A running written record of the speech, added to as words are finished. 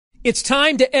It's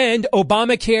time to end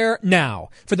Obamacare now.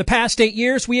 For the past 8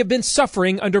 years, we have been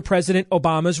suffering under President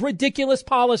Obama's ridiculous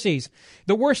policies,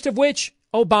 the worst of which,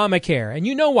 Obamacare. And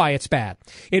you know why it's bad.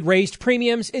 It raised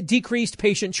premiums, it decreased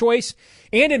patient choice,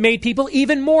 and it made people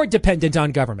even more dependent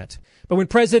on government. But when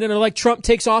President-elect Trump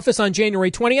takes office on January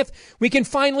 20th, we can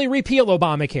finally repeal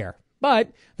Obamacare.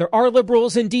 But there are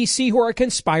liberals in D.C. who are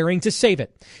conspiring to save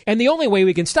it. And the only way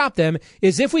we can stop them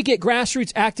is if we get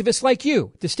grassroots activists like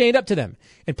you to stand up to them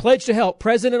and pledge to help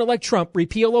President-elect Trump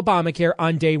repeal Obamacare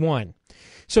on day one.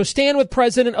 So stand with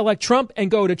President-elect Trump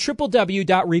and go to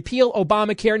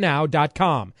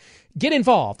www.repealobamacarenow.com. Get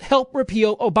involved. Help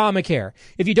repeal Obamacare.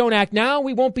 If you don't act now,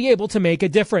 we won't be able to make a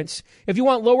difference. If you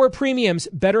want lower premiums,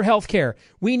 better health care,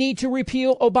 we need to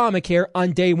repeal Obamacare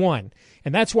on day one.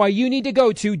 And that's why you need to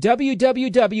go to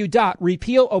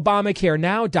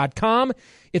www.repealobamacarenow.com.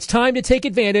 It's time to take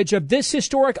advantage of this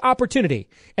historic opportunity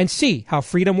and see how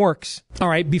freedom works. All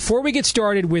right, before we get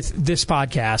started with this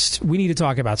podcast, we need to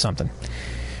talk about something.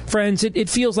 Friends, it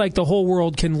feels like the whole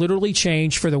world can literally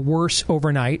change for the worse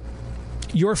overnight.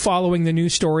 You're following the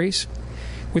news stories.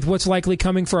 With what's likely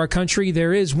coming for our country,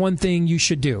 there is one thing you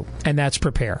should do, and that's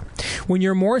prepare. When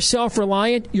you're more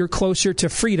self-reliant, you're closer to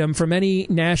freedom from any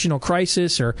national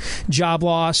crisis or job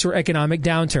loss or economic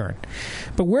downturn.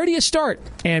 But where do you start,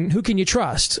 and who can you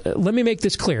trust? Let me make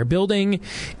this clear. Building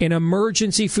an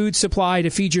emergency food supply to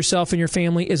feed yourself and your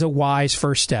family is a wise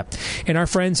first step, and our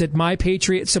friends at My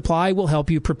Patriot Supply will help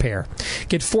you prepare.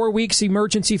 Get 4 weeks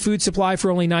emergency food supply for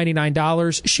only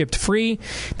 $99, shipped free.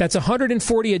 That's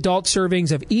 140 adult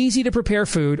servings of easy-to-prepare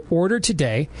food. Order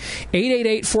today.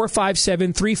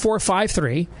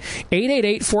 888-457-3453.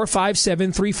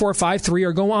 888-457-3453,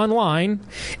 or go online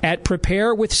at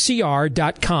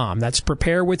preparewithcr.com. That's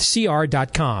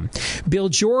preparewithcr.com.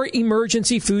 Build your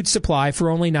emergency food supply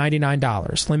for only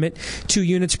 $99. Limit 2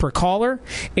 units per caller.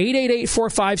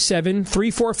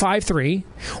 888-457-3453,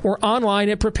 or online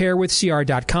at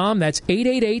preparewithcr.com. That's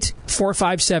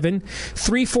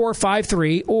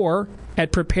 888-457-3453, or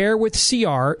at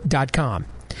preparewithcr.com.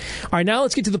 All right, now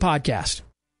let's get to the podcast.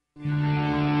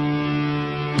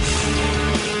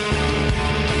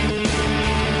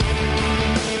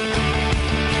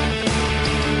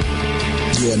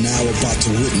 You are now about to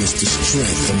witness the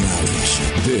strength of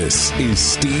knowledge. This is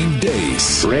Steve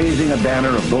Deace. Raising a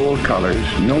banner of bold colors,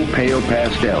 no pale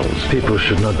pastels. People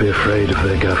should not be afraid of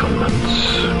their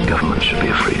governments. Governments should be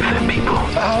afraid of their people.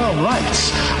 Our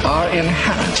rights are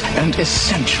inherent and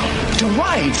essential,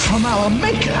 derived from our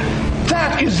Maker.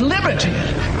 That is liberty.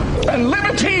 And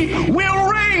liberty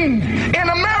will reign in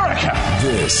America.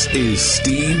 This is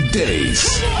Steve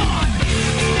Deace.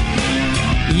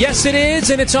 Yes, it is,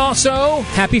 and it's also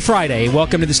Happy Friday.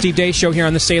 Welcome to the Steve Deace Show here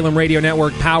on the Salem Radio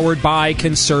Network, powered by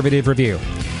Conservative Review.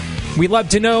 We love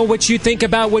to know what you think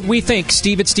about what we think.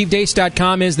 Steve at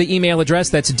stevedeace.com is the email address.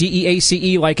 That's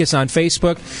DEACE. Like us on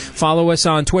Facebook. Follow us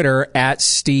on Twitter at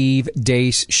Steve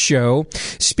Deace Show.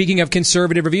 Speaking of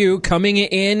Conservative Review, coming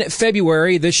in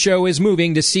February, this show is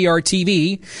moving to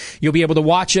CRTV. You'll be able to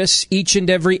watch us each and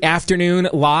every afternoon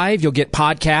live. You'll get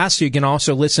podcasts. You can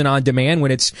also listen on demand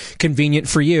when it's convenient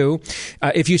for you.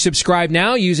 If you subscribe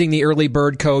now using the early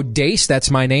bird code DEACE,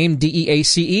 that's my name,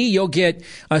 DEACE, you'll get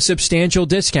a substantial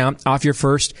discount off your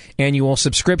first annual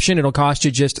subscription. It'll cost you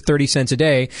just 30 cents a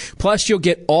day. Plus, you'll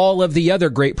get all of the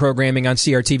other great programming on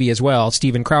CRTV as well.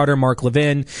 Stephen Crowder, Mark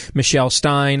Levin, Michelle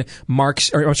Stein,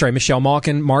 Michelle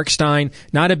Malkin, Mark Stein.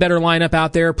 Not a better lineup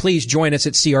out there. Please join us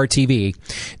at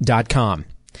CRTV.com.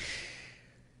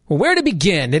 Well, where to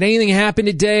begin? Did anything happen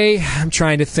today? I'm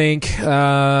trying to think.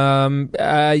 Yeah.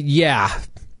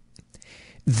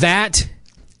 That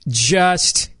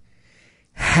just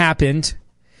happened.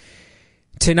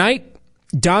 Tonight,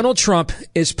 Donald Trump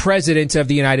is president of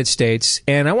the United States,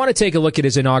 and I want to take a look at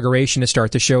his inauguration to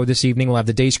start the show this evening. We'll have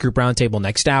the Deace Group Roundtable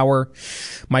next hour.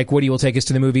 Mike Woody will take us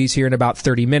to the movies here in about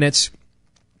 30 minutes.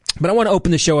 But I want to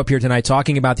open the show up here tonight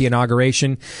talking about the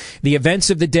inauguration, the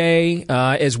events of the day,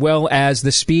 as well as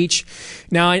the speech.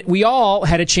 Now, we all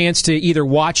had a chance to either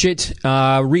watch it,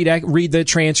 read the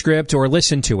transcript, or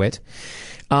listen to it.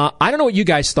 I don't know what you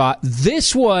guys thought.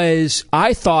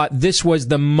 I thought this was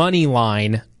the money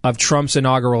line of Trump's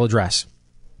inaugural address.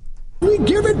 We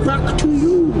give it back to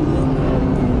you,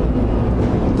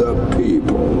 the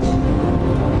people.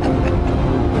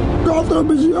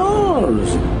 Gotham is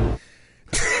yours.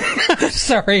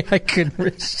 Sorry, I couldn't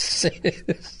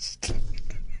resist.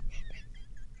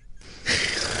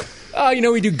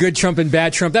 Oh, we do good Trump and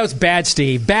bad Trump. That was bad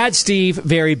Steve. Bad Steve,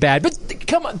 very bad. But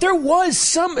come on, didn't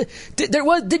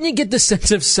you get the sense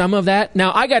of some of that?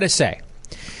 Now, I got to say,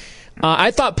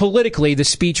 I thought politically the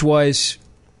speech was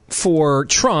for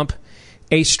Trump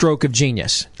a stroke of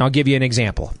genius. I'll give you an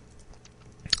example.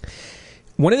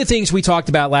 One of the things we talked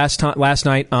about last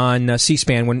night on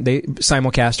C-SPAN when they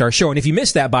simulcast our show, and if you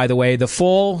missed that, by the way, the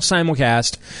full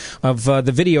simulcast of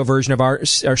the video version of our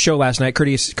show last night,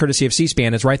 courtesy of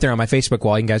C-SPAN, is right there on my Facebook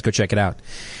wall. You guys go check it out.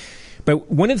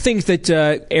 But one of the things that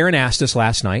Aaron asked us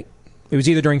last night, it was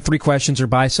either during 3 questions or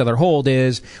buy, sell, or hold,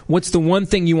 is what's the one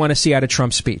thing you want to see out of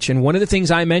Trump's speech? And one of the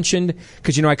things I mentioned,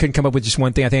 because I couldn't come up with just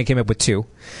one thing, I think I came up with 2.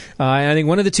 And I think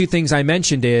one of the 2 things I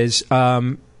mentioned is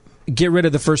get rid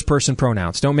of the first-person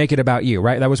pronouns. Don't make it about you,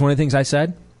 right? That was one of the things I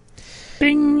said.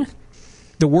 Bing.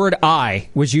 The word I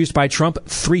was used by Trump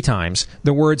 3 times.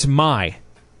 The words my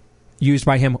used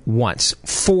by him once.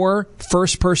 4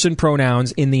 first-person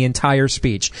pronouns in the entire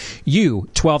speech. You,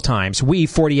 12 times. We,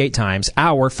 48 times.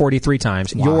 Our, 43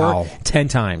 times. Wow. Your, 10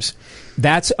 times.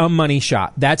 That's a money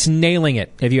shot. That's nailing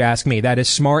it, if you ask me. That is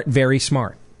smart, very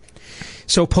smart.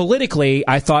 So politically,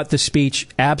 I thought the speech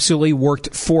absolutely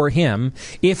worked for him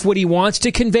if what he wants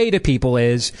to convey to people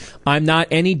is, I'm not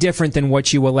any different than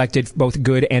what you elected, both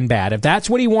good and bad. If that's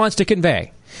what he wants to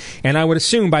convey, and I would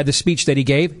assume by the speech that he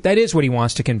gave, that is what he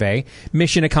wants to convey,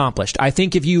 mission accomplished. I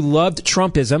think if you loved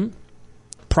Trumpism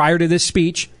prior to this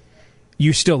speech,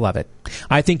 you still love it.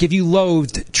 I think if you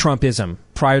loathed Trumpism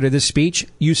prior to this speech,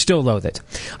 you still loathe it.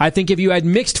 I think if you had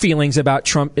mixed feelings about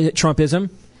Trumpism,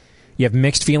 you have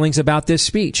mixed feelings about this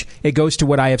speech. It goes to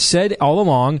what I have said all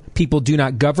along. People do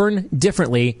not govern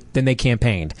differently than they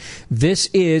campaigned. This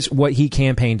is what he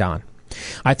campaigned on.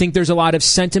 I think there's a lot of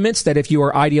sentiments that if you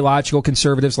are ideological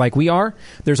conservatives like we are,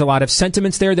 there's a lot of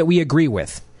sentiments there that we agree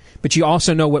with. But you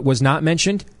also know what was not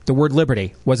mentioned? The word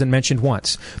liberty wasn't mentioned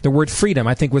once. The word freedom,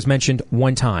 I think, was mentioned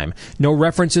 1 time. No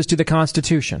references to the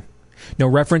Constitution. No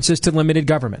references to limited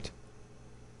government.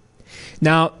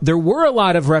 Now, there were a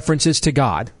lot of references to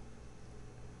God.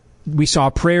 We saw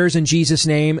prayers in Jesus'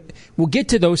 name. We'll get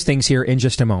to those things here in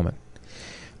just a moment.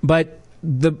 But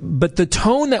the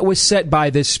tone that was set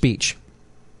by this speech,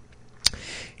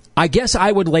 I guess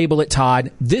I would label it,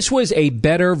 Todd, this was a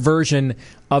better version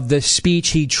of the speech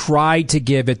he tried to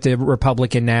give at the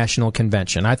Republican National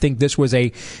Convention. I think this was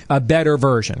a better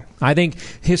version. I think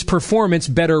his performance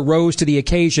better rose to the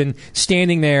occasion,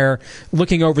 standing there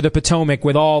looking over the Potomac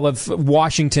with all of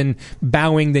Washington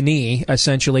bowing the knee,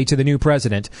 essentially, to the new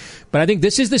president. But I think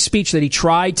this is the speech that he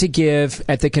tried to give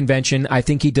at the convention. I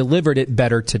think he delivered it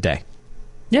better today.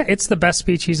 Yeah, it's the best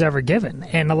speech he's ever given.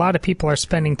 And a lot of people are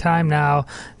spending time now,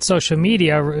 social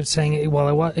media, saying,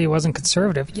 well, he wasn't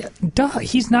conservative. Yeah, duh,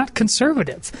 he's not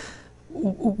conservative.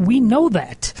 We know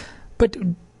that. But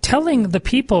telling the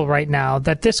people right now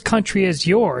that this country is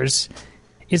yours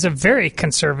is a very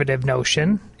conservative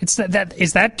notion. Is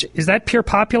that pure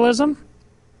populism?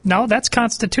 No, that's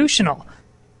constitutional.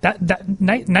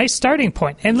 Nice starting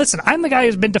point. And listen, I'm the guy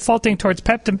who's been defaulting towards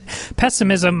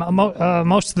pessimism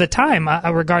most of the time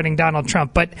regarding Donald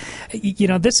Trump. But,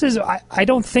 this is, I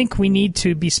don't think we need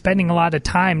to be spending a lot of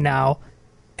time now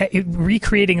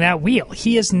recreating that wheel.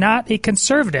 He is not a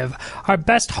conservative. Our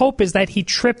best hope is that he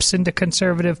trips into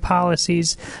conservative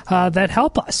policies that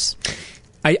help us.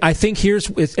 I think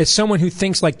as someone who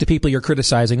thinks like the people you're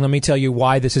criticizing, let me tell you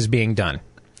why this is being done.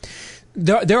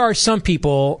 There are some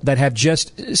people that have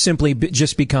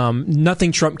just become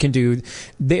nothing Trump can do.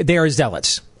 They are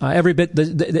zealots. Every bit,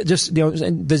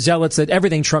 the zealots that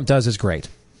everything Trump does is great.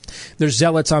 There's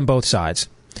zealots on both sides,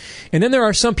 and then there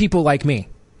are some people like me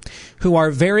who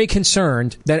are very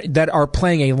concerned that are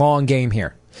playing a long game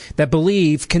here. That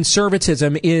believe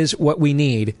conservatism is what we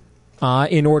need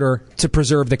in order to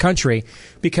preserve the country,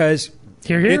 because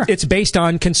Here. It's based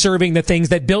on conserving the things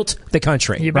that built the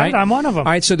country. You bet, right? I'm one of them.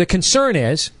 All right, so the concern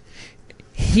is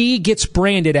he gets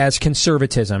branded as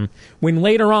conservatism when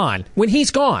later on, when he's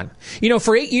gone.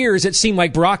 For 8 years, it seemed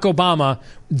like Barack Obama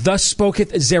thus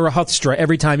spoketh Zarathustra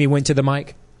every time he went to the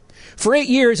mic. For 8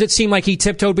 years, it seemed like he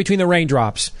tiptoed between the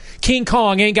raindrops. King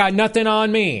Kong ain't got nothing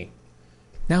on me.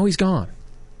 Now he's gone.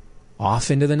 Off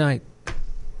into the night.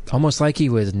 Almost like he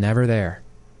was never there.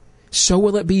 So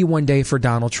will it be one day for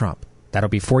Donald Trump. That'll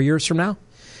be 4 years from now.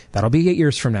 That'll be 8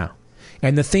 years from now.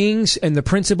 And the things and the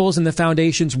principles and the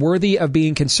foundations worthy of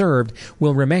being conserved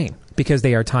will remain because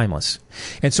they are timeless.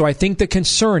 And so I think the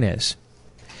concern is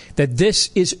that this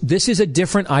is a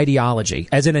different ideology,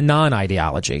 as in a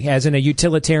non-ideology, as in a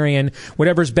utilitarian,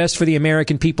 whatever's best for the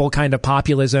American people kind of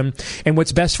populism. And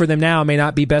what's best for them now may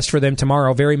not be best for them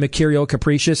tomorrow. Very mercurial,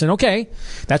 capricious. And okay,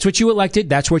 that's what you elected.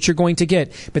 That's what you're going to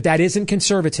get. But that isn't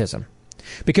conservatism.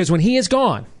 Because when he is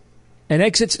gone, and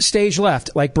exits stage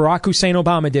left, like Barack Hussein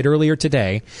Obama did earlier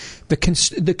today,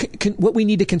 what we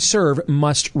need to conserve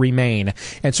must remain.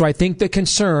 And so I think the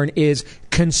concern is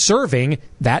conserving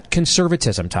that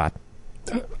conservatism, Todd.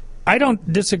 I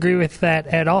don't disagree with that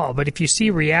at all, but if you see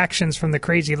reactions from the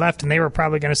crazy left, and they were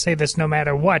probably going to say this no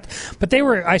matter what, but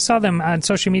I saw them on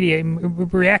social media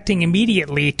reacting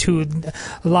immediately to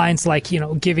lines like,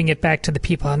 giving it back to the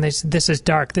people, and this is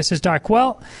dark.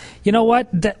 Well, you know what?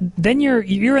 Then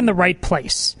you're in the right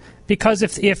place. Because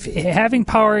if having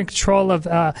power and control of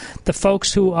the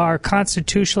folks who are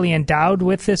constitutionally endowed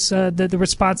with this, the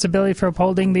responsibility for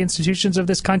upholding the institutions of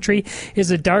this country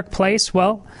is a dark place,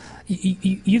 well,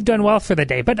 you've done well for the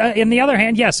day. But in the other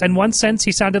hand, yes, in one sense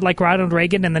he sounded like Ronald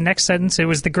Reagan. In the next sentence, it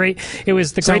was the great.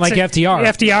 Sound like FDR.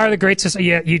 FDR, the great.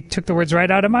 Yeah, you took the words right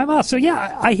out of my mouth. So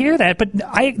yeah, I hear that, but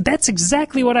that's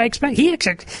exactly what I expect.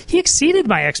 He exceeded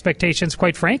my expectations,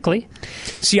 quite frankly.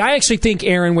 See, I actually think,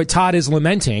 Aaron, what Todd is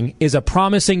lamenting is a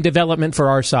promising development for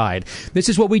our side. This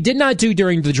is what we did not do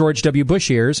during the George W. Bush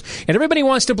years, and everybody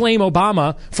wants to blame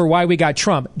Obama for why we got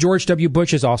Trump. George W.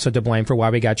 Bush is also to blame for why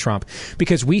we got Trump,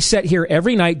 because we sat here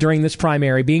every night during this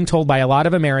primary being told by a lot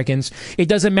of Americans, it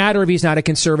doesn't matter if he's not a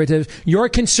conservative. Your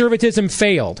conservatism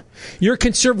failed.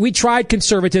 We tried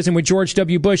conservatism with George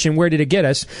W. Bush, and where did it get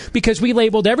us? Because we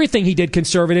labeled everything he did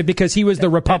conservative because he was the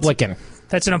Republican.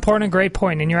 That's an important, great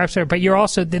point, and you're absolutely. But you're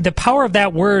also the power of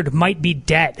that word might be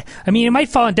dead. I mean, it might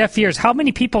fall on deaf ears. How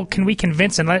many people can we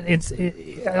convince,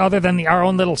 other than our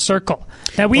own little circle?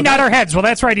 Now we nod our heads. Well,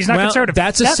 that's right. He's not conservative.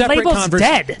 That's a separate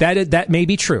conversation. Dead. That may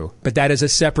be true, but that is a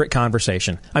separate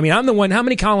conversation. I mean, I'm the one. How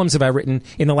many columns have I written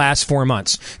in the last 4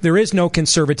 months? There is no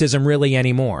conservatism really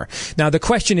anymore. Now the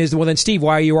question is, well, then, Steve,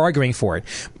 why are you arguing for it?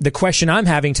 The question I'm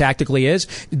having tactically is,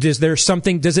 is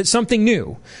it something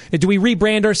new? Do we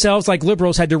rebrand ourselves like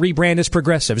liberals had to rebrand as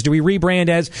progressives? Do we rebrand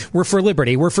as we're for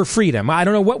liberty, we're for freedom? I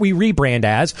don't know what we rebrand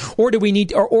as, or do we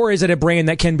need, or is it a brand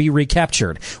that can be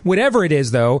recaptured? Whatever it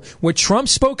is, though, what Trump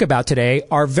spoke about today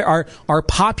are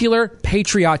popular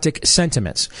patriotic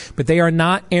sentiments, but they are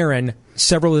not, Aaron,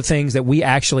 several of the things that we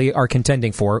actually are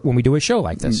contending for when we do a show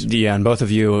like this. Yeah, and both of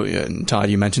you, Todd,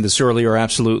 you mentioned this earlier, are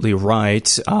absolutely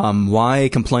right. Why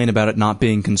complain about it not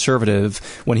being conservative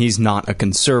when he's not a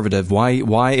conservative?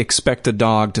 Why expect a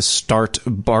dog to start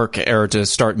bark or to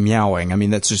start meowing? I mean,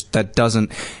 that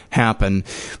doesn't happen.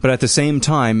 But at the same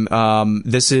time,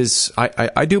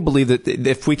 I do believe that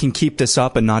if we can keep this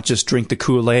up and not just drink the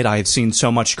Kool-Aid, I have seen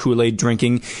so much Kool-Aid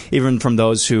drinking, even from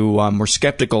those who were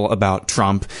skeptical about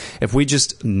Trump. If we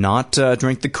just not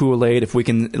drink the Kool-Aid, if we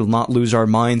can not lose our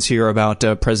minds here about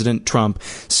President Trump,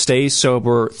 stay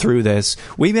sober through this,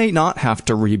 we may not have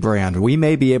to rebrand. We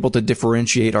may be able to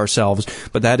differentiate ourselves,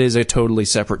 but that is a totally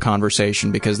separate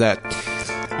conversation, because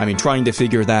trying to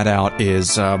figure that out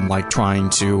is like trying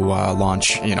to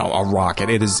launch, a rocket.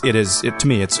 To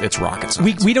me, it's rocket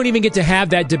science. We don't even get to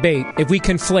have that debate if we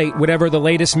conflate whatever the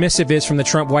latest missive is from the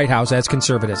Trump White House as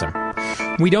conservatism.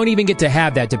 We don't even get to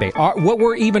have that debate. What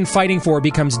we're even fighting for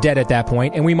becomes dead at that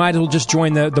point, and we might as well just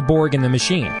join the Borg in the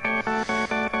machine.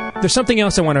 There's something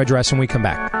else I want to address when we come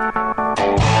back.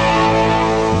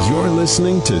 You're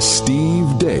listening to Steve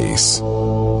Deace.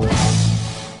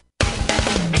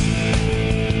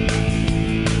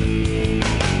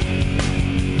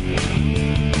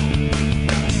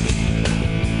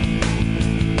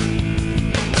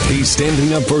 He's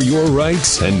standing up for your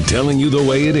rights and telling you the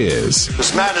way it is.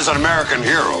 This man is an American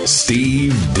hero.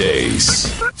 Steve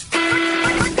Deace.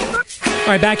 All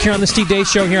right, back here on the Steve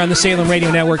Deace Show here on the Salem Radio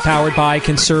Network, powered by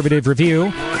Conservative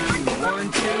Review.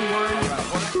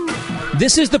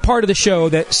 This is the part of the show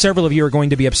that several of you are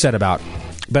going to be upset about.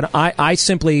 But I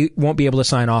simply won't be able to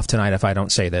sign off tonight if I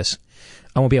don't say this.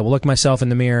 I won't be able to look myself in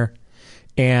the mirror,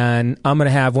 and I'm going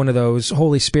to have one of those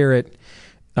Holy Spirit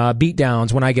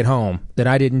beatdowns when I get home that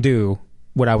I didn't do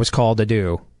what I was called to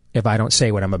do if I don't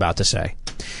say what I'm about to say.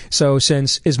 So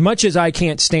since as much as I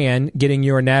can't stand getting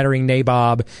your nattering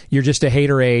nabob, you're just a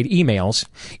haterade emails,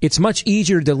 it's much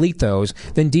easier to delete those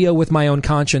than deal with my own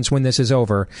conscience when this is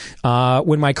over.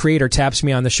 When my creator taps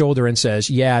me on the shoulder and says,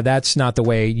 yeah, that's not the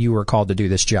way you were called to do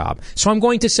this job. So I'm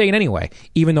going to say it anyway,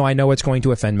 even though I know it's going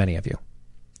to offend many of you.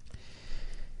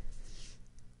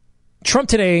 Trump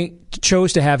today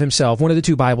chose to have himself, one of the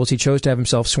two Bibles he chose to have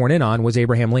himself sworn in on was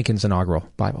Abraham Lincoln's inaugural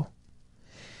Bible.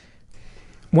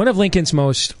 One of Lincoln's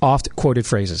most oft-quoted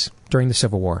phrases during the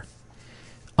Civil War.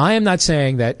 I am not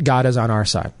saying that God is on our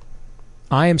side.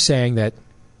 I am saying that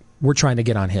we're trying to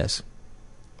get on his.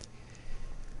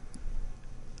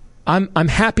 I'm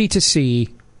happy to see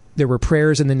there were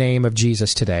prayers in the name of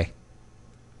Jesus today.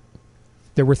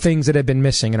 There were things that had been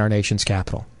missing in our nation's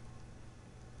capital.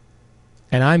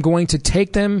 And I'm going to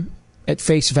take them at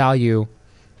face value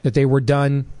that they were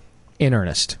done in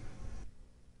earnest.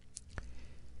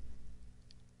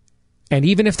 And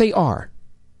even if they are,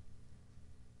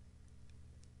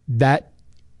 that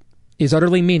is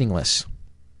utterly meaningless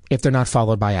if they're not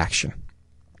followed by action.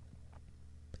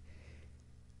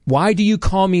 Why do you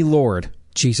call me Lord,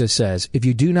 Jesus says, if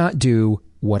you do not do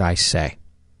what I say?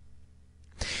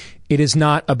 It is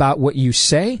not about what you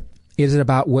say, it is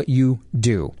about what you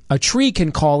do. A tree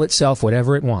can call itself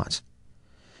whatever it wants.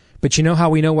 But you know how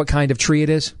we know what kind of tree it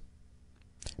is?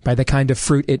 By the kind of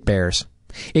fruit it bears.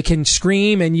 It can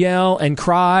scream and yell and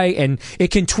cry, and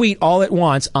it can tweet all it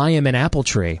wants, I am an apple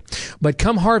tree. But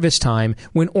come harvest time,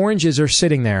 when oranges are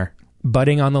sitting there,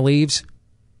 budding on the leaves,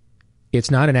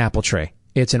 it's not an apple tree.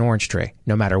 It's an orange tree,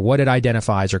 no matter what it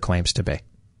identifies or claims to be.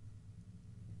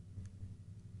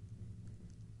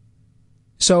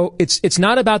 So it's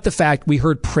not about the fact we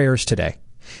heard prayers today.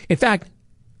 In fact,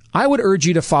 I would urge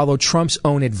you to follow Trump's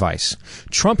own advice.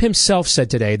 Trump himself said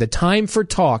today, the time for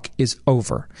talk is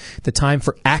over. The time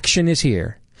for action is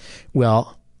here.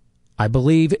 Well, I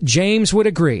believe James would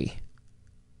agree.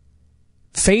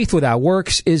 Faith without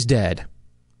works is dead.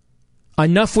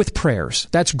 Enough with prayers.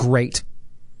 That's great.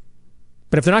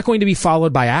 But if they're not going to be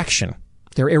followed by action,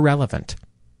 they're irrelevant.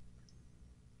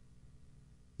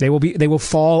 They will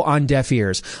fall on deaf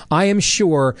ears. I am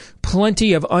sure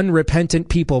plenty of unrepentant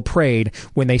people prayed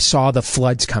when they saw the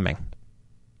floods coming.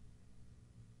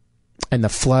 And the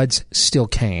floods still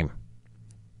came.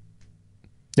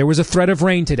 There was a threat of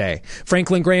rain today.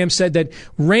 Franklin Graham said that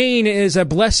rain is a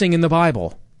blessing in the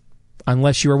Bible,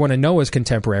 unless you are one of Noah's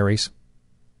contemporaries.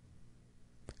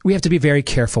 We have to be very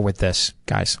careful with this,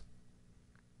 guys.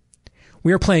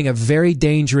 We are playing a very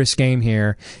dangerous game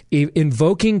here,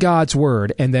 invoking God's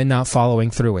word and then not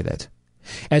following through with it.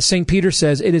 As St. Peter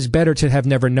says, it is better to have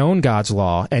never known God's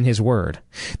law and his word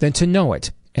than to know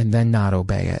it and then not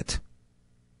obey it.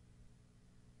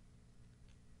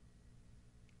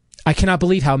 I cannot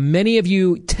believe how many of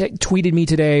you tweeted me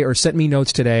today or sent me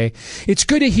notes today. It's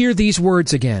good to hear these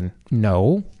words again.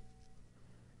 No.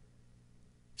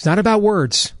 It's not about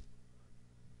words.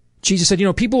 Jesus said,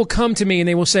 people will come to me and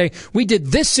they will say, we did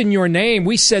this in your name.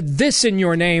 We said this in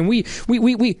your name.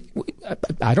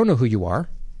 I don't know who you are.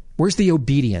 Where's the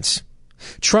obedience?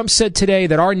 Trump said today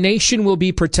that our nation will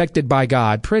be protected by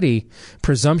God. Pretty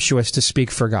presumptuous to speak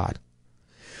for God.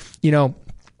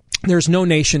 There's no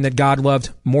nation that God loved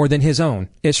more than his own,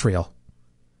 Israel.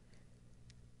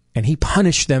 And he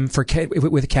punished them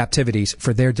with captivities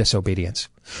for their disobedience.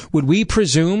 Would we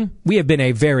presume, we have been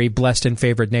a very blessed and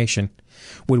favored nation,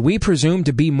 would we presume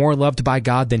to be more loved by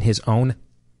God than his own?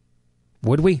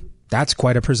 Would we? That's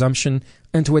quite a presumption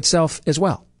unto itself as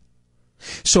well.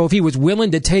 So if he was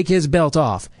willing to take his belt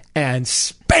off and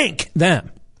spank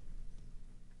them,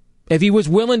 if he was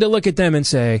willing to look at them and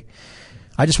say,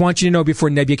 I just want you to know before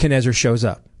Nebuchadnezzar shows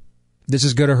up, this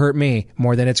is going to hurt me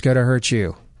more than it's going to hurt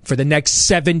you for the next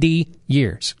 70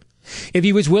 years. If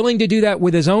he was willing to do that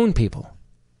with his own people,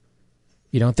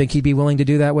 you don't think he'd be willing to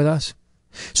do that with us?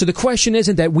 So the question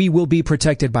isn't that we will be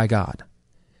protected by God.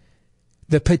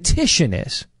 The petition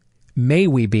is, may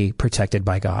we be protected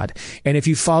by God? And if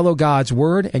you follow God's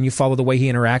word and you follow the way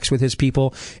he interacts with his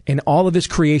people and all of his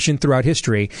creation throughout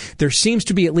history, there seems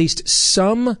to be at least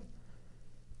some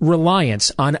reliance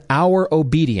on our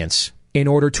obedience in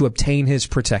order to obtain his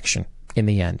protection in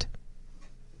the end.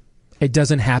 It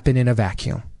doesn't happen in a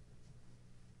vacuum.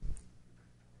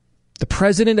 The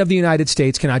President of the United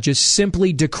States cannot just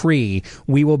simply decree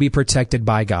we will be protected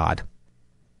by God.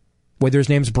 Whether his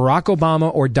name's Barack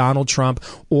Obama or Donald Trump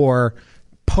or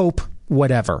Pope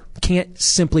whatever. Can't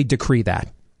simply decree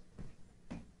that.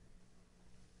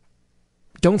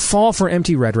 Don't fall for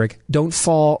empty rhetoric. Don't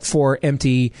fall for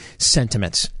empty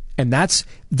sentiments. And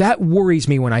that worries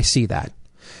me when I see that.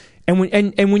 And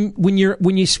when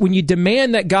you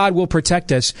demand that God will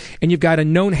protect us, and you've got a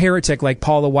known heretic like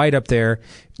Paula White up there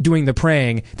doing the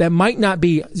praying, that might not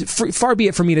be, far be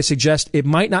it for me to suggest, it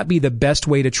might not be the best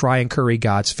way to try and curry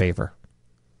God's favor.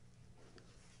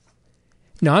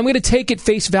 Now, I'm going to take it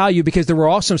face value because there were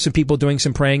also some people doing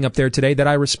some praying up there today that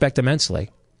I respect immensely.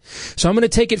 So I'm going to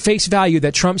take it face value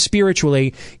that Trump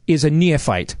spiritually is a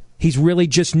neophyte. He's really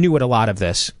just new at a lot of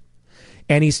this.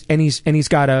 And he's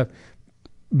got a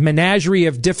menagerie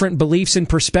of different beliefs and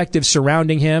perspectives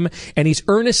surrounding him, and he's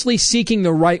earnestly seeking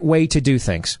the right way to do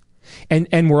things.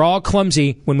 And we're all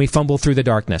clumsy when we fumble through the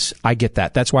darkness. I get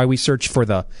that. That's why we search for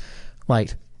the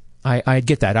light. I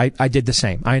get that. I did the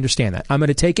same. I understand that. I'm going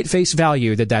to take it face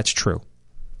value that that's true.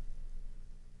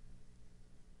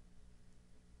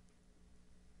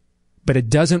 But it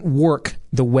doesn't work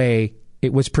the way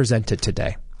it was presented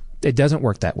today. It doesn't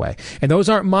work that way. And those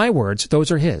aren't my words.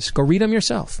 Those are his. Go read them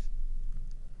yourself.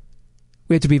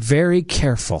 We have to be very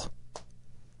careful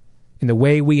in the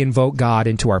way we invoke God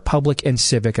into our public and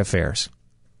civic affairs.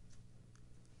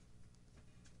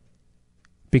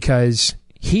 Because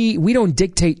we don't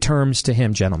dictate terms to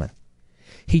him, gentlemen.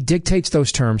 He dictates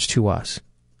those terms to us.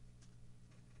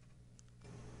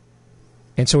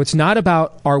 And so it's not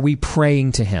about, are we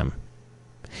praying to him?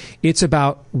 It's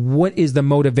about what is the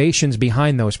motivations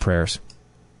behind those prayers.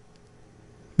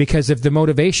 Because if the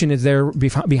motivation is there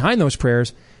behind those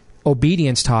prayers,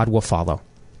 obedience, Todd, will follow.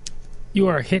 You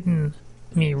are hitting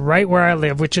me right where I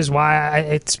live, which is why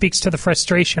it speaks to the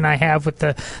frustration I have with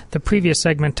the previous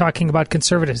segment talking about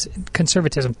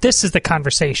conservatism. This is the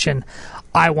conversation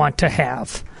I want to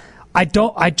have. I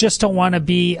just don't want to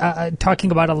be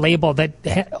talking about a label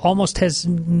that almost has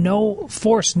no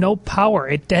force, no power.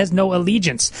 It has no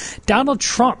allegiance. Donald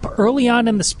Trump, early on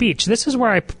in the speech, this is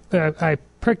where I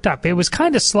pricked up. It was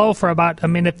kind of slow for about a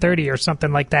minute 30 or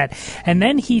something like that. And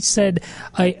then he said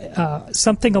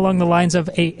something along the lines of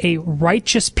a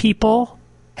righteous people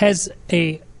has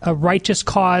a righteous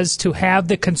cause to have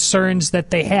the concerns that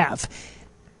they have.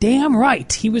 Damn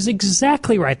right. He was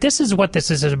exactly right. This is what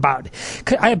this is about.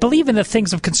 I believe in the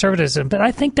things of conservatism, but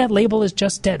I think that label is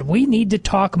just dead. We need to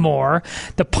talk more,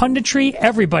 the punditry,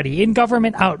 everybody, in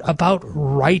government out, about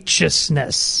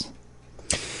righteousness.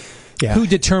 Yeah. Who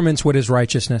determines what is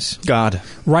righteousness? God.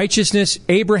 Righteousness,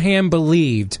 Abraham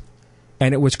believed,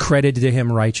 and it was credited to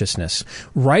him righteousness.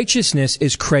 Righteousness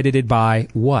is credited by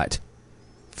what?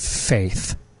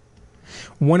 Faith.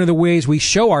 One of the ways we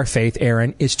show our faith,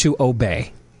 Aaron, is to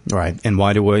obey. Right. And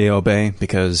why do we obey?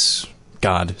 Because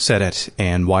God said it.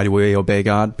 And why do we obey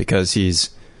God? Because he's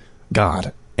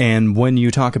God. And when you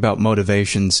talk about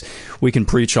motivations, we can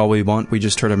preach all we want. We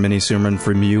just heard a mini sermon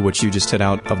from you, which you just hit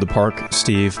out of the park,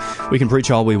 Steve. We can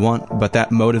preach all we want, but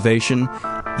that motivation,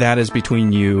 that is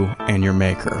between you and your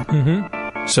Maker.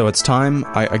 Mm-hmm. So it's time,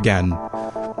 again,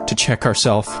 to check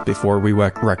ourselves before we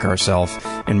wreck ourselves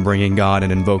in bringing God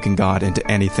and invoking God into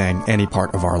anything, any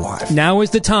part of our life. Now is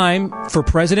the time for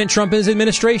President Trump and his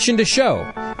administration to show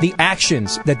the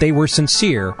actions that they were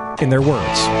sincere in their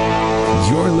words.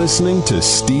 You're listening to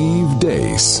Steve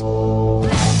Deace.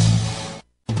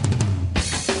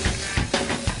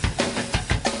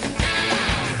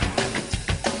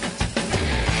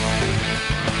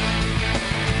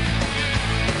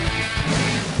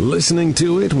 Listening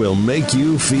to it will make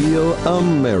you feel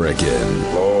American.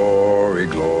 Glory,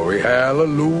 glory,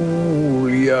 hallelujah.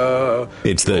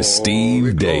 It's the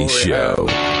Steve Deace Show.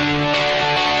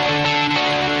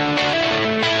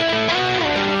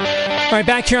 All right,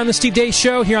 back here on the Steve Deace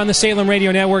Show, here on the Salem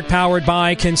Radio Network, powered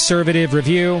by Conservative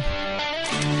Review.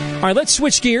 All right, let's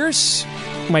switch gears.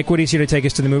 Mike Woody's here to take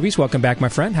us to the movies. Welcome back, my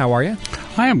friend. How are you?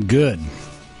 I am good.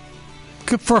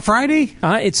 Good for a Friday?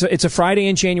 It's a Friday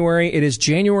in January. It is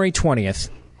January 20th,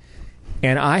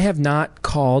 and I have not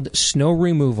called snow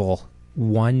removal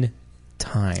one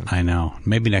time. I know.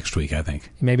 Maybe next week, I think.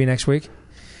 Maybe next week?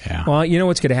 Yeah. Well, you know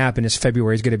what's going to happen is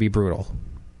February is going to be brutal.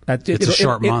 It's a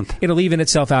short month. It'll even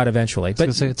itself out eventually. But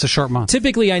it's a short month.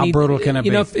 Typically, I need. How brutal can it be?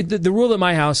 The rule at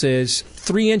my house is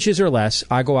 3 inches or less.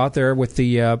 I go out there with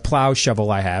the plow shovel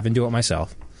I have and do it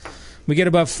myself. We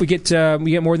get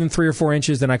more than 3 or 4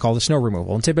 inches, then I call the snow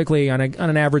removal. And typically, on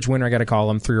an average winter, I got to call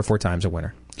them 3 or 4 times a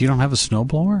winter. You don't have a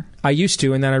snowblower? I used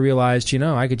to, and then I realized,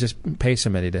 I could just pay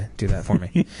somebody to do that for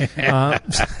me.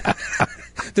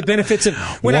 The benefits of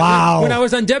when I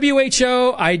was on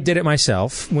WHO, I did it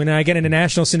myself. When I get into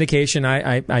national syndication,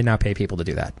 I now pay people to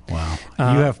do that. Wow,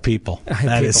 you have people.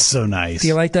 That is so nice. Do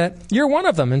you like that? You're one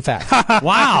of them, in fact.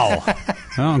 Wow.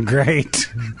 Oh,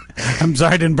 great. I'm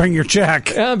sorry I didn't bring your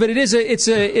check. But it's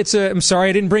a. I'm sorry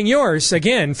I didn't bring yours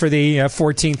again for the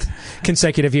 14th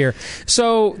consecutive year.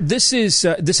 So this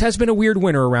has been a weird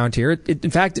winter around here. In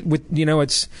fact,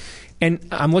 and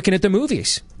I'm looking at the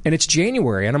movies. And it's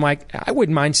January, and I'm like, I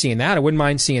wouldn't mind seeing that. I wouldn't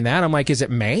mind seeing that. I'm like, is it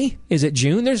May? Is it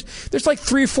June? There's like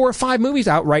 3 or 4 or 5 movies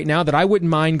out right now that I wouldn't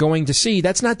mind going to see.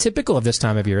 That's not typical of this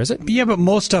time of year, is it? Yeah, but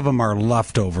most of them are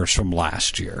leftovers from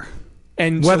last year.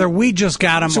 And whether we just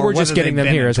got them, so or we're just getting them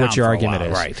here, is what your argument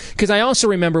is, right? Because I also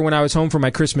remember when I was home for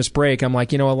my Christmas break, I'm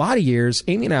like, a lot of years,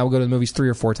 Amy and I will go to the movies 3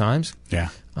 or 4 times. Yeah,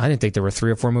 I didn't think there were 3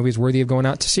 or 4 movies worthy of going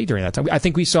out to see during that time. I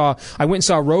think I went and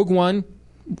saw Rogue One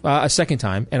a second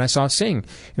time, and I saw Sing.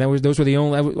 And those were the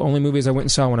only movies I went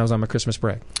and saw when I was on my Christmas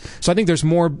break. So I think there's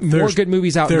more good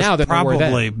movies out now than there were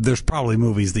then. There's probably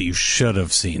movies that you should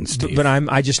have seen, Steve. But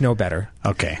I just know better.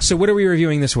 Okay. So what are we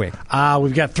reviewing this week?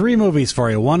 We've got 3 movies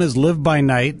for you. One is Live by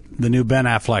Night, the new Ben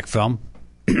Affleck film.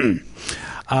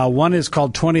 One is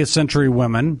called 20th Century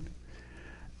Women,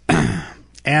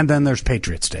 and then there's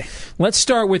Patriots Day. Let's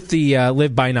start with the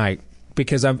Live by Night,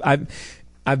 because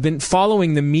I've been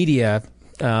following the media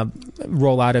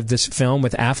rollout of this film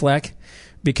with Affleck,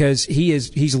 because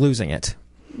he's losing it.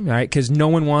 Right, because no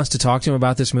one wants to talk to him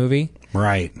about this movie.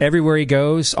 Right. Everywhere he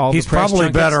goes, he's the press probably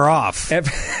junkets, better off.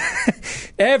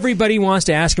 Everybody wants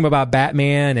to ask him about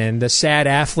Batman and the sad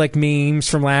Affleck memes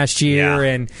from last year,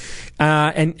 and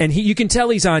you can tell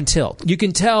he's on tilt. You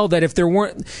can tell that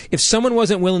if someone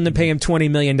wasn't willing to pay him $20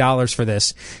 million for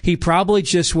this, he probably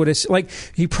just would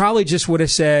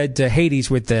have said to Hades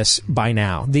with this by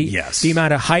now. The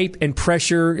amount of hype and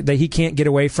pressure that he can't get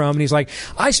away from, and he's like,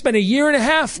 I spent 1.5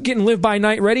 years getting Live by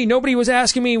Night ready. Nobody was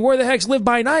asking me where the heck's Live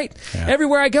by Night. Yeah.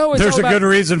 Everywhere I go, there's a good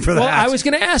reason for that. Well, I was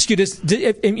going to ask you,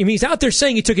 he's out there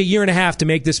saying he took 1.5 years to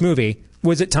make this movie.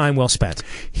 Was it time well spent?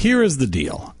 Here is the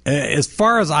deal. As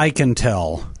far as I can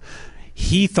tell,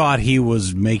 he thought he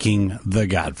was making The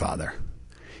Godfather.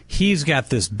 He's got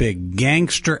this big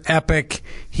gangster epic.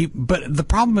 But the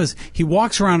problem is he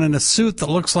walks around in a suit that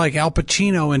looks like Al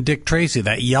Pacino and Dick Tracy,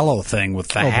 that yellow thing with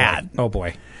the hat. Oh,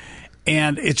 boy.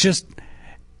 And it's just...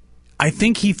 I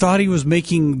think he thought he was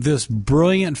making this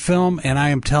brilliant film, and I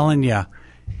am telling you,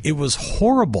 it was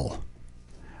horrible.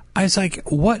 I was like,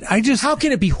 what? How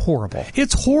can it be horrible?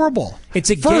 It's horrible.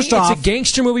 It's a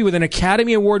gangster movie with an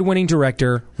Academy Award-winning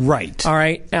director. Right. All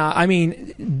right. I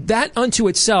mean, that unto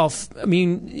itself,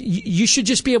 you should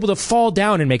just be able to fall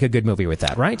down and make a good movie with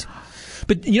that, right?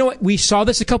 But you know what? We saw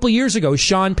this a couple years ago.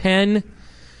 Sean Penn,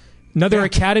 another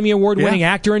Academy Award-winning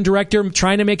actor and director,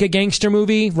 trying to make a gangster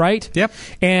movie, right? Yep.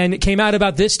 And it came out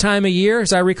about this time of year,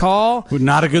 as I recall.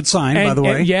 Not a good sign, by the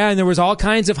way. And there was all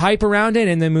kinds of hype around it,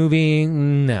 and the movie,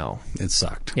 no. It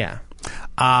sucked. Yeah.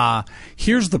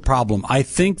 Here's the problem. I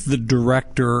think the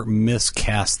director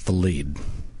miscast the lead.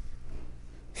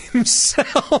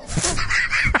 Himself.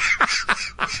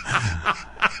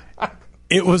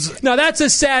 Now that's a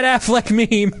sad Affleck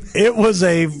meme. It was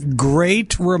a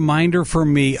great reminder for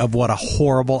me of what a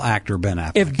horrible actor Ben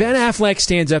Affleck is. If Ben Affleck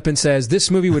stands up and says, this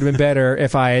movie would have been better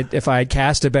if I had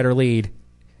cast a better lead,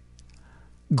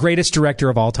 greatest director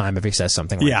of all time if he says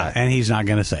something like that. Yeah, and he's not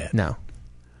going to say it. No.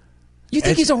 You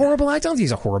think he's a horrible actor? I don't think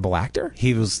he's a horrible actor.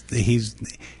 He was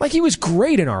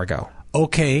great in Argo.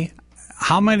 Okay.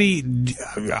 How many...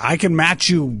 I can match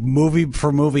you movie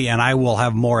for movie, and I will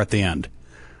have more at the end.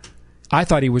 I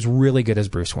thought he was really good as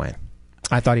Bruce Wayne.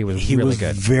 I thought he was really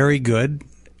good. Very good.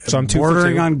 So I'm 2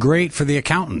 bordering for 2. on great for The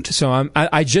Accountant. So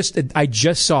I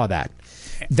just saw that.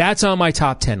 That's on my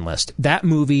top 10 list. That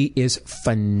movie is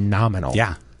phenomenal.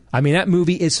 Yeah. That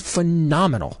movie is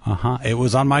phenomenal. It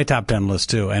was on my top 10 list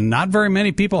too, and not very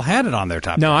many people had it on their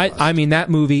top 10 list. That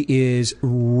movie is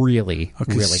really,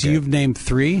 really so good. You've named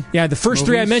 3? Yeah, the first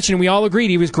movies? 3 I mentioned, we all agreed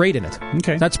he was great in it.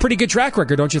 Okay. That's a pretty good track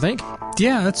record, don't you think?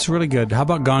 Yeah, that's really good. How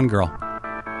about Gone Girl?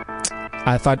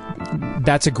 I thought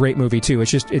that's a great movie too.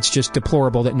 It's just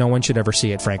deplorable that no one should ever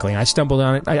see it, frankly. I stumbled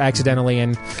on it accidentally,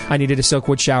 and I needed a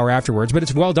Silkwood shower afterwards, but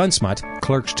it's well done, Smut.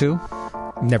 Clerks 2?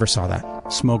 Never saw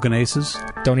that. Smoking Aces?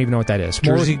 Don't even know what that is.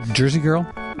 Jersey Girl?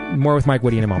 More with Mike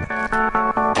Woody in a moment.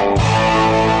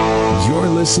 You're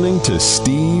listening to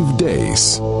Steve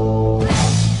Deace.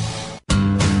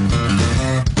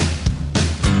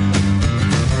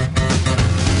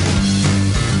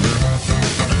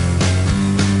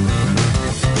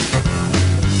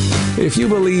 If you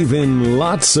believe in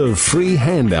lots of free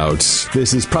handouts,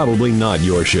 this is probably not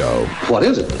your show. What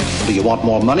is it? Do you want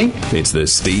more money? It's the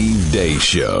Steve Deace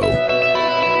Show.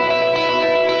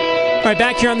 All right,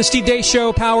 back here on the Steve Deace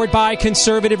Show, powered by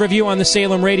Conservative Review on the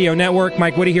Salem Radio Network.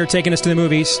 Mike Woody here, taking us to the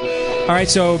movies. All right,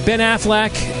 so Ben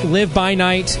Affleck, Live by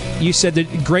Night. You said the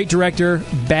great director,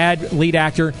 bad lead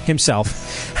actor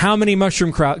himself. How many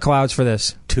mushroom clouds for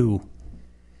this? 2.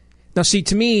 Now, see,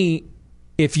 to me,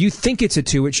 if you think it's a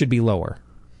 2, it should be lower.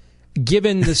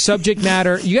 Given the subject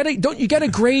matter, you gotta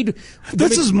grade.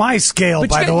 This is my scale,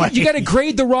 by the way. You gotta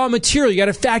grade the raw material. You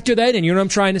gotta factor that in. You know what I'm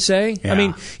trying to say?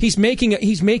 Yeah. He's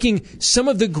making some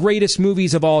of the greatest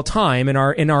movies of all time in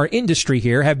our industry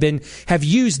here have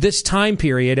used this time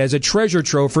period as a treasure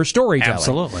trove for storytelling.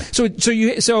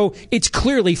 Absolutely. So it's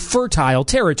clearly fertile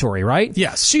territory, right?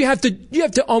 Yes. So you have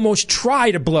to almost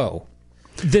try to blow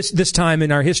this time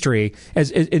in our history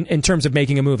as in terms of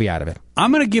making a movie out of it.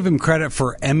 I'm going to give him credit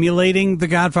for emulating The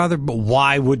Godfather, but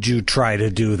why would you try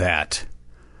to do that?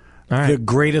 All right. The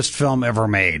greatest film ever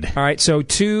made. All right, so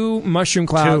 2 mushroom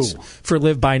clouds for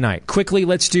Live by Night. Quickly,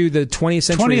 let's do the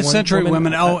 20th century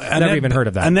women. Oh, I've never even heard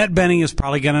of that. Annette Bening is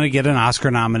probably going to get an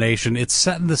Oscar nomination. It's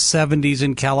set in the 70s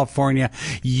in California.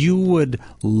 You would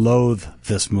loathe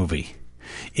this movie.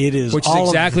 It is, which is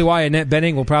exactly why Annette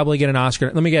Bening will probably get an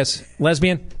Oscar. Let me guess,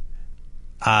 lesbian?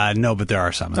 No, but there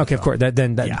are some. Okay, of course.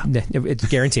 It's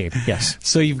guaranteed. Yes.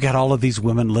 So you've got all of these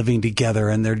women living together,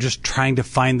 and they're just trying to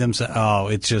find themselves. Oh,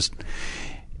 it's just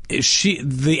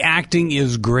the acting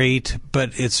is great, but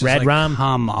it's just Red rum.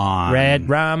 Come on, Red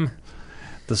rum.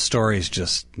 The story's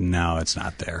just it's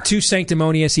not there. Too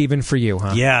sanctimonious even for you,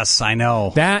 huh? Yes, I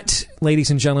know. That, ladies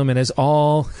and gentlemen, is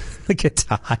all. Look at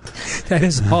Todd. That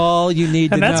is all you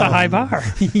need to know. And that's a high bar.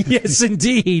 Yes,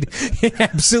 indeed. It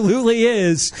absolutely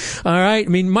is. All right. I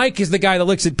mean, Mike is the guy that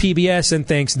looks at PBS and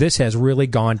thinks this has really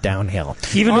gone downhill.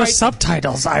 Even with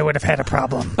subtitles, I would have had a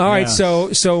problem. All right.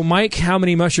 So Mike, how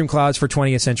many mushroom clouds for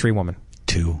 20th Century Woman?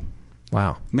 2.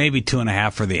 Wow. Maybe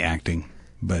 2.5 for the acting,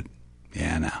 but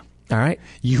no. All right.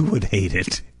 You would hate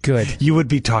it. Good. You would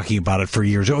be talking about it for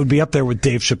years. It would be up there with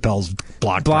Dave Chappelle's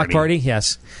Block Party.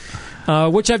 Yes.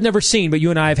 Which I've never seen, but you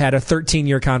and I have had a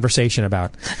 13-year conversation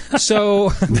about.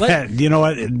 So, you know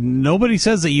what? Nobody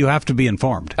says that you have to be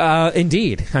informed.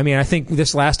 Indeed. I mean, I think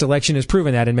this last election has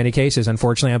proven that in many cases,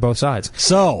 unfortunately, on both sides.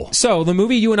 So the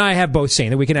movie you and I have both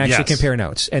seen that we can actually compare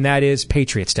notes, and that is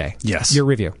Patriots Day. Yes. Your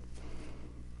review.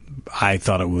 I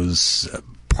thought it was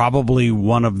probably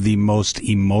one of the most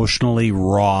emotionally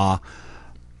raw,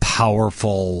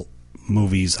 powerful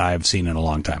movies I've seen in a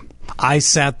long time. I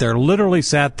literally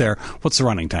sat there. What's the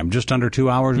running time? Just under 2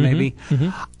 hours, maybe? Mm-hmm.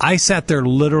 I sat there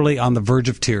literally on the verge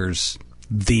of tears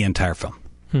the entire film.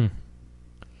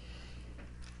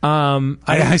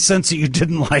 I sense that you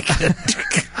didn't like it.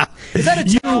 Is that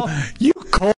a tell? You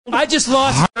cold,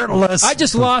 heartless. I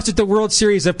just lost at the World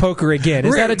Series of Poker again.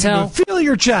 Is that a tell? Feel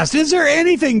your chest. Is there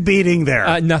anything beating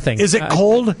there? Nothing. Is it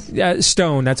cold?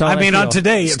 Stone. That's all I mean, feel. on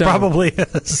today, Stone. It probably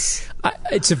is.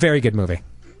 It's a very good movie.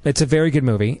 It's a very good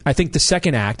movie. I think the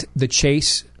second act, the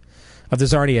chase of the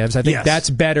Tsarnaevs, I think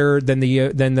that's better than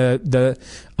the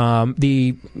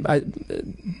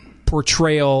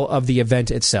portrayal of the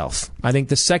event itself. I think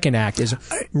the second act is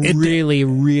really,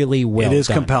 really well done. It is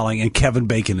compelling, and Kevin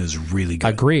Bacon is really good.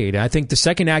 Agreed. I think the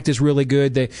second act is really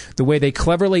good. The way they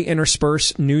cleverly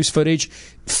intersperse news footage,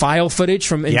 file footage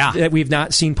from that we've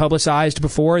not seen publicized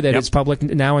before, that is public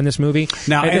now in this movie.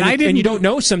 Now, and you don't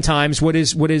know sometimes what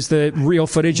is the real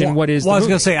footage and what is. Well, I was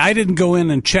going to say I didn't go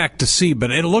in and check to see, but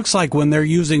it looks like when they're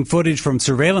using footage from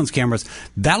surveillance cameras,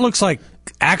 that looks like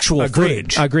actual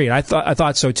footage. Agreed. I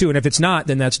thought so too. And if it's not,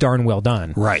 then that's darn well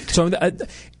done. Right. So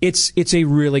it's a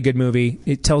really good movie.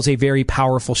 It tells a very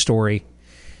powerful story.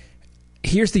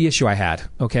 Here's the issue I had.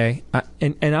 Okay,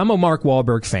 and I'm a Mark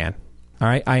Wahlberg fan. All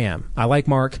right, I am. I like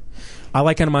Mark. I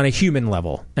like him on a human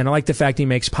level, and I like the fact he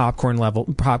makes popcorn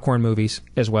movies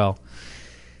as well.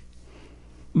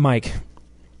 Mike,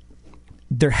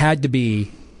 there had to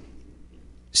be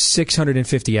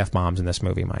 650 F-bombs in this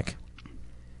movie, Mike.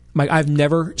 I've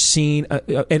never seen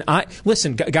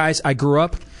listen, guys, I grew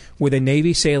up with a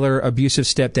Navy sailor abusive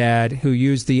stepdad who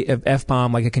used the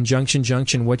F-bomb like a conjunction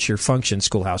junction, what's your function,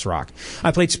 Schoolhouse Rock.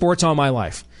 I played sports all my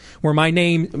life, where my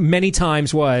name many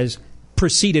times was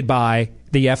preceded by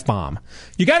the F-bomb.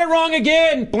 You got it wrong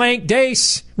again, blank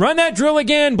Deace. Run that drill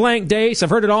again, blank Deace. I've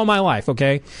heard it all my life,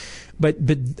 okay? But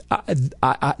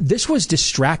this was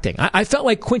distracting. I felt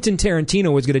like Quentin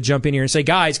Tarantino was going to jump in here and say,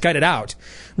 guys, cut it out.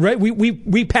 Right?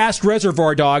 We passed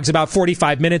Reservoir Dogs about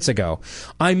 45 minutes ago.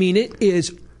 I mean, it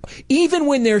is... Even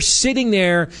when they're sitting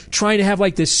there trying to have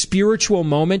like this spiritual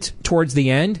moment towards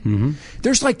the end,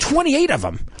 there's like 28 of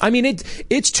them. I mean,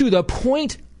 it's to the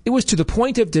point... It was to the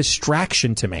point of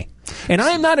distraction to me. And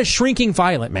I am not a shrinking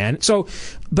violet, man. So,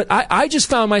 but I just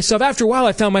found myself, after a while,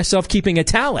 I found myself keeping a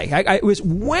tally. It was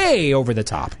way over the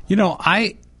top. You know,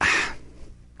 I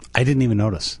didn't even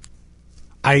notice.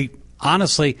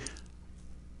 Honestly,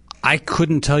 I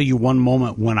couldn't tell you one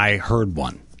moment when I heard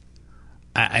one.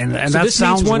 And so that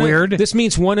sounds weird. This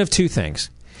means one of two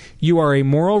things. You are a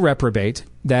moral reprobate,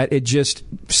 that it just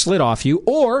slid off you,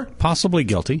 or... Possibly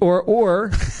guilty. Or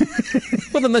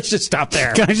well, then let's just stop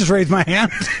there. Can I just raise my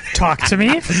hand? Talk to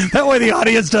me? That way the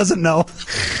audience doesn't know.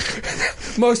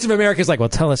 Most of America's like, well,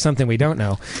 tell us something we don't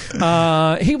know.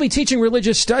 He'll be teaching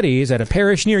religious studies at a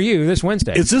parish near you this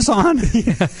Wednesday. Is this on?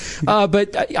 Yeah.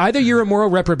 But either you're a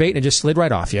moral reprobate and it just slid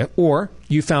right off you, or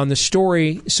you found the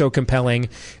story so compelling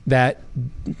that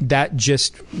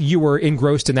just you were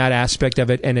engrossed in that aspect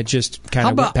of it, and it just kind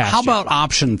of went past you. How about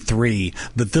option 3,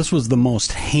 that this was the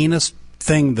most heinous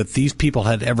thing that these people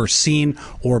had ever seen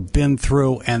or been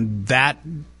through, and that...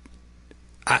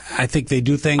 I think they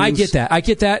do things... I get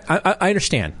that. I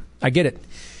understand. I get it.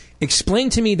 Explain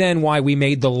to me then why we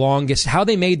made how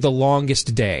they made the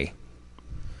longest day.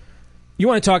 You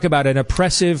want to talk about an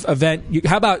oppressive event?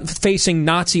 How about facing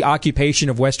Nazi occupation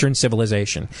of Western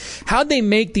civilization? How'd they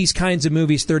make these kinds of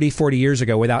movies 30, 40 years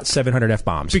ago without 700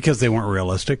 F-bombs? Because they weren't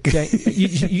realistic. Okay.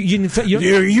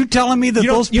 Are you telling me that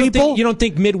those people... You don't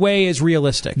think Midway is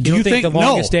realistic? You don't think The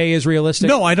Longest Day is realistic?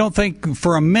 No, I don't think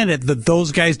for a minute that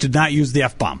those guys did not use the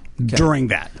F-bomb during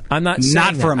that. I'm not saying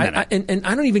Not that. for a minute. And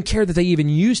I don't even care that they even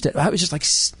used it. I was just like...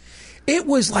 It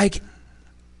was like...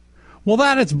 Well,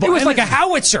 it was like a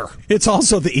howitzer. It's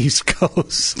also the East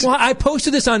Coast. Well, I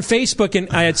posted this on Facebook, and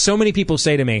I had so many people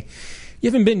say to me, "You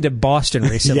haven't been to Boston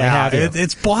recently, have you?"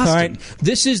 It's Boston. All right?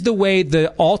 This is the way the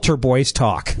altar boys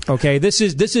talk. Okay, this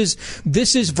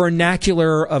is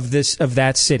vernacular of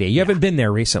that city. You haven't been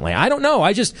there recently. I don't know.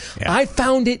 I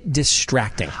found it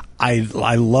distracting.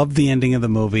 I love the ending of the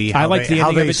movie. I like the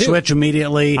ending of it too. Switch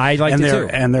immediately. I liked it too.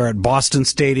 And they're at Boston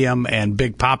Stadium, and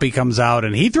Big Papi comes out,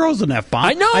 and he throws an F-bomb.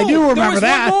 I know. I do remember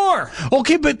that. One more.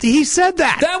 Okay, but he said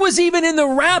that. That was even in the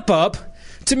wrap-up.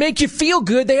 To make you feel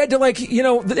good, they had to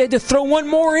they had to throw one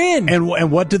more in.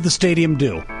 And what did the stadium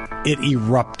do? It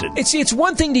erupted. It's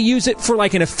one thing to use it for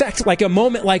like an effect, like a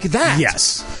moment like that.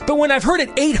 Yes. But when I've heard it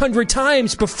 800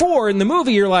 times before in the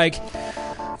movie, you're like,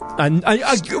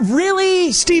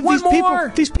 really? Steve,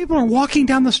 these people are walking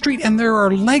down the street and there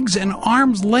are legs and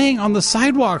arms laying on the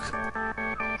sidewalk.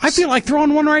 I feel like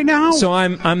throwing one right now. So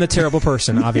I'm the terrible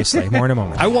person, obviously. More in a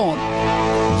moment. I won't.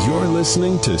 You're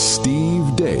listening to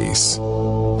Steve Deace.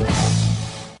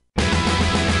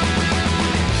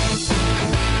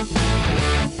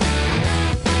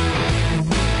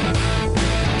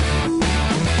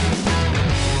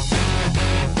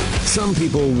 Some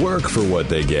people work for what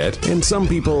they get, and some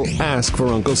people ask for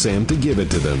Uncle Sam to give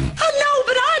it to them. I know,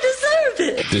 but I deserve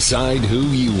it. Decide who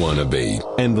you want to be,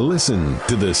 and listen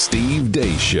to The Steve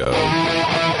Deace Show.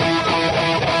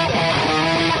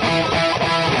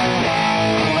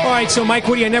 All right, so Mike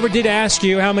Woody, I never did ask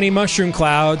you how many mushroom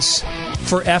clouds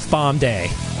for F-Bomb Day,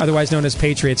 otherwise known as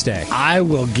Patriots Day. I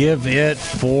will give it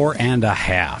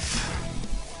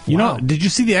 4.5. You know, did you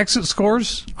see the exit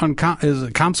scores on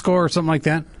ComScore or something like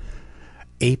that?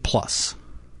 A+.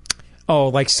 Oh,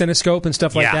 like Cinescope and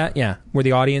stuff like that? Yeah, where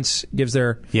the audience gives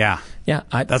their... Yeah.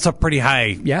 That's a pretty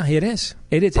high... Yeah, it is.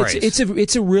 It is.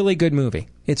 It's a really good movie.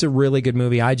 It's a really good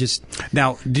movie.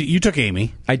 Now, you took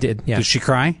Amy. I did, yeah. Did she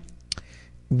cry?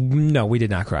 No, we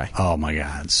did not cry. Oh, my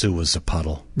God. Sue was a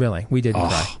puddle. Really? We didn't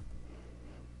cry.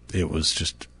 It was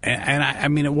just... And I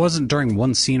mean, it wasn't during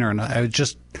one scene or another. It was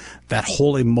just... That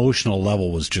whole emotional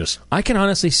level was just... I can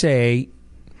honestly say...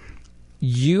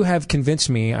 You have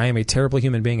convinced me I am a terrible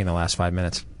human being in the last 5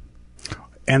 minutes.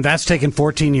 And that's taken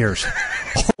 14 years.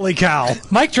 Holy cow.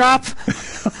 Mic drop.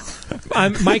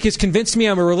 Mike has convinced me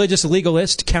I'm a religious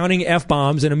legalist counting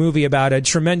F-bombs in a movie about a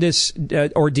tremendous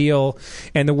ordeal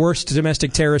and the worst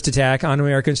domestic terrorist attack on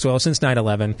American soil since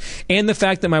 9/11. And the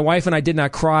fact that my wife and I did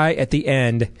not cry at the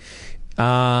end.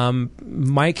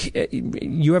 Mike,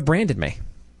 you have branded me.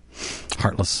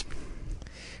 Heartless.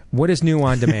 What is new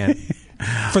on demand?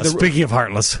 Speaking of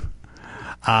heartless,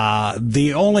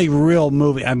 the only real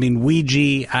movie, I mean,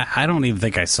 Ouija, I don't even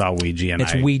think I saw Ouija.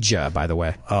 It's Ouija, by the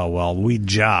way. Oh, well,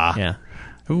 Ouija. Yeah.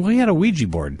 We had a Ouija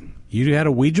board. You had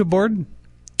a Ouija board?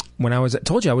 When I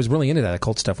told you I was really into that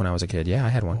occult stuff when I was a kid. Yeah, I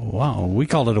had one. Wow, we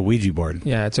called it a Ouija board.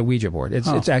 Yeah, it's a Ouija board.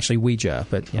 It's actually Ouija,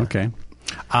 but yeah. Okay.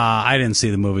 I didn't see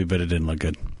the movie, but it didn't look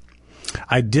good.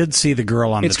 I did see the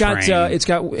girl on the train. It's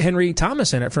got Henry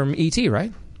Thomas in it from E.T.,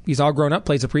 right? He's all grown up,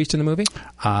 plays a priest in the movie.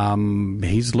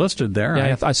 He's listed there.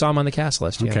 Yeah, I saw him on the cast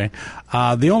list. Yeah. Okay.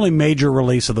 The only major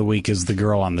release of the week is The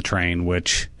Girl on the Train,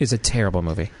 which is a terrible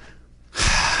movie.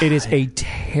 It is a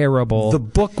terrible... The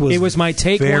book was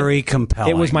very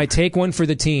compelling. It was my take one for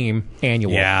the team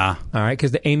annual. Yeah. All right,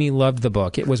 because Amy loved the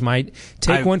book. It was my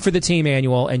take one for the team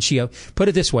annual, and she, put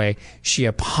it this way, she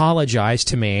apologized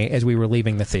to me as we were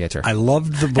leaving the theater. I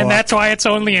loved the book. And that's why it's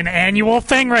only an annual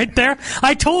thing right there?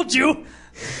 I told you!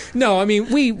 No, I mean,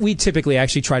 we typically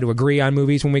actually try to agree on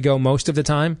movies when we go most of the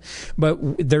time, but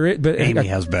Amy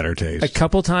has better taste. A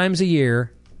couple times a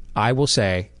year, I will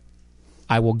say...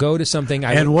 I will go to something.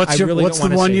 What's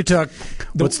the one you took?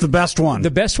 What's the best one?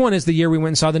 The best one is the year we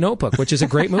went and saw The Notebook, which is a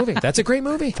great movie. That's a great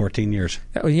movie. 14 years.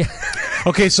 Oh, yeah.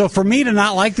 Okay, so for me to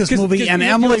not like this movie and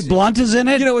Emily Blunt is in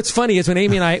it? You know what's funny is when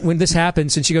Amy and I, when this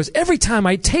happens, and she goes, every time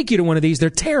I take you to one of these, they're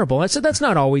terrible. I said, that's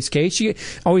not always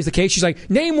the case. She's like,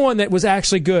 name one that was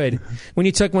actually good when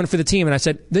you took one for the team. And I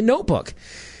said, The Notebook.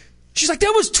 She's like,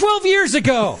 that was 12 years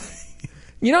ago.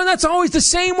 You know, that's always the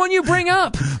same one you bring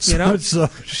up. You know,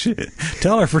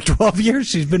 tell her for 12 years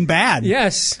she's been bad.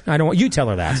 Yes, I don't want you tell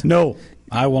her that. No,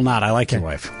 I will not. I like your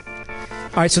wife.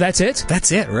 All right, so that's it.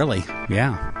 That's it, really.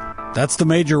 Yeah. That's the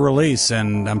major release,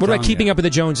 and What about Keeping Up with the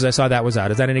Joneses? I saw that was out.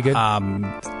 Is that any good?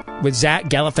 With Zach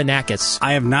Galifianakis.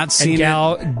 I have not seen and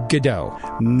Gal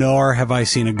Gadot. Nor have I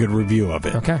seen a good review of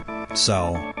it. Okay.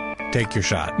 So, take your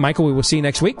shot. Michael, we will see you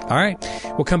next week. All right.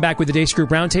 We'll come back with the Deace Group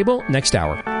Roundtable next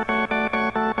hour.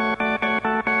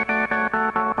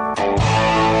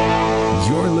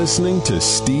 You're listening to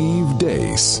Steve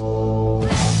Deace.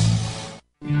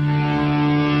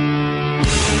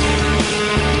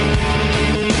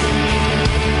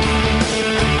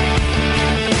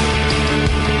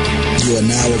 You are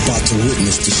now about to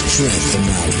witness the strength of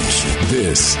knowledge.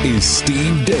 This is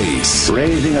Steve Deace.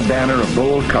 Raising a banner of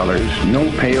bold colors,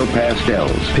 no pale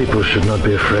pastels. People should not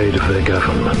be afraid of their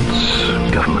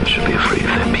governments. Governments should be afraid of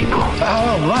their people.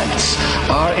 Our rights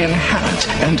are inherent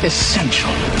and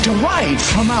essential, derived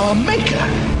from our Maker.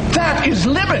 That is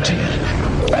liberty.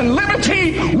 And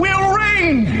liberty will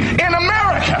reign in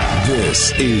America.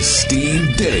 This is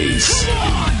Steve Deace.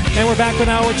 And we're back with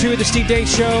Hour 2 of the Steve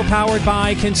Deace Show, powered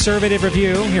by Conservative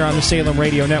Review here on the Salem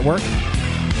Radio Network.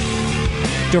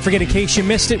 Don't forget, in case you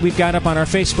missed it, we've got up on our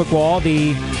Facebook wall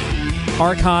the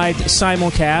archived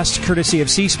simulcast, courtesy of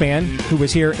C-SPAN, who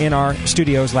was here in our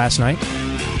studios last night,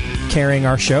 carrying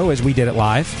our show as we did it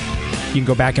live. You can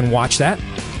go back and watch that,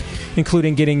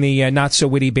 including getting the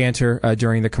not-so-witty banter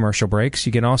during the commercial breaks.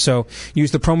 You can also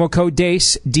use the promo code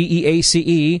DEACE,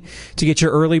 D-E-A-C-E, to get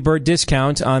your early bird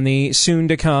discount on the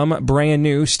soon-to-come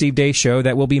brand-new Steve Deace Show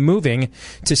that will be moving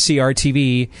to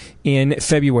CRTV in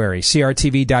February.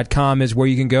 CRTV.com is where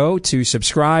you can go to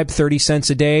subscribe, 30 cents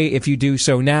a day if you do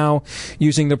so now,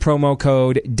 using the promo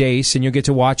code DEACE, and you'll get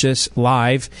to watch us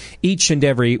live each and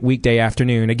every weekday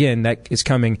afternoon. Again, that is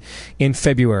coming in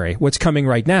February. What's coming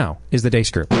right now is the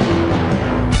Deace Group.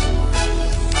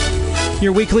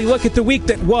 Your weekly look at the week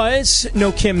that was.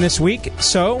 No Kim this week,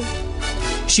 so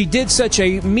she did such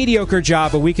a mediocre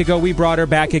job a week ago, we brought her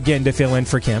back again to fill in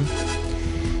for Kim.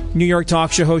 New York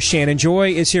talk show host Shannon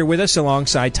Joy is here with us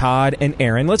alongside Todd and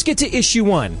Aaron. Let's get to issue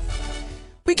 1.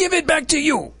 We give it back to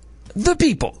you, the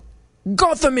people.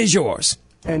 Gotham is yours.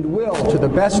 And will, to the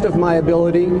best of my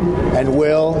ability. And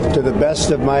will, to the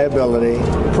best of my ability.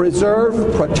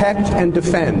 Preserve, protect, and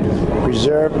defend.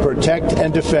 Preserve, protect,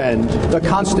 and defend. The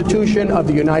Constitution of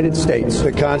the United States.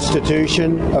 The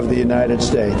Constitution of the United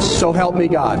States. So help me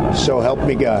God. So help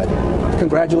me God.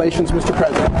 Congratulations, Mr.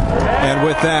 President. And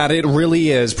with that, it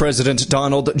really is President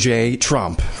Donald J.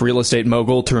 Trump, real estate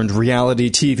mogul turned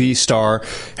reality TV star,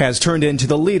 has turned into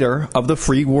the leader of the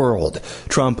free world.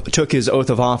 Trump took his oath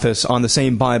of office on the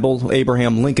same Bible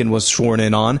Abraham Lincoln was sworn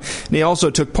in on, and he also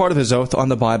took part of his oath on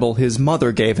the Bible his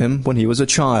mother gave him when he was a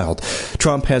child.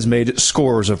 Trump has made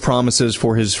scores of promises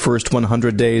for his first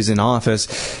 100 days in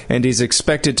office, and he's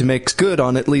expected to make good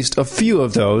on at least a few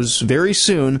of those very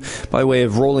soon by way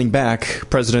of rolling back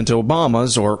President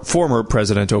Obama's, or former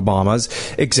President Obama's,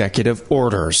 executive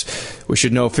orders. We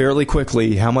should know fairly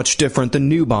quickly how much different the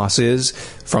new boss is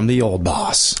from the old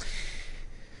boss.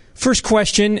 First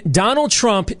question, Donald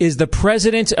Trump is the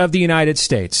President of the United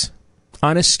States.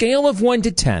 On a scale of 1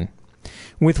 to 10,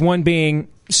 with 1 being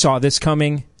saw this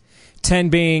coming, 10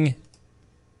 being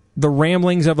the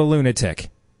ramblings of a lunatic,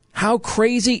 how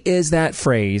crazy is that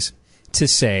phrase to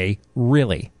say,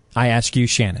 really? I ask you,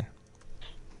 Shannon.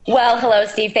 Well, hello,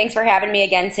 Steve. Thanks for having me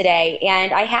again today.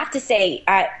 And I have to say,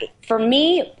 for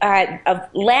me,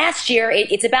 last year,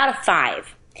 it's about a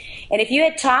 5. And if you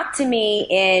had talked to me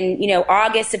in,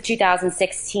 August of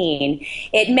 2016,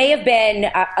 it may have been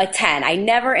a 10. I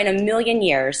never in a million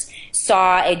years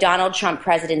saw a Donald Trump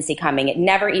presidency coming. It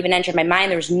never even entered my mind.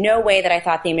 There was no way that I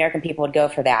thought the American people would go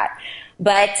for that.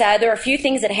 But there are a few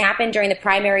things that happened during the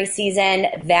primary season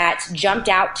that jumped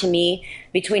out to me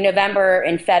between November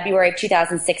and February of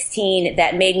 2016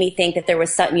 that made me think that there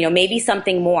was some, maybe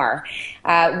something more.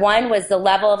 One was the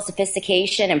level of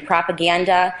sophistication and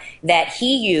propaganda that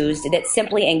he used that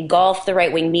simply engulfed the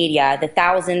right-wing media, the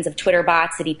thousands of Twitter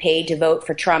bots that he paid to vote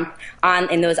for Trump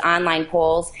in those online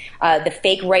polls, the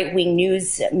fake right-wing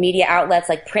news media outlets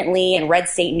like Printly and Red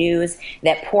State News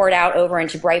that poured out over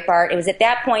into Breitbart. It was at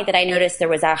that point that I noticed there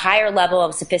was a higher level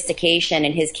of sophistication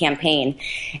in his campaign.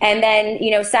 And then,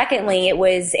 secondly, it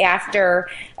was after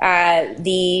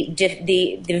the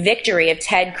victory of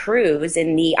Ted Cruz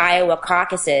in the Iowa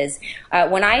caucuses,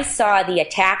 when I saw the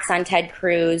attacks on Ted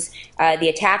Cruz, the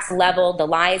attacks leveled, the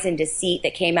lies and deceit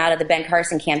that came out of the Ben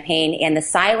Carson campaign, and the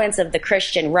silence of the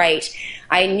Christian right,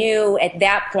 I knew at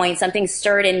that point something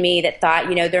stirred in me that thought,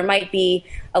 there might be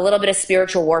a little bit of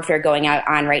spiritual warfare going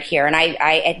on right here. And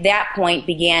I at that point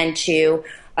began to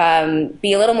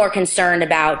be a little more concerned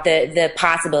about the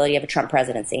possibility of a Trump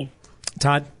presidency.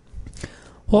 Todd?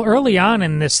 Well, early on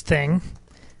in this thing,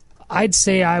 I'd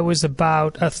say I was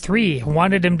about a 3.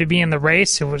 Wanted him to be in the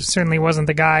race. Certainly wasn't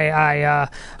the guy I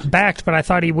backed, but I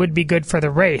thought he would be good for the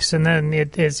race. And then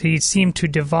as he seemed to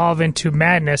devolve into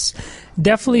madness,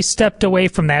 definitely stepped away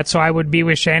from that. So I would be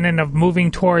with Shannon of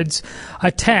moving towards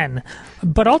a 10.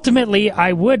 But ultimately,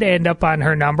 I would end up on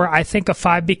her number, I think a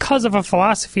 5, because of a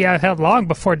philosophy I held long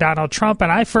before Donald Trump,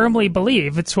 and I firmly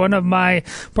believe it's one of my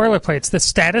boilerplates. The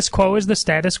status quo is the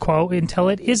status quo until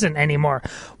it isn't anymore.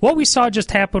 What we saw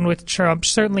just happen with Trump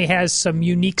certainly has some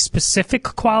unique specific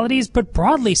qualities, but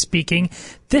broadly speaking,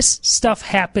 this stuff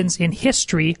happens in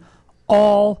history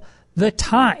all the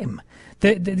time.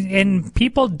 And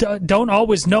people don't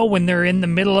always know when they're in the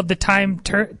middle of the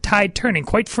tide turning.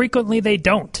 Quite frequently, they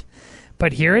don't.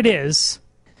 But here it is,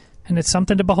 and it's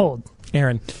something to behold.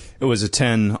 Aaron. It was a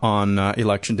 10 on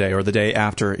Election Day, or the day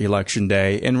after Election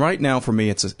Day, and right now for me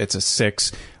it's a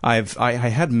 6. I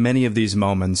had many of these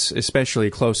moments, especially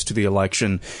close to the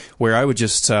election, where I would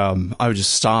just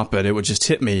stop it. It would just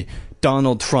hit me.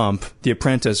 Donald Trump, The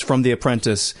Apprentice, from The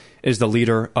Apprentice, is the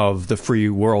leader of the free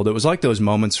world. It was like those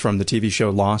moments from the TV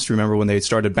show Lost. Remember when they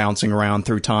started bouncing around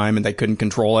through time and they couldn't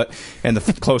control it? And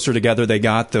the closer together they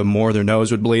got, the more their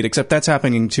nose would bleed. Except that's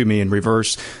happening to me in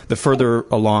reverse. The further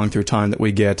along through time that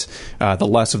we get, the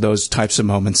less of those types of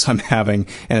moments I'm having,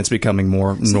 and it's becoming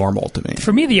more normal to me.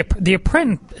 For me, the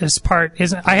Apprentice part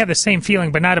is, I have the same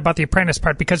feeling, but not about the Apprentice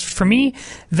part, because for me,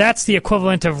 that's the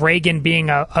equivalent of Reagan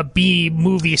being a B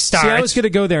movie star. See, I was going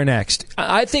to go there next.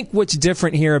 I think what's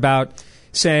different here about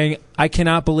saying, I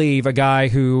cannot believe a guy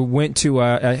who went to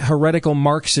a heretical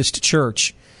Marxist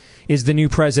church is the new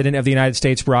president of the United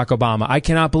States, Barack Obama. I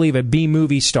cannot believe a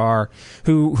B-movie star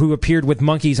who appeared with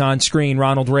monkeys on screen,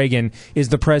 Ronald Reagan, is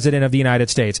the president of the United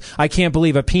States. I can't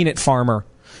believe a peanut farmer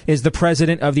is the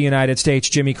president of the United States,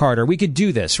 Jimmy Carter. We could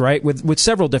do this, right, with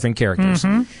several different characters.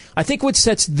 Mm-hmm. I think what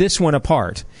sets this one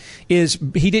apart is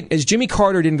Jimmy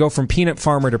Carter didn't go from peanut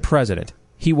farmer to president.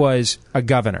 He was a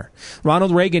governor.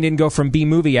 Ronald Reagan didn't go from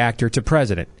B-movie actor to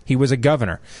president. He was a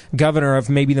governor of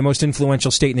maybe the most influential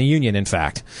state in the union, in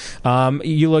fact.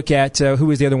 You look at, who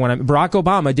was the other one? Barack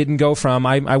Obama didn't go from,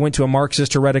 I went to a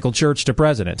Marxist heretical church to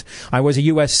president. I was a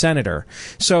U.S. senator.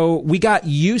 So we got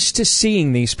used to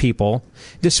seeing these people,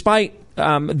 despite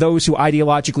those who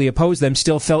ideologically opposed them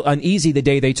still felt uneasy the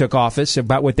day they took office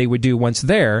about what they would do once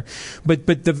there. But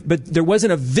there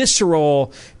wasn't a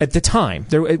visceral, at the time,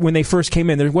 when they first came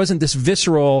in, there wasn't this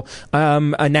visceral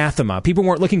anathema. People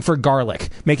weren't looking for garlic,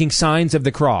 making signs of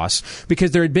the cross,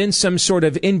 because there had been some sort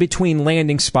of in-between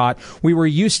landing spot. We were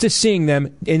used to seeing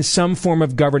them in some form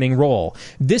of governing role.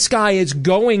 This guy is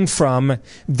going from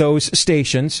those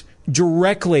stations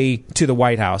directly to the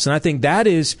White House. And I think that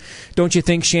is, don't you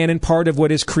think, Shannon, part of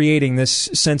what is creating this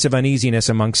sense of uneasiness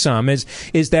among some is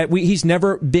that he's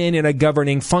never been in a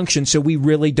governing function, so we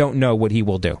really don't know what he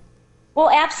will do. Well,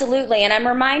 absolutely. And I'm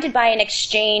reminded by an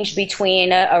exchange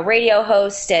between a radio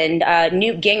host and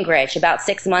Newt Gingrich about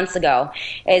 6 months ago,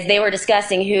 as they were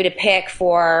discussing who to pick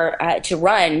for to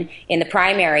run in the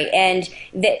primary. And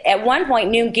at one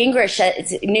point, Newt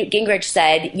Gingrich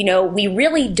said, we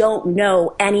really don't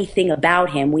know anything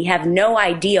about him. We have no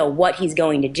idea what he's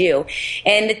going to do.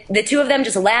 And the two of them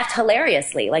just laughed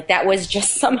hilariously, like that was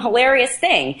just some hilarious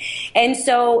thing. And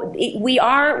so we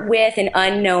are with an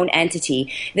unknown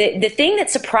entity. The thing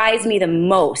that surprised me the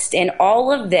most in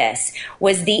all of this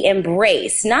was the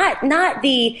embrace, not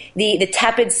the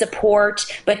tepid support,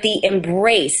 but the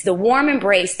embrace, the warm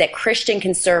embrace that Christian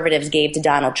conservatives gave to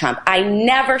Donald Trump. I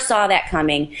never saw that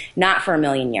coming, not for a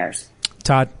million years.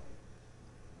 Todd?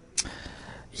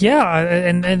 Yeah,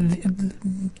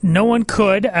 and no one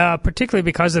could, particularly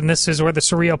because, and this is where the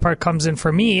surreal part comes in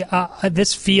for me,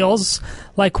 this feels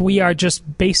like we are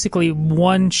just basically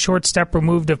one short step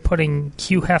removed of putting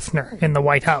Hugh Hefner in the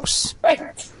White House.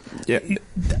 Right. Yeah.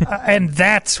 And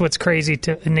that's what's crazy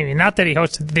to me. Not that he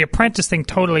hosted the Apprentice thing,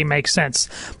 totally makes sense,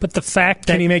 but the fact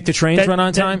that can he make the trains run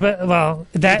on time?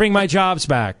 Bring my jobs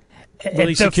back. Will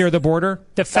he secure the border?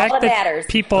 The fact that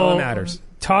people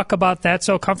talk about that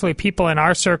so comfortably, people in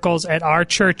our circles, at our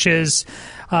churches,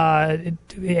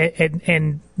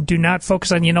 and do not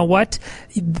focus on,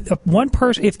 one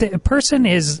person, if the person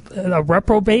is a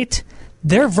reprobate,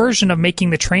 their version of making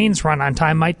the trains run on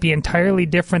time might be entirely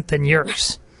different than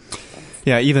yours.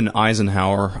 Yeah, even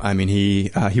Eisenhower, I mean, he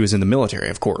was in the military,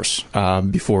 of course,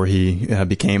 before he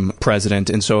became president.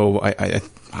 And so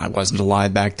I wasn't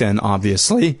alive back then,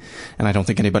 obviously, and I don't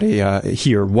think anybody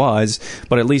here was.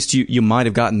 But at least you might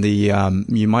have gotten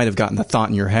the thought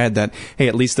in your head that, hey,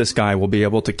 at least this guy will be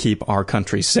able to keep our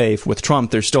country safe. With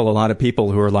Trump, there's still a lot of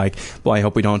people who are like, well, I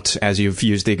hope we don't, as you've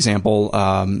used the example,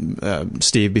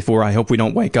 Steve, before, I hope we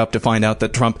don't wake up to find out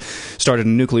that Trump started a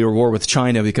nuclear war with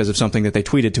China because of something that they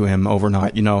tweeted to him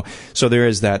overnight. So there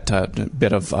is that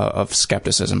bit of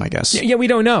skepticism, I guess. Yeah, we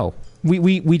don't know.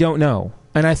 We don't know.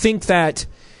 And I think that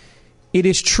it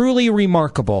is truly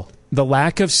remarkable, the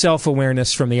lack of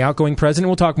self-awareness from the outgoing president.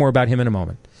 We'll talk more about him in a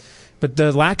moment. But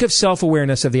the lack of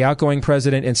self-awareness of the outgoing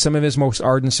president and some of his most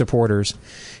ardent supporters,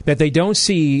 that they don't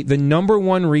see the number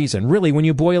one reason, really, when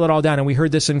you boil it all down, and we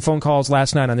heard this in phone calls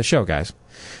last night on the show, guys,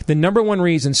 the number one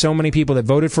reason so many people that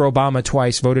voted for Obama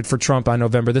twice voted for Trump on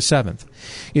November the 7th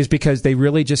is because they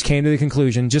really just came to the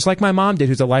conclusion, just like my mom did,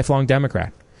 who's a lifelong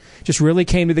Democrat, just really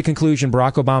came to the conclusion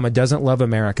Barack Obama doesn't love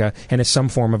America and is some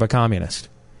form of a communist.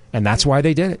 And that's why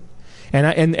they did it.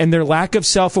 And their lack of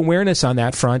self-awareness on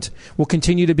that front will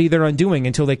continue to be their undoing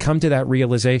until they come to that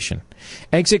realization.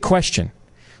 Exit question.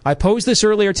 I posed this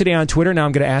earlier today on Twitter. Now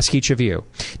I'm going to ask each of you.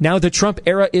 Now the Trump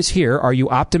era is here. Are you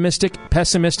optimistic,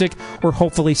 pessimistic, or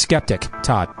hopefully skeptic?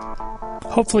 Todd?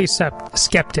 Hopefully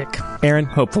skeptic. Aaron?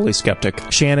 Hopefully skeptic.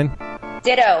 Shannon?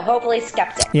 Ditto. Hopefully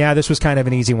skeptic. Yeah, this was kind of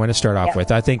an easy one to start off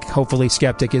with. I think hopefully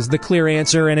skeptic is the clear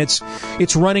answer, and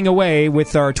it's running away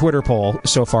with our Twitter poll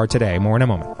so far today. More in a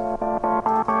moment.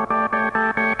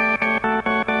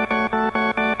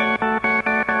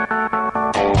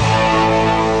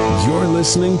 You're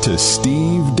listening to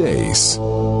Steve Deace.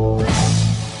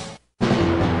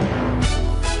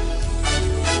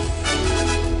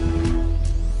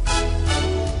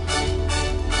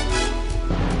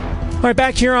 All right,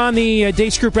 back here on the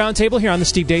Deace Group Roundtable here on the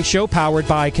Steve Deace Show, powered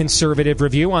by Conservative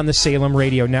Review on the Salem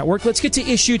Radio Network. Let's get to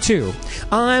issue 2.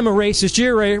 I'm a racist.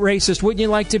 You're a racist. Wouldn't you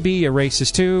like to be a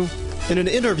racist, too? In an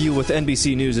interview with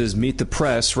NBC News' Meet the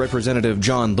Press, Representative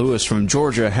John Lewis from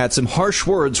Georgia had some harsh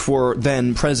words for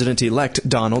then-President-elect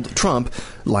Donald Trump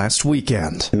last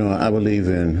weekend. I believe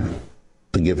in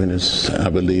forgiveness. I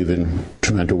believe in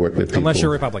trying to work with people. Unless you're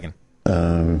a Republican.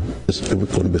 It's going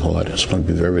to be hard. It's going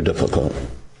to be very difficult.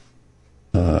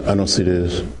 I don't see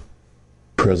this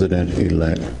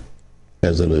president-elect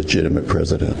as a legitimate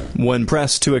president. When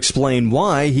pressed to explain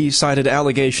why, he cited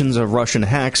allegations of Russian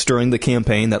hacks during the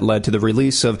campaign that led to the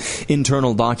release of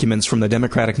internal documents from the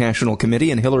Democratic National Committee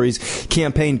and Hillary's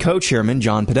campaign co-chairman,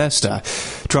 John Podesta.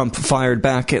 Trump fired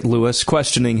back at Lewis,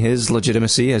 questioning his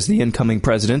legitimacy as the incoming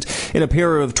president in a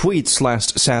pair of tweets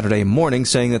last Saturday morning,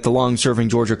 saying that the long-serving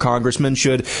Georgia congressman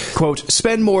should, quote,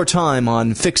 spend more time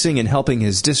on fixing and helping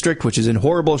his district, which is in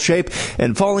horrible shape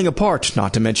and falling apart,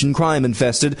 not to mention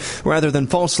crime-infested, rather than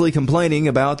falsely complaining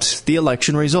about the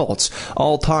election results.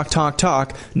 All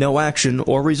talk, no action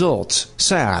or results.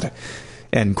 Sad.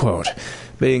 End quote.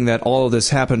 Being that all of this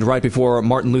happened right before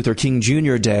Martin Luther King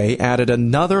Jr. Day added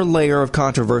another layer of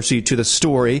controversy to the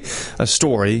story, a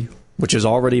story which has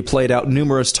already played out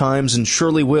numerous times and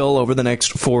surely will over the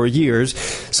next 4 years.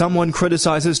 Someone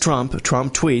criticizes Trump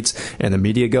tweets, and the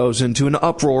media goes into an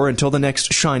uproar until the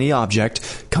next shiny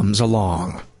object comes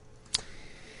along.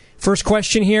 First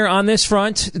question here on this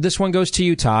front. This one goes to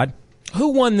you, Todd. Who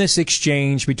won this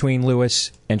exchange between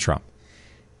Lewis and Trump?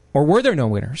 Or were there no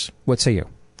winners? What say you?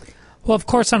 Well, of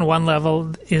course, on one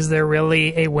level, is there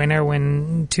really a winner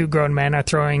when two grown men are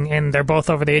throwing, and they're both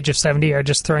over the age of 70, are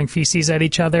just throwing feces at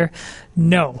each other?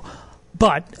 No.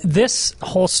 But this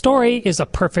whole story is a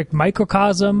perfect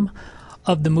microcosm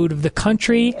of the mood of the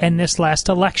country and this last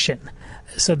election.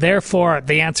 So therefore,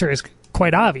 the answer is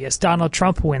quite obvious. Donald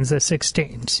Trump wins this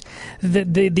exchange.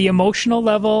 The emotional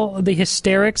level, the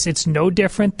hysterics, it's no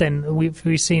different than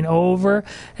we've seen over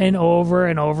and over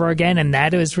and over again, and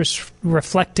that is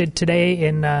reflected today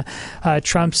in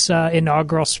Trump's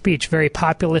inaugural speech. Very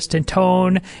populist in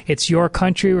tone. It's your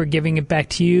country. We're giving it back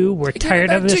to you. We're tired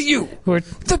of this. To you,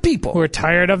 the people. We're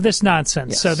tired of this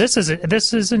nonsense. Yes. So this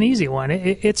is an easy one.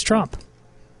 It's Trump.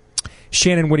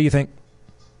 Shannon, what do you think?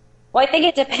 Well, I think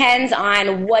it depends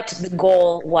on what the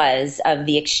goal was of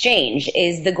the exchange.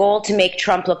 Is the goal to make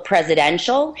Trump look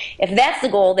presidential? If that's the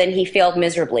goal, then he failed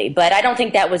miserably. But I don't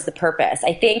think that was the purpose.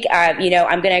 I think, I'm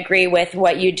going to agree with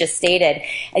what you just stated.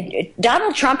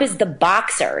 Donald Trump is the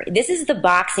boxer. This is the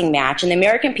boxing match, and the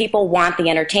American people want the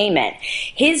entertainment.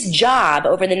 His job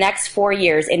over the next 4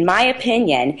 years, in my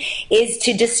opinion, is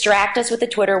to distract us with the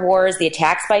Twitter wars, the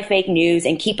attacks by fake news,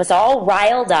 and keep us all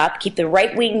riled up, keep the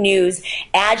right-wing news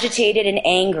agitated agitated and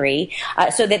angry,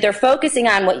 so that they're focusing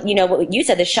on what you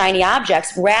said, the shiny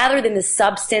objects, rather than the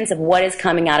substance of what is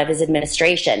coming out of his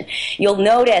administration. You'll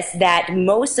notice that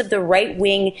most of the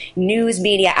right-wing news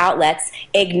media outlets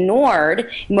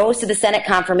ignored most of the Senate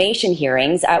confirmation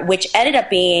hearings, which ended up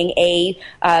being a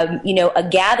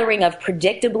gathering of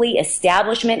predictably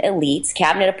establishment elites,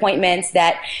 cabinet appointments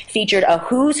that featured a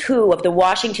who's who of the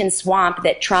Washington swamp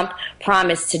that Trump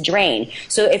promised to drain.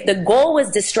 So if the goal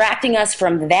was distracting us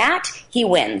from that, he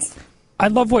wins. I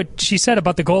love what she said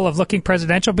about the goal of looking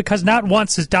presidential, because not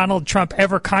once has Donald Trump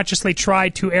ever consciously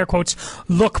tried to, air quotes,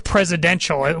 look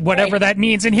presidential, whatever that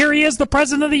means. And here he is, the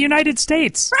president of the United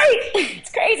States. Right.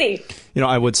 It's crazy.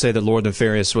 I would say that Lord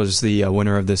Nefarious was the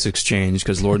winner of this exchange,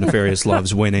 because Lord Nefarious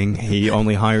loves winning. He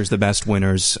only hires the best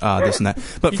winners, this and that.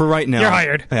 But for right now... You're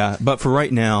hired. Yeah, but for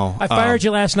right now... I fired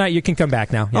you last night. You can come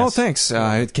back now. Yes. Oh, thanks.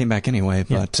 I came back anyway,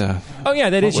 but... oh, yeah,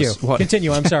 that is you.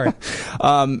 Continue. I'm sorry.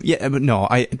 But no,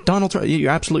 Donald Trump,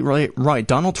 you're absolutely right.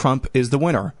 Donald Trump is the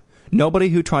winner. Nobody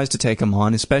who tries to take him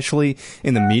on, especially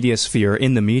in the media sphere,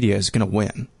 is going to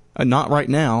win. Not right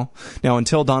now. Now,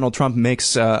 until Donald Trump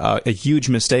makes a huge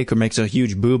mistake or makes a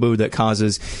huge boo-boo that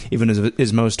causes even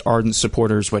his most ardent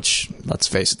supporters, which, let's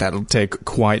face it, that'll take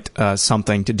quite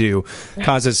something to do,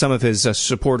 causes some of his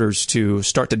supporters to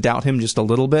start to doubt him just a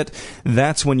little bit,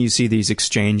 that's when you see these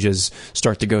exchanges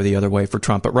start to go the other way for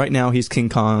Trump. But right now, he's King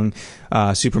Kong,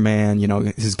 Superman,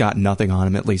 he's got nothing on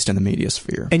him, at least in the media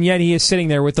sphere. And yet he is sitting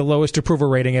there with the lowest approval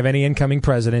rating of any incoming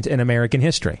president in American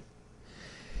history.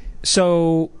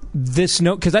 So this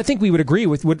note, because I think we would agree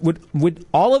with, would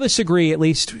all of us agree, at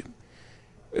least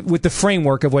with the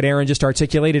framework of what Aaron just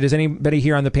articulated? Does anybody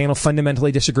here on the panel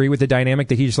fundamentally disagree with the dynamic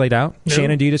that he just laid out? No.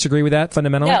 Shannon, do you disagree with that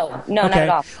fundamentally? No, okay. Not at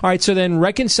all. All right, so then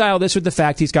reconcile this with the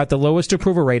fact he's got the lowest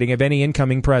approval rating of any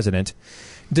incoming president.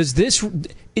 Does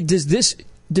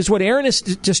what Aaron has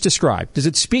just described, does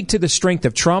it speak to the strength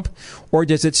of Trump, or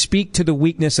does it speak to the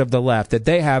weakness of the left, that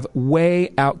they have way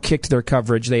outkicked their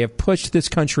coverage, they have pushed this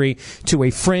country to a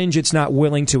fringe it's not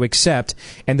willing to accept,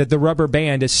 and that the rubber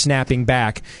band is snapping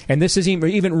back? And this isn't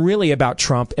even really about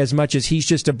Trump as much as he's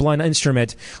just a blunt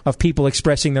instrument of people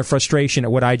expressing their frustration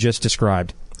at what I just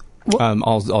described.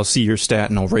 I'll see your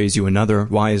stat and I'll raise you another.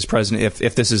 Why is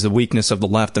if this is the weakness of the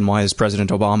left, then why is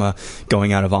President Obama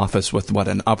going out of office with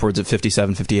an upwards of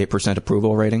 57-58%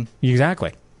 approval rating?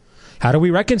 Exactly. How do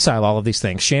we reconcile all of these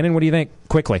things? Shannon, what do you think?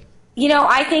 Quickly.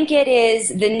 I think it is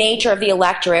the nature of the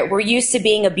electorate. We're used to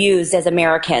being abused as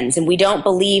Americans, and we don't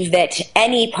believe that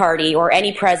any party or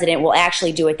any president will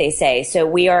actually do what they say. So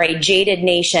we are a jaded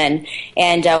nation,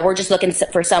 and we're just looking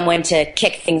for someone to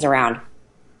kick things around.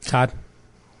 Todd?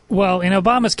 Well, in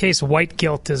Obama's case, white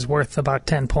guilt is worth about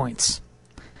 10 points.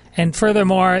 And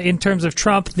furthermore, in terms of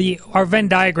Trump, our Venn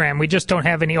diagram, we just don't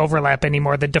have any overlap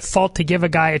anymore. The default to give a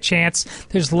guy a chance,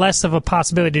 there's less of a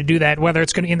possibility to do that, whether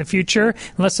it's going to in the future,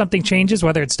 unless something changes,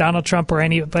 whether it's Donald Trump or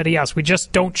anybody else. We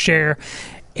just don't share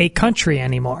a country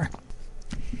anymore.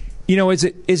 Is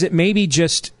it maybe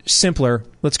just simpler?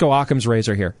 Let's go Occam's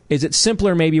razor here. Is it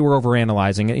simpler? Maybe we're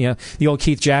overanalyzing it. The old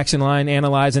Keith Jackson line,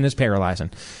 analyzing is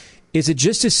paralyzing. Is it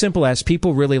just as simple as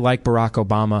people really like Barack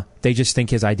Obama, they just think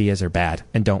his ideas are bad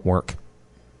and don't work?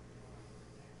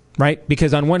 Right?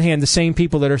 Because on one hand, the same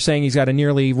people that are saying he's got a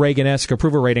nearly Reagan-esque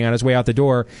approval rating on his way out the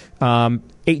door,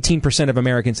 18% of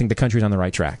Americans think the country's on the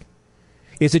right track.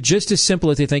 Is it just as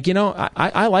simple as they think,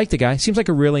 I like the guy. Seems like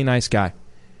a really nice guy.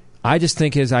 I just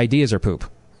think his ideas are poop.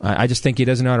 I just think he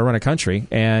doesn't know how to run a country,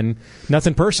 and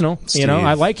nothing personal. Steve,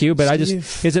 I like you, but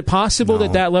is it possible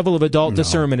that level of adult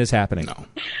discernment is happening?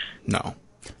 No.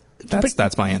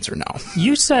 That's my answer, no.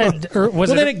 You said...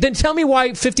 then tell me why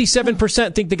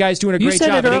 57% think the guy's doing a great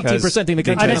job and 18% think the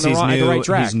country's on the right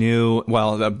track. He's new.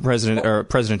 Well,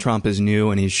 President Trump is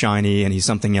new, and he's shiny, and he's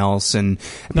something else. And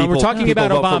we're talking about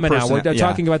Obama now. We're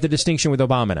talking about the distinction with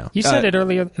Obama now. You said it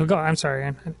earlier. Go. I'm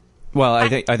sorry. Well,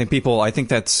 I think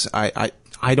that's...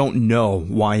 I don't know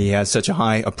why he has such a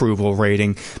high approval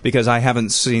rating, because I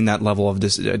haven't seen that level of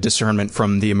discernment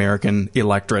from the American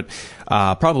electorate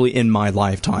probably in my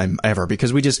lifetime ever.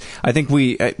 Because I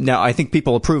think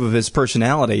people approve of his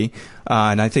personality,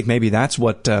 and I think maybe that's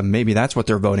what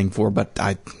they're voting for. But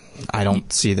I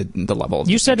don't see the level of...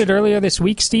 You said it earlier this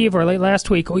week, Steve, or late last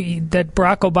week, that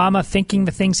Barack Obama, thinking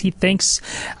the things he thinks,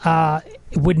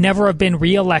 would never have been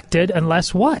reelected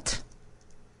unless what?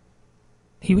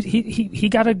 He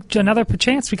got another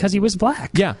chance because he was black.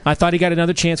 Yeah, I thought he got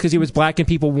another chance because he was black, and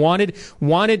people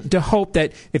wanted to hope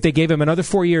that if they gave him another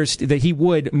 4 years, that he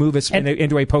would move us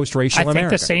into a post-racial America. I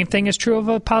think the same thing is true of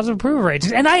a positive approval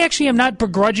rating. And I actually am not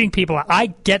begrudging people. I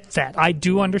get that. I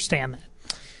do understand that.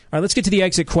 right, let's get to the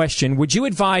exit question. Would you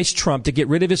advise Trump to get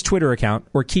rid of his Twitter account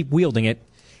or keep wielding it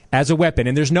as a weapon?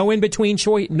 And there's no in between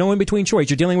choice. No in between choice.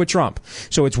 You're dealing with Trump,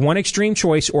 so it's one extreme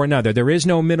choice or another. There is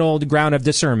no middle ground of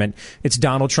discernment. It's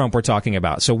Donald Trump we're talking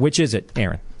about. So which is it,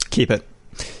 Aaron? Keep it.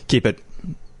 Keep it.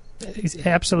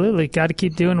 Absolutely. Got to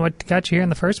keep doing what got you here in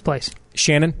the first place.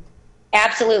 Shannon?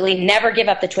 Absolutely. Never give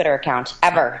up the Twitter account,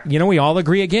 ever. You know, we all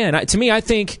agree again. To me, I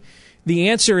think the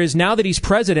answer is, now that he's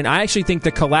president, I actually think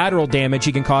the collateral damage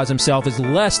he can cause himself is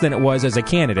less than it was as a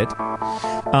candidate.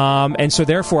 And so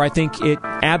therefore, I think it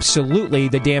absolutely,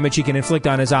 the damage he can inflict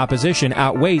on his opposition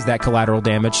outweighs that collateral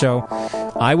damage. So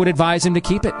I would advise him to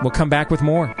keep it. We'll come back with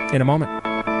more in a moment.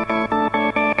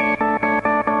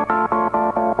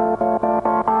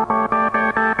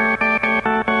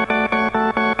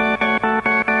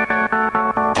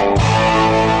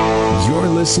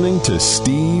 Listening to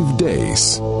Steve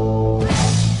Deace. All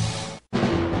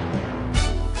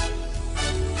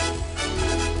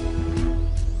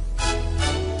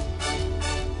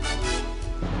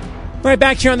right,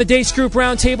 back here on the Deace Group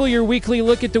Roundtable, your weekly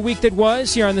look at the week that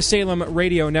was here on the Salem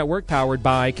Radio Network, powered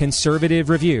by Conservative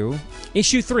Review.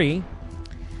 Issue 3,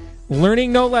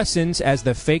 Learning No Lessons as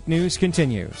the Fake News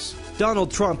Continues.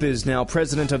 Donald Trump is now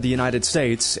president of the United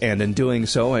States, and in doing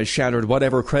so has shattered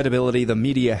whatever credibility the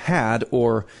media had,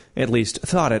 or at least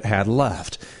thought it had,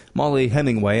 left. Molly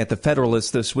Hemingway at The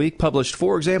Federalist this week published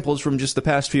 4 examples from just the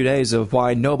past few days of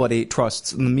why nobody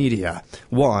trusts the media.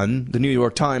 1, the New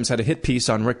York Times had a hit piece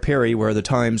on Rick Perry where the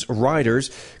Times writers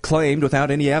claimed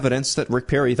without any evidence that Rick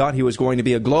Perry thought he was going to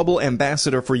be a global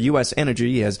ambassador for U.S.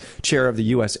 Energy as chair of the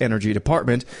U.S. Energy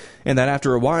Department, and that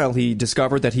after a while he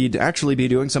discovered that he'd actually be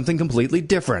doing something completely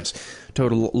different.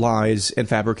 Total lies and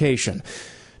fabrication.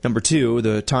 Number 2,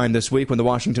 the time this week when the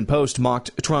Washington Post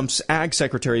mocked Trump's ag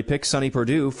secretary pick, Sonny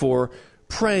Perdue, for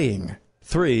praying.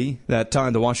 3, that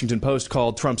time the Washington Post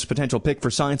called Trump's potential pick for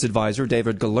science advisor,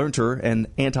 David Galerner, an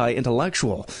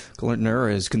anti-intellectual.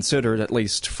 Galerner is considered, at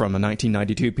least from a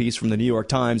 1992 piece from the New York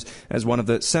Times, as one of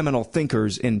the seminal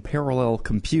thinkers in parallel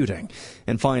computing.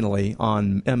 And finally,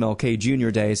 on MLK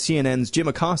Jr. Day, CNN's Jim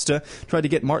Acosta tried to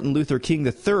get Martin Luther King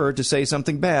III to say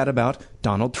something bad about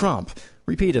Donald Trump,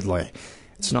 repeatedly.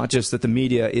 It's not just that the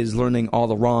media is learning all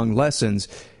the wrong lessons,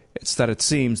 it's that it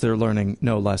seems they're learning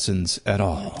no lessons at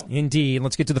all. Indeed.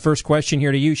 Let's get to the first question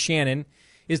here to you, Shannon.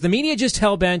 Is the media just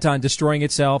hell-bent on destroying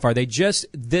itself? Are they just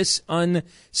this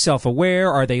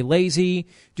unself-aware? Are they lazy?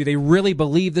 Do they really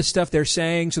believe the stuff they're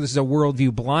saying? So this is a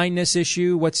worldview blindness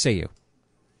issue? What say you?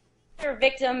 They're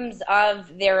victims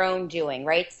of their own doing,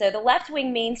 right? So the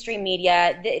left-wing mainstream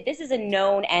media, this is a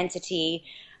known entity.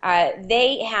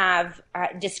 They have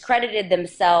discredited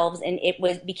themselves, and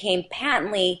it became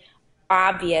patently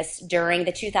obvious during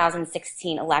the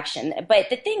 2016 election. But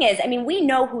the thing is, I mean, we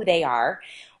know who they are.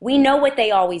 We know what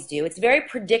they always do. It's very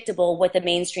predictable what the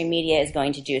mainstream media is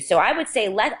going to do. So I would say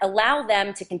allow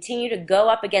them to continue to go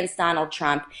up against Donald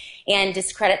Trump and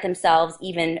discredit themselves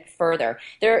even further.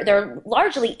 They're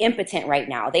largely impotent right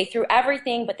now. They threw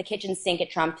everything but the kitchen sink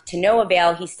at Trump to no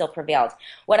avail. He still prevailed.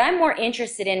 What I'm more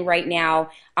interested in right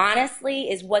now, honestly,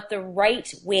 is what the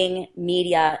right-wing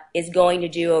media is going to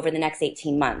do over the next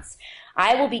 18 months.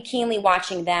 I will be keenly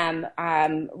watching them,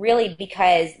 really,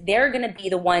 because they're going to be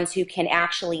the ones who can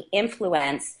actually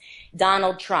influence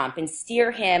Donald Trump and steer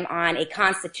him on a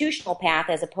constitutional path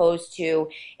as opposed to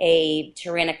a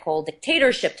tyrannical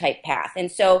dictatorship type path. And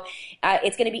so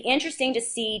it's going to be interesting to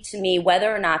see, to me,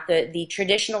 whether or not the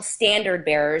traditional standard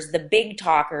bearers, the big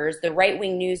talkers, the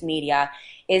right-wing news media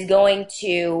is going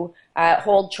to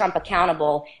hold Trump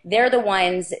accountable. They're the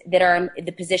ones that are in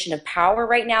the position of power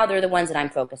right now. They're the ones that I'm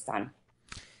focused on.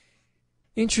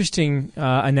 Interesting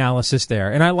analysis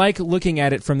there. And I like looking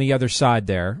at it from the other side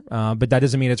there. But that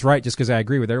doesn't mean it's right just because I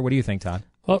agree with her. What do you think, Todd?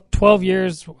 Well, 12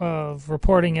 years of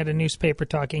reporting at a newspaper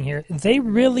talking here. They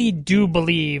really do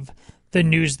believe the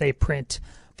news they print,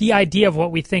 the idea of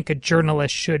what we think a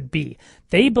journalist should be.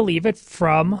 They believe it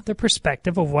from the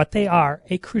perspective of what they are,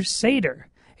 a crusader,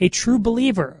 a true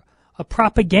believer, a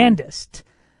propagandist.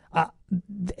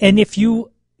 And if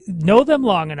you know them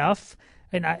long enough,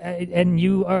 and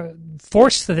you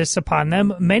force this upon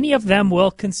them, many of them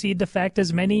will concede the fact,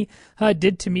 as many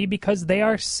did to me, because they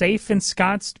are safe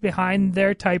ensconced behind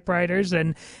their typewriters,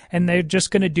 and they're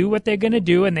just going to do what they're going to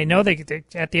do, and they know they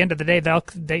at the end of the day,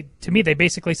 they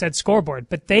basically said scoreboard,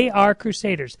 but they are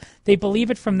crusaders. They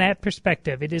believe it from that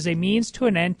perspective. It is a means to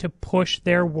an end to push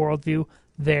their worldview,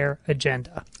 their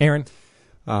agenda. Aaron?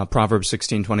 Proverbs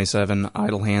 16:27,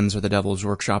 idle hands are the devil's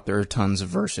workshop. There are tons of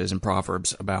verses in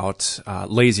Proverbs about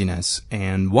laziness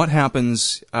and what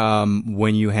happens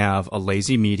when you have a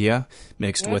lazy media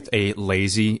mixed with a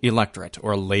lazy electorate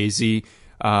or a lazy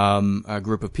a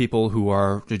group of people who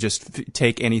are to just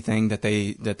take anything that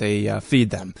they feed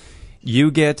them.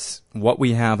 You get what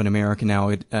we have in America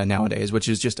nowadays, which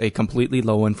is just a completely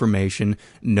low information,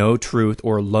 no truth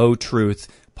or low truth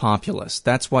populace.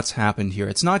 That's what's happened here.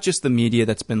 It's not just the media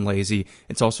that's been lazy.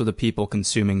 It's also the people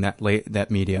consuming that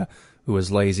media who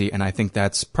is lazy. And I think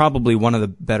that's probably one of the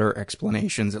better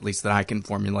explanations, at least that I can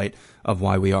formulate, of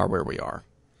why we are where we are.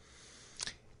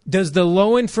 Does the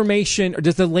low information, or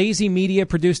does the lazy media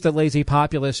produce the lazy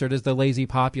populace, or does the lazy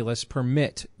populace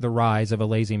permit the rise of a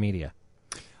lazy media?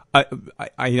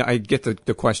 I get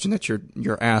the question that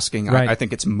you're asking. Right. I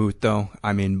think it's moot, though.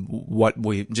 I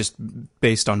mean, just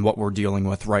based on what we're dealing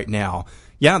with right now.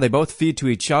 Yeah, they both feed into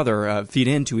each other.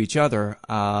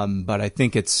 But I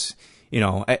think it's,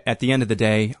 at the end of the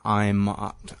day,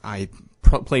 I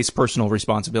place personal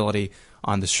responsibility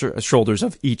on the shoulders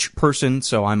of each person.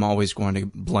 So I'm always going to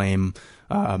blame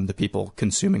the people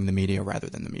consuming the media rather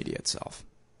than the media itself.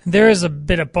 There is a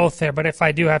bit of both there, but if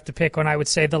I do have to pick one, I would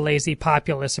say the lazy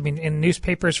populace. I mean, in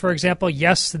newspapers, for example,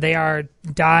 yes, they are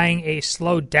dying a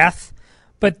slow death,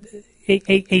 but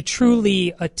a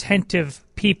truly attentive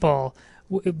people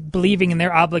believing in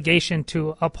their obligation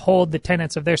to uphold the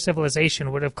tenets of their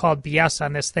civilization would have called BS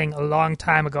on this thing a long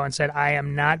time ago and said, I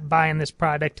am not buying this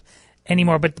product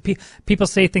anymore. But people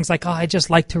say things like, I just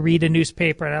like to read a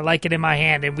newspaper and I like it in my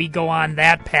hand, and we go on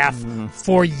that path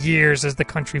for years as the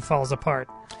country falls apart.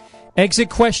 Exit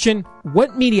question,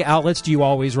 what media outlets do you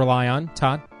always rely on,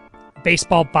 Todd?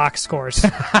 Baseball box scores.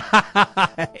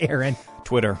 Aaron?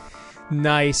 Twitter.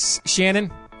 Nice.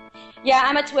 Shannon? Yeah,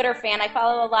 I'm a Twitter fan. I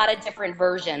follow a lot of different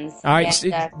versions. All right.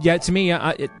 To me,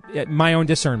 my own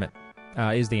discernment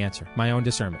is the answer. My own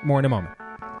discernment. More in a moment.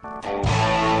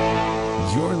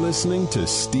 You're listening to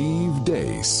Steve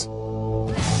Deace.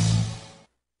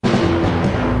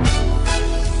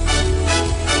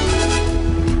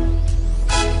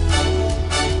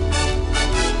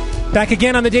 Back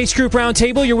again on the Deace Group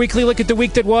Roundtable, your weekly look at the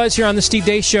week that was here on the Steve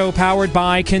Deace Show, powered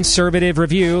by Conservative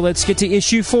Review. Let's get to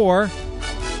issue 4,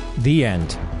 the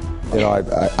end.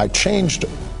 I changed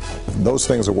those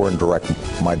things that were in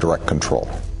my direct control.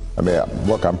 I mean,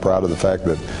 look, I'm proud of the fact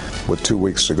that with 2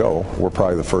 weeks to go, we're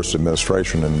probably the first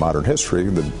administration in modern history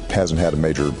that hasn't had a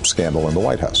major scandal in the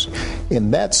White House. In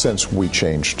that sense, we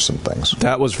changed some things.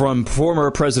 That was from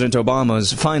former President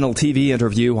Obama's final TV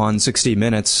interview on 60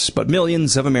 Minutes, but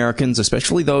millions of Americans,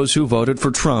 especially those who voted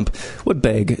for Trump, would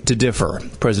beg to differ.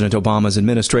 President Obama's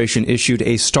administration issued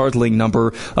a startling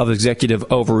number of executive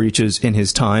overreaches in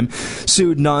his time.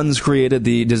 Sued nuns, created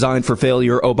the Design for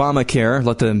Failure Obamacare,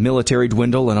 let the military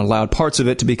dwindle and allowed parts of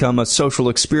it to become a social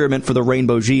experiment for the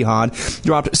Rainbow Jihad,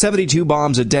 dropped 72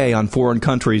 bombs a day on foreign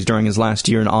countries during his last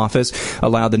year in office,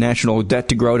 allowed the national debt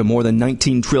to grow to more than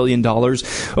 $19 trillion,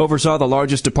 oversaw the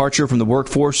largest departure from the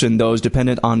workforce and those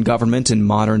dependent on government in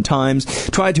modern times,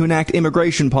 tried to enact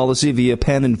immigration policy via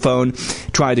pen and phone,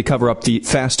 tried to cover up the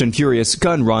Fast and Furious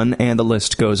gun run, and the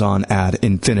list goes on ad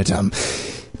infinitum.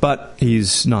 But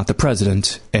he's not the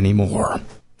president anymore.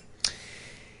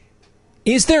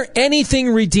 Is there anything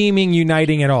redeeming,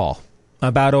 uniting at all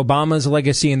about Obama's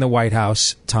legacy in the White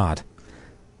House, Todd?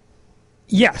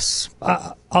 Yes.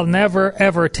 I'll never,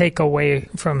 ever take away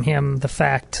from him the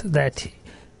fact that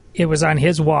it was on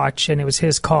his watch and it was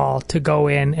his call to go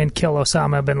in and kill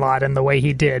Osama bin Laden the way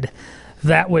he did.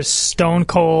 That was stone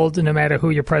cold, no matter who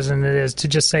your president is, to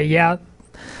just say, yeah,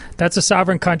 that's a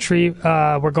sovereign country.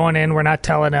 We're going in. We're not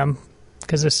telling them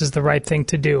because this is the right thing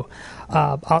to do.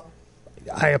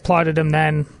 I applauded him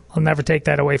then. I'll never take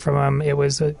that away from him. It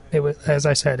was, as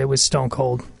I said, it was stone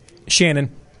cold. Shannon.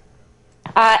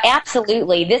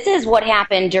 Absolutely. This is what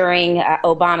happened during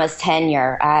Obama's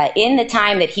tenure. In the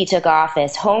time that he took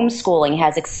office, homeschooling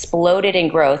has exploded in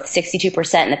growth,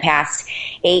 62% in the past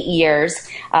 8 years.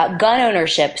 Gun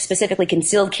ownership, specifically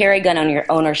concealed carry gun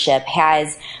ownership,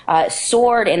 has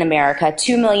soared in America,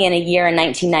 2 million a year in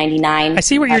 1999. I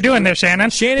see what you're doing there, Shannon.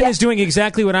 Shannon is doing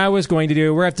exactly what I was going to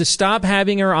do. We're going to have to stop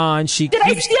having her on. Did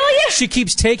I steal you? She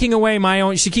keeps taking away my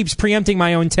own. She keeps preempting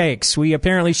my own takes. We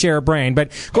apparently share a brain.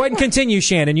 But go ahead and continue. continue,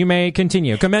 Shannon. You may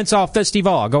continue. Commence all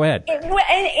festival. Go ahead.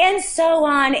 And so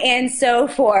on and so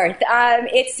forth.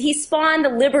 He spawned the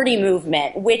liberty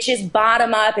movement, which is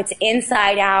bottom up. It's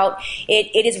inside out.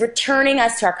 It is returning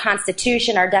us to our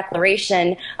Constitution, our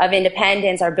Declaration of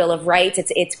Independence, our Bill of Rights.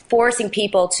 It's forcing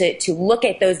people to look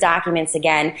at those documents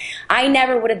again. I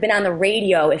never would have been on the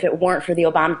radio if it weren't for the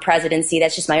Obama presidency.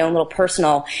 That's just my own little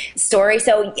personal story.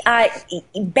 So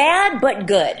bad but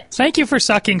good. Thank you for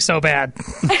sucking so bad.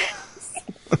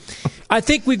 I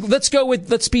think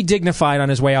let's be dignified on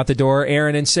his way out the door,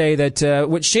 Aaron, and say that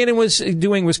what Shannon was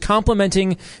doing was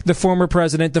complimenting the former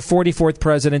president, the 44th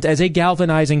president, as a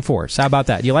galvanizing force. How about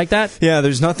that? You like that? Yeah,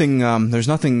 there's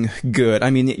nothing good. I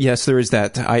mean, yes, there is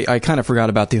that. I kind of forgot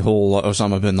about the whole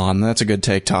Osama bin Laden. That's a good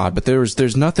take, Todd. But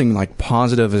there's nothing like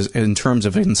positive in terms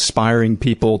of inspiring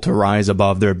people to rise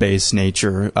above their base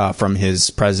nature from his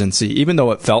presidency, even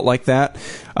though it felt like that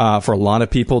for a lot of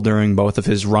people during both of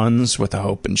his runs with the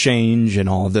Hope and Change and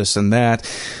all of this and that.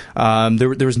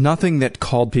 There was nothing that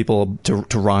called people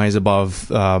to rise above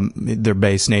their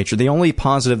base nature. The only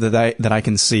positive that I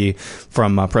can see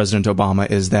from President Obama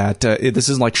is that this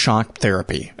is like shock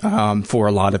therapy for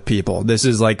a lot of people. This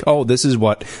is like, this is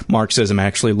what Marxism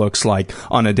actually looks like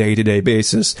on a day-to-day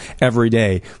basis every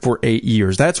day for 8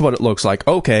 years. That's what it looks like.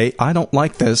 Okay, I don't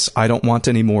like this. I don't want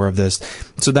any more of this.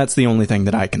 So that's the only thing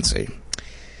that I can see.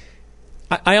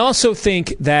 I also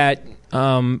think that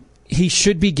he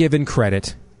should be given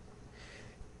credit.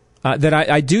 That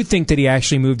I do think that he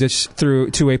actually moved us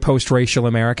through to a post-racial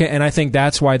America, and I think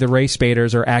that's why the race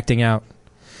baiters are acting out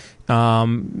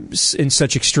in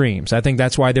such extremes. I think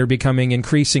that's why they're becoming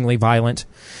increasingly violent,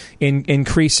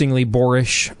 increasingly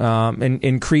boorish, and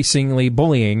increasingly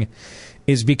bullying.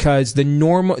 Is because the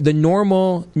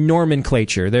normal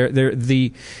nomenclature,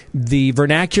 the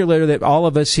vernacular that all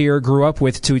of us here grew up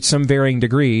with to some varying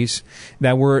degrees,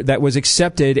 that was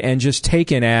accepted and just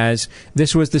taken as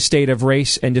this was the state of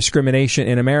race and discrimination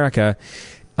in America.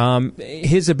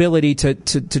 His ability to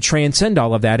transcend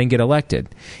all of that and get elected.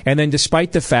 And then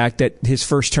despite the fact that his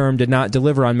first term did not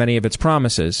deliver on many of its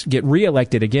promises, get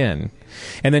reelected again.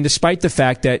 And then despite the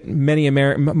fact that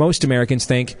most Americans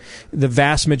think the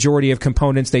vast majority of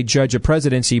components they judge a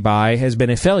presidency by has been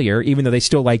a failure, even though they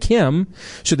still like him,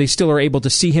 so they still are able to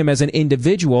see him as an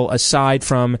individual aside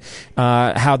from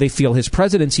how they feel his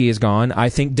presidency is gone, I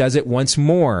think does it once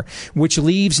more, which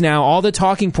leaves now all the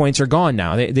talking points are gone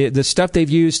now. The stuff they've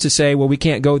used to say, well, we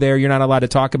can't go there, you're not allowed to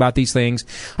talk about these things,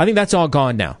 I think that's all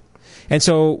gone now. And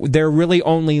so they're really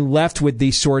only left with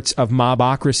these sorts of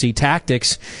mobocracy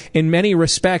tactics in many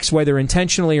respects, whether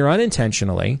intentionally or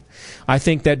unintentionally. I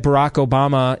think that Barack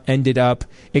Obama ended up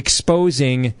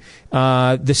exposing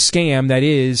the scam that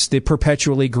is the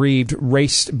perpetually grieved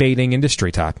race-baiting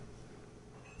industry, Todd.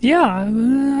 Yeah,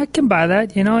 I can buy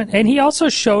that, and he also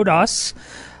showed us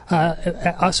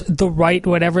the right,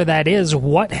 whatever that is,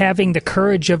 what having the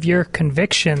courage of your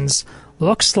convictions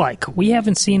looks like. We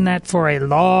haven't seen that for a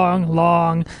long,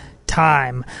 long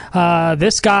time.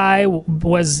 This guy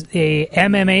was a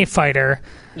MMA fighter,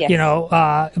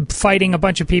 yes. Fighting a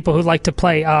bunch of people who like to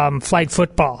play flag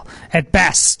football at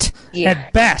best. Yeah.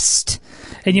 At best.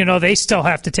 And, they still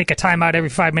have to take a timeout every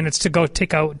 5 minutes to go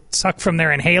suck from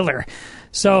their inhaler.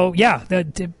 So, yeah,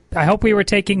 I hope we were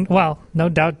taking, no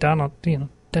doubt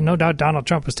Donald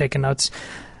Trump was taking notes.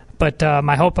 But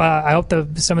I hope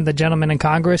some of the gentlemen in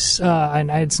Congress,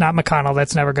 and it's not McConnell,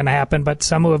 that's never going to happen, but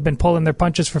some who have been pulling their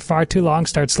punches for far too long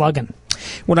start slugging.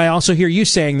 What I also hear you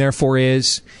saying, therefore,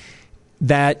 is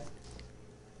that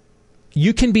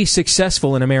you can be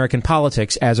successful in American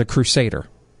politics as a crusader.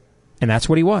 And that's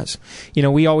what he was.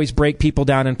 We always break people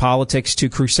down in politics to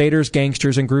crusaders,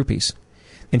 gangsters, and groupies.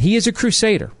 And he is a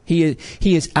crusader. He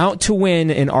is out to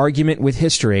win an argument with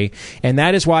history, and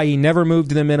that is why he never moved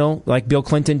to the middle like Bill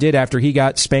Clinton did after he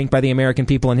got spanked by the American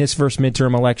people in his first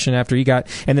midterm election. After he got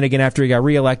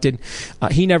reelected,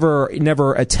 he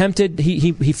never attempted.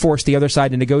 He forced the other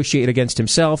side to negotiate against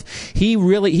himself. He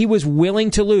was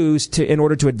willing to lose in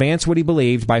order to advance what he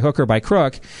believed by hook or by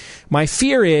crook. My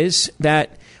fear is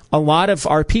that a lot of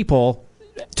our people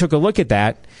took a look at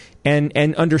that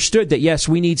and understood that, yes,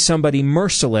 we need somebody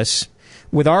merciless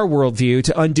with our worldview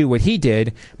to undo what he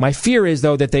did. My fear is,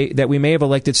 though, that we may have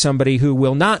elected somebody who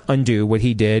will not undo what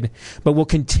he did, but will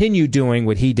continue doing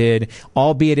what he did,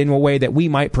 albeit in a way that we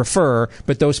might prefer,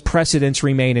 but those precedents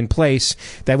remain in place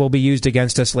that will be used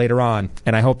against us later on.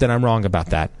 And I hope that I'm wrong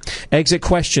about that. Exit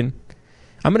question.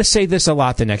 I'm going to say this a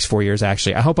lot the next 4 years,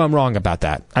 actually. I hope I'm wrong about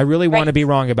that. I really want to be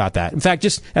wrong about that. In fact,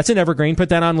 that's an evergreen. Put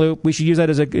that on loop. We should use that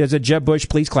as a Jeb Bush,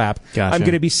 please clap. Gotcha. I'm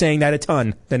going to be saying that a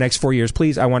ton the next 4 years.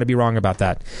 Please, I want to be wrong about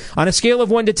that. On a scale of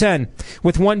 1 to 10,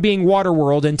 with 1 being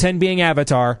Waterworld and 10 being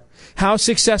Avatar, how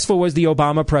successful was the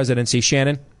Obama presidency,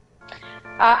 Shannon?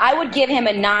 I would give him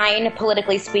a 9,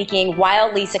 politically speaking,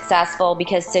 wildly successful,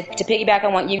 because to piggyback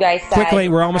on what you guys said... Quickly,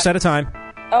 we're almost out of time.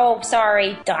 Oh,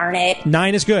 sorry. Darn it.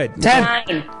 9 is good. 10.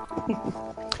 9.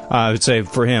 I would say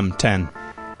for him, 10.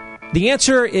 The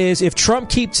answer is, if Trump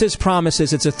keeps his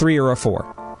promises, it's a 3 or a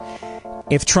 4.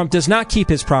 If Trump does not keep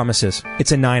his promises,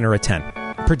 it's a 9 or a 10.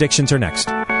 Predictions are next.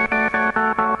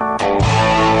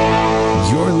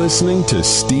 You're listening to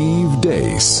Steve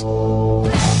Deace.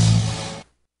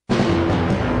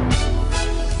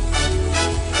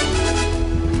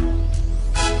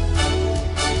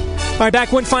 All right,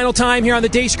 back one final time here on the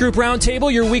Deace Group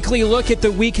Roundtable, your weekly look at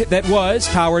the week that was,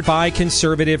 powered by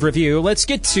Conservative Review. Let's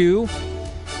get to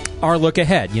our look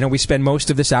ahead. You know, we spend most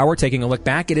of this hour taking a look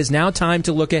back. It is now time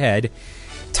to look ahead.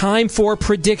 Time for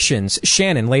predictions.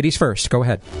 Shannon, ladies first. Go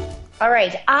ahead. All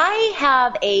right. I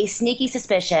have a sneaky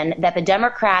suspicion that the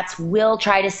Democrats will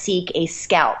try to seek a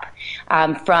scalp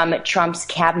from Trump's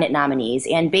cabinet nominees.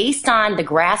 And based on the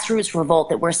grassroots revolt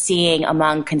that we're seeing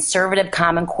among conservative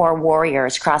Common Core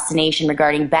warriors across the nation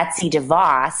regarding Betsy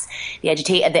DeVos,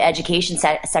 the education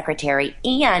secretary,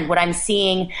 and what I'm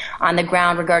seeing on the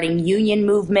ground regarding union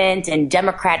movement and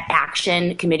Democrat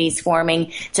action committees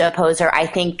forming to oppose her, I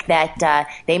think that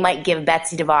they might give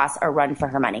Betsy DeVos a run for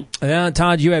her money.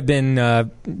 Todd, you've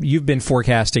been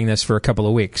forecasting this for a couple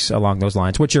of weeks along those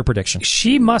lines. What's your prediction?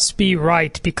 She must be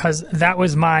right, because that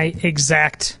was my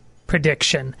exact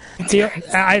prediction.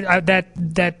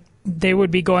 That they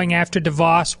would be going after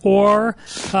DeVos or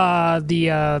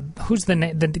who's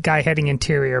the guy heading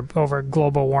Interior over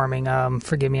global warming?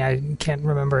 Forgive me, I can't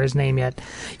remember his name yet.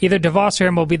 Either DeVos or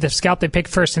him will be the scalp they pick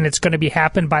first, and it's going to be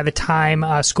happen by the time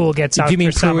school gets out. Do you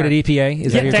mean for summer. Pruitt at EPA?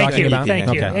 Is that what you're talking about?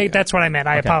 Thank you. Okay. Hey, that's what I meant.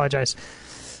 I apologize.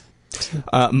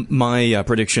 My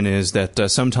prediction is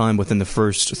that sometime within the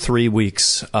first 3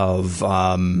 weeks of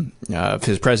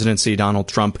his presidency, Donald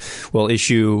Trump will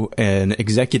issue an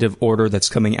executive order that's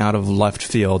coming out of left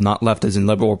field, not left as in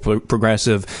liberal or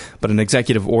progressive, but an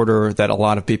executive order that a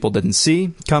lot of people didn't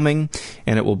see coming,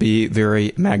 and it will be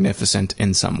very magnificent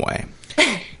in some way.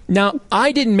 Now,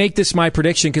 I didn't make this my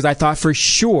prediction because I thought for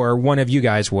sure one of you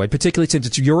guys would, particularly since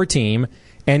it's your team,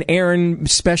 and Aaron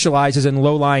specializes in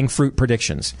low-lying fruit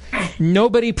predictions.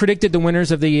 Nobody predicted the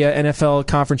winners of the NFL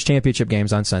Conference Championship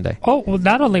games on Sunday. Oh, well,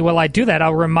 not only will I do that,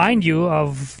 I'll remind you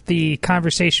of the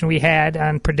conversation we had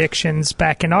on predictions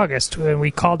back in August when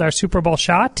we called our Super Bowl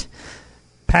shot,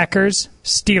 Packers,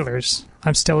 Steelers.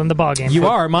 I'm still in the ballgame. You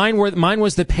are. Mine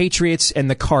was the Patriots and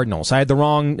the Cardinals. I had the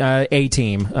wrong A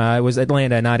team. It was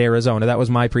Atlanta, not Arizona. That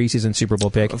was my preseason Super Bowl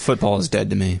pick. Football is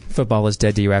dead to me. Football is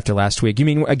dead to you after last week. You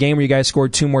mean a game where you guys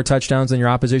scored 2 more touchdowns than your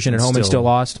opposition at home and still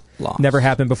lost? Never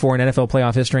happened before in NFL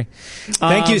playoff history.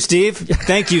 Thank you, Steve.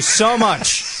 Thank you so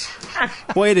much.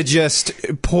 Way to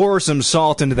just pour some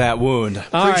salt into that wound.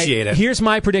 Appreciate it. Here's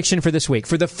my prediction for this week.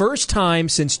 For the first time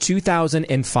since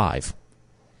 2005,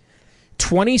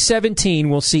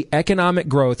 2017 will see economic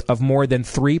growth of more than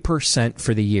 3%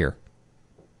 for the year.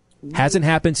 Hasn't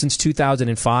happened since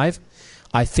 2005.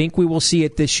 I think we will see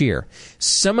it this year.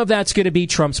 Some of that's going to be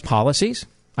Trump's policies.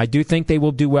 I do think they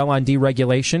will do well on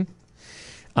deregulation.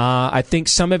 I think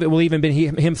some of it will even be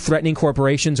him threatening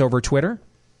corporations over Twitter,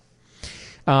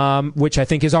 which I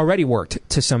think has already worked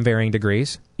to some varying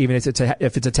degrees, even if it's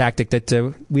a tactic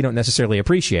that we don't necessarily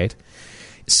appreciate.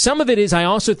 Some of it is, I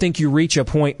also think you reach a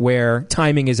point where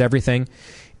timing is everything,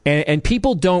 and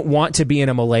people don't want to be in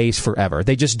a malaise forever.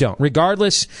 They just don't,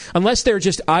 regardless, unless they're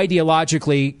just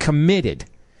ideologically committed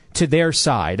to their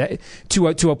side,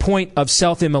 to a point of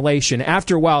self-immolation.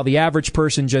 After a while, the average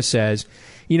person just says,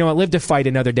 you know, I live to fight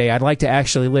another day. I'd like to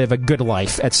actually live a good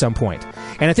life at some point.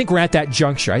 And I think we're at that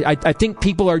juncture. I think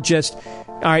people are just,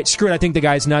 all right, screw it, I think the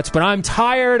guy's nuts, but I'm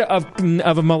tired of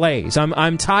a malaise.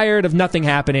 I'm tired of nothing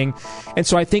happening. And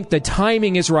so I think the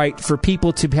timing is right for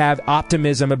people to have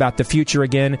optimism about the future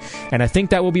again. And I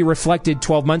think that will be reflected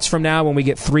 12 months from now when we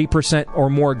get 3% or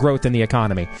more growth in the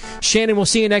economy. Shannon, we'll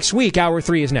see you next week. Hour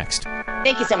 3 is next.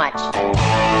 Thank you so much.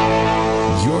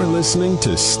 You're listening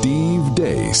to Steve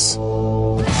Deace.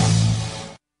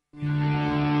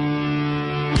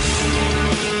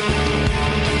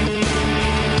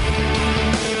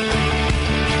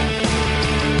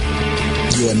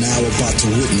 You are now about to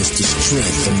witness the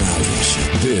strength of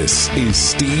knowledge. This is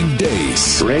Steve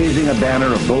Deace. Raising a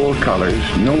banner of bold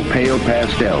colors, no pale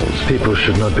pastels. People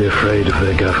should not be afraid of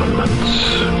their governments.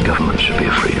 Governments should be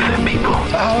afraid of their people.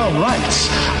 Our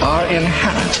rights are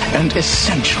inherent and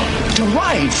essential,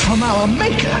 derived from our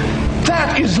Maker.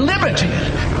 That is liberty.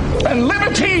 And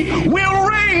liberty will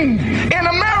reign in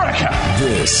America.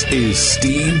 This is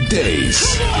Steve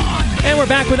Deace. And we're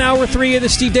back with Hour 3 of the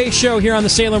Steve Deace Show here on the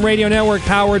Salem Radio Network,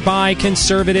 powered by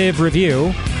Conservative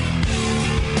Review.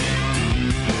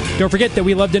 Don't forget that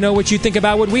we love to know what you think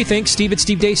about what we think.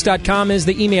 Steve@stevedeace.com is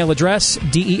the email address,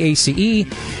 DEACE.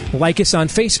 Like us on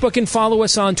Facebook and follow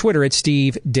us on Twitter at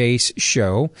Steve Deace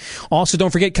Show. Also, don't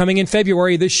forget, coming in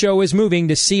February, this show is moving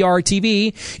to CRTV.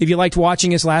 If you liked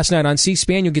watching us last night on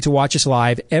C-SPAN, you'll get to watch us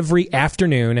live every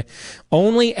afternoon,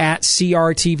 only at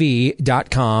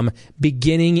CRTV.com,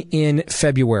 beginning in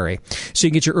February. So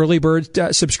you can get your early bird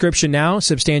subscription now,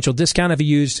 substantial discount if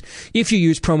you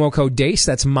use promo code DEACE.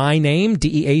 That's my name,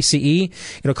 DEACE.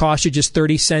 It'll cost you just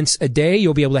 30 cents a day.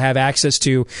 You'll be able to have access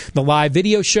to the live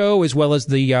video show as well as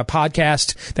the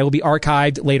podcast that will be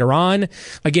archived later on.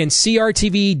 Again,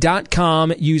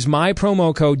 CRTV.com. Use my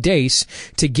promo code DEACE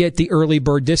to get the early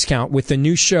bird discount with the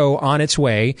new show on its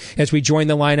way as we join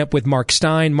the lineup with Mark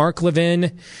Stein, Mark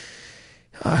Levin,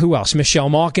 who else? Michelle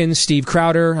Malkin, Steve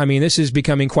Crowder. I mean, this is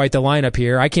becoming quite the lineup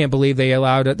here. I can't believe they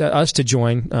allowed us to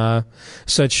join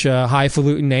such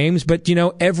highfalutin names. But, you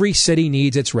know, every city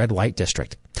needs its red light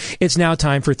district. It's now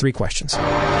time for 3 questions.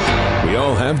 We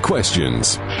all have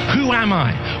questions. Who am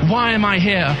I? Why am I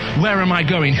here? Where am I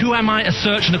going? Who am I? A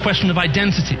search and a question of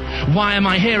identity. Why am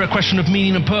I here? A question of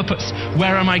meaning and purpose.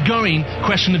 Where am I going?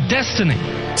 Question of destiny.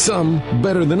 Some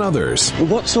better than others.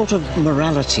 What sort of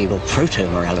morality or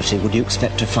proto-morality would you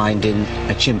expect to find in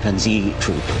a chimpanzee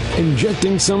troop?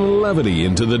 Injecting some levity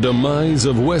into the demise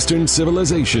of Western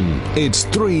civilization. It's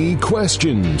 3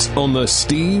 questions on the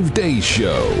Steve Deace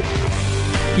Show.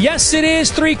 Yes, it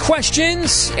is 3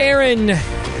 questions. Aaron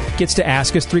gets to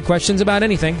ask us 3 questions about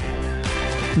anything.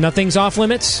 Nothing's off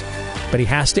limits, but he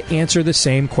has to answer the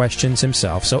same questions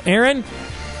himself. So, Aaron,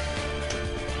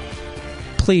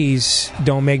 please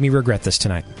don't make me regret this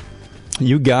tonight.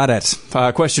 You got it.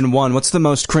 Question 1, what's the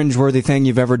most cringeworthy thing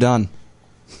you've ever done?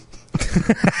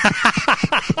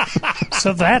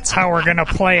 So that's how we're going to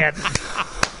play it.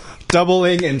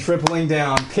 Doubling and tripling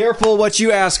down. Careful what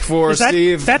you ask for,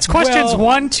 Steve. That's questions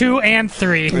 1, 2, and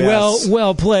 3. Yes.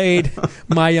 Well played,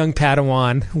 my young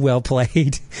Padawan. Well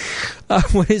played.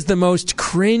 What is the most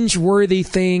cringe-worthy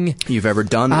thing you've ever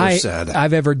done or said?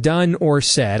 I've ever done or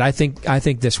said. I think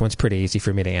this one's pretty easy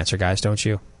for me to answer, guys. Don't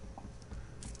you?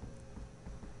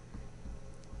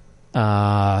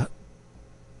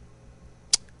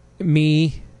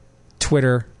 Me,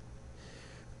 Twitter,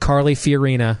 Carly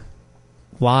Fiorina,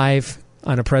 live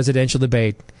on a presidential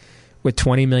debate with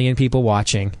 20 million people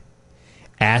watching.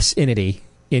 Ass-inity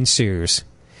ensues.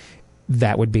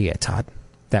 That would be it, Todd.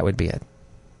 That would be it.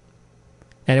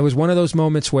 And it was one of those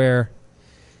moments where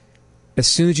as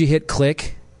soon as you hit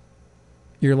click,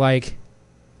 you're like,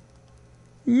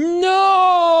 no!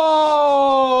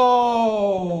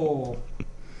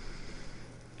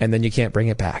 And then you can't bring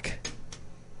it back.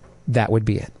 That would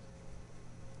be it.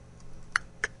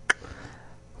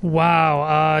 Wow.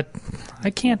 I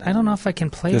don't know if I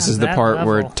can play This is the part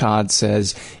level where Todd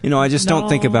says, I just don't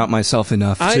think about myself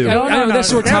enough, too.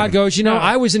 That's where Todd goes,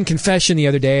 I was in confession the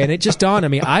other day, and it just dawned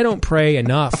on me, I don't pray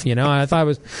enough, I thought I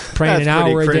was praying an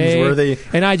hour a day,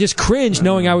 and I just cringed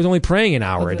knowing I was only praying an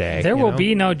hour a day. There will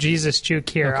be no Jesus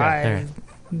juke here. Okay,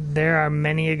 there are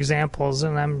many examples,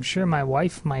 and I'm sure my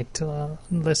wife might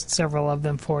list several of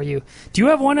them for you. Do you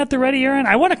have one at the ready, Aaron?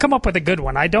 I want to come up with a good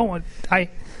one.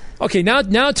 Okay, now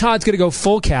Todd's going to go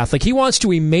full Catholic. He wants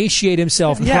to emaciate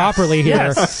himself properly here.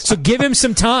 Yes. So give him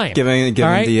some time. Give him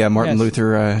right? the Martin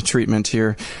Luther treatment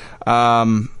here.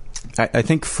 I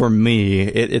think for me,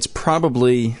 it's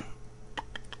probably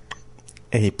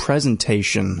a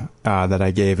presentation that I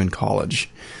gave in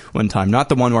college one time. Not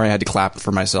the one where I had to clap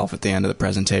for myself at the end of the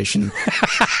presentation,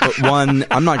 but one,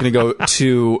 I'm not going to go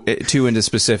too into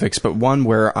specifics, but one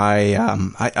where I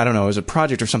don't know, it was a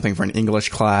project or something for an English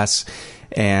class,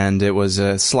 and it was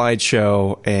a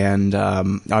slideshow, and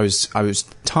I was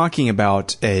talking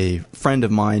about a friend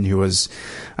of mine who was,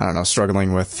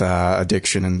 struggling with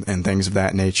addiction and things of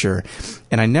that nature,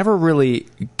 and I never really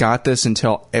got this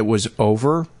until it was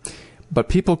over. But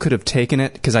people could have taken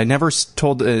it, because I never said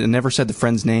the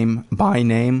friend's name by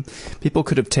name. People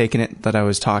could have taken it that I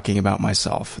was talking about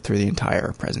myself through the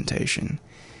entire presentation.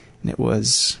 And it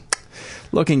was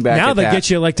looking back now at they that, get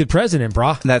you elected president,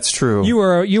 brah. That's true.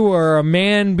 You were a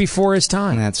man before his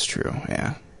time. That's true,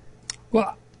 yeah.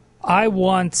 Well, I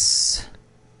once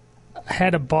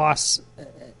had a boss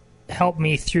help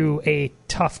me through a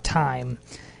tough time,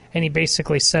 and he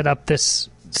basically set up this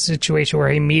situation where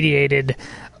he mediated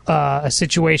a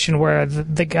situation where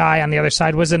the guy on the other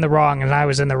side was in the wrong and I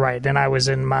was in the right, and I was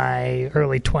in my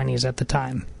early 20s at the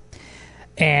time.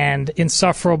 And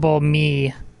insufferable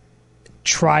me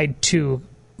tried to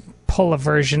pull a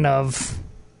version of,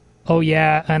 oh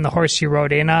yeah, and the horse you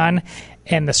rode in on,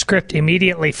 and the script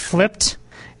immediately flipped,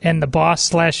 and the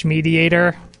boss /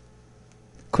 mediator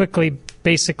quickly,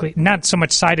 basically, not so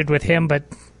much sided with him, but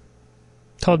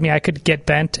told me I could get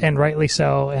bent, and rightly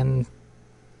so, and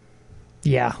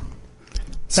yeah.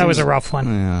 That was a rough one.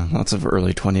 Yeah, lots of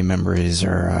early 20 memories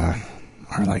are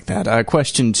like that.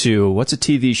 Question 2, what's a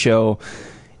TV show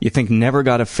you think never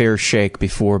got a fair shake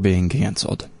before being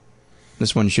canceled?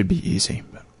 This one should be easy.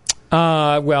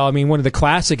 Well, I mean, one of the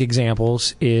classic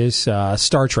examples is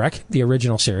Star Trek, the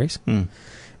original series,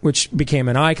 which became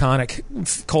an iconic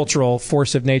cultural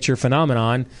force of nature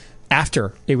phenomenon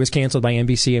after it was canceled by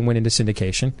NBC and went into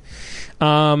syndication.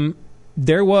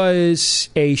 There was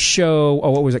a show,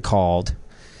 what was it called?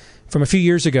 From a few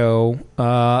years ago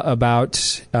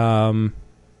about...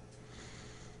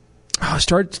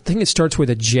 I think it starts with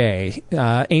a J.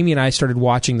 Amy and I started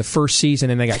watching the first season,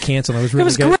 and they got canceled. It was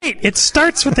really good. Great. It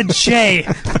starts with a J.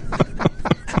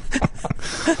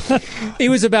 It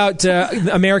was about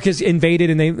America's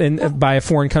invaded by a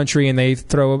foreign country, and they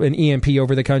throw an EMP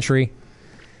over the country.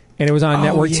 And it was on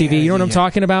network TV. You know what I'm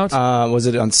talking about? Was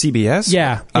it on CBS?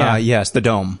 Yeah. Yes, The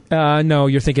Dome. No,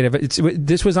 you're thinking of it.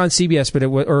 This was on CBS, but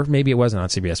or maybe it wasn't on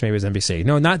CBS. Maybe it was NBC.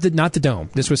 No, not the Dome.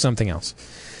 This was something else.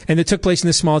 And it took place in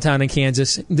this small town in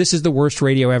Kansas. This is the worst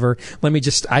radio ever.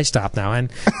 I stop now,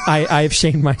 and I have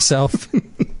shamed myself.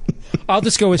 I'll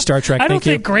just go with Star Trek. I don't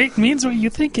think great means what you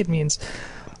think it means.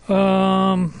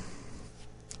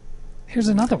 Here's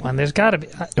another one. There's got to be...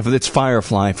 It's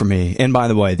Firefly for me. And by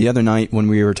the way, the other night when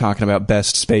we were talking about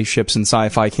best spaceships in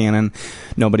sci-fi canon,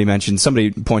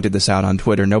 somebody pointed this out on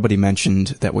Twitter, nobody mentioned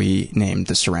that we named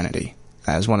the Serenity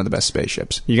as one of the best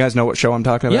spaceships. You guys know what show I'm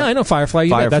talking about? Yeah, I know Firefly.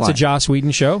 That's a Joss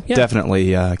Whedon show. Yeah.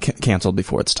 Definitely canceled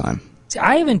before its time. See,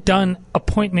 I haven't done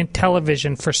appointment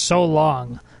television for so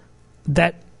long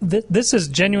that... This is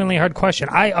a genuinely hard question.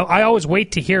 I always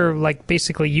wait to hear,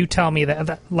 basically you tell me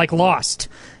that Lost...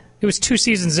 It was 2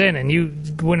 seasons in, and you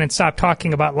wouldn't stop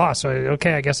talking about Lost. So,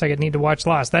 okay, I guess I need to watch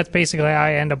Lost. That's basically how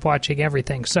I end up watching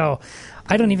everything. So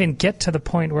I don't even get to the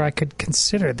point where I could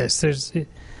consider this.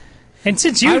 And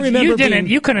since you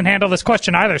couldn't handle this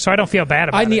question either, so I don't feel bad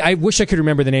about it. I wish I could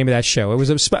remember the name of that show. It was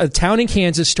a town in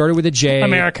Kansas, started with a J.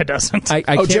 America doesn't.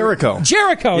 Jericho.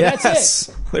 Jericho, yes. That's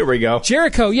it. There we go.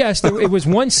 Jericho, yes. It was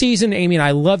 1 season, Amy and I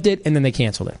loved it, and then they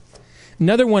canceled it.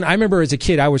 Another one, I remember as a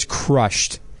kid, I was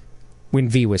crushed when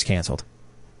V was canceled.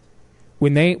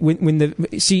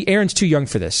 See, Aaron's too young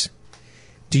for this.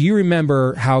 Do you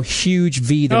remember how huge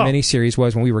V the miniseries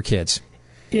was when we were kids?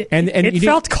 It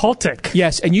felt cultic.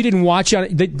 Yes, and you didn't watch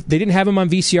it. They didn't have them on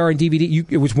VCR and DVD.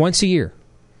 It was once a year.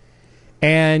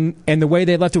 And the way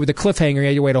they left it with the cliffhanger, you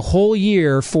had to wait a whole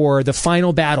year for the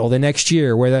final battle the next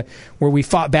year, where we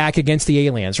fought back against the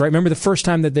aliens. Right? Remember the first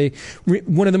time that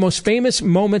one of the most famous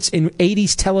moments in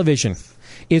 80s television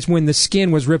is when the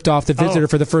skin was ripped off the visitor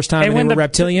for the first time, and they were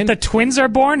reptilian. The twins are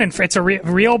born, and it's a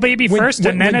real baby first,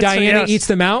 and then when Diana eats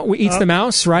the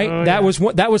mouse, right? That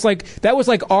was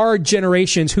like our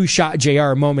generation's Who Shot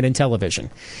JR moment in television,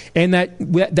 and that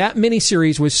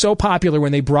miniseries was so popular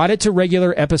when they brought it to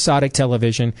regular episodic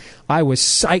television. I was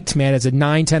psyched, man, as a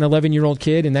 9, 10, 11-year-old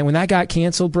kid, and then when that got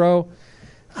canceled, bro,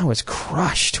 I was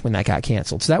crushed when that got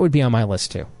canceled. So that would be on my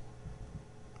list too.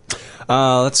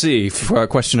 Let's see.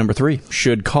 Question number 3.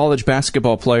 Should college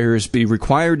basketball players be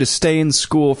required to stay in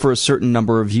school for a certain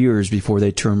number of years before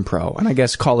they turn pro? And I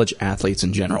guess college athletes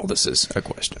in general, this is a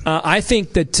question. I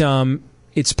think that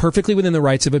it's perfectly within the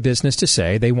rights of a business to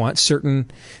say they want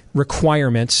certain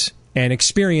requirements and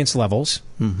experience levels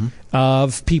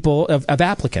of people, of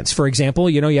applicants. For example,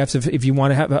 you have to, if you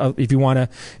want to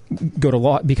go to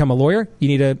law, become a lawyer, you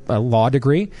need a law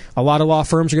degree. A lot of law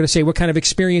firms are going to say, what kind of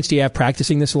experience do you have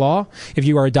practicing this law? If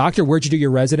you are a doctor, where'd you do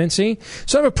your residency?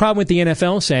 So I have a problem with the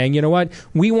NFL saying, you know what,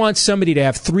 we want somebody to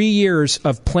have 3 years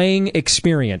of playing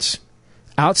experience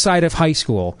outside of high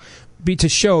school to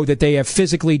show that they have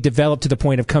physically developed to the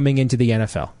point of coming into the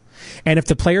NFL. And if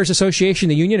the Players Association,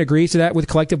 the union, agrees to that with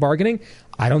collective bargaining,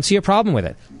 I don't see a problem with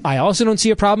it. I also don't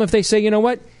see a problem if they say, you know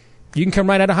what, You can come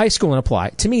right out of high school and apply.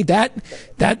 To me,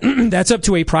 that's up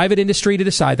to a private industry to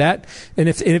decide that. And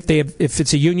if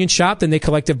it's a union shop, then they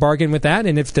collective bargain with that.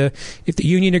 And if the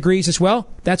union agrees as well,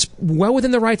 that's well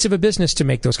within the rights of a business to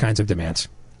make those kinds of demands.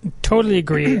 Totally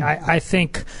agree. I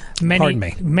think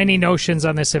many notions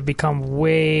on this have become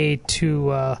way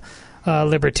too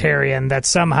libertarian, that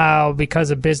somehow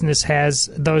because a business has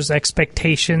those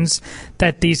expectations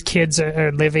that these kids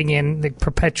are living in the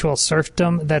perpetual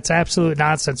serfdom. That's absolute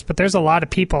nonsense. But there's a lot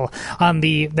of people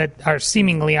that are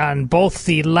seemingly on both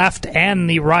the left and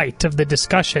the right of the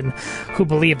discussion who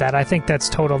believe that. I think that's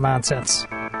total nonsense.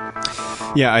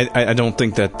 Yeah, I don't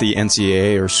think that the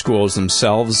NCAA or schools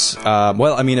themselves,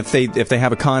 if they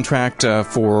have a contract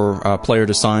for a player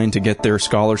to sign to get their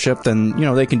scholarship, then,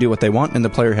 they can do what they want, and the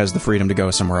player has the freedom to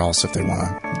go somewhere else if they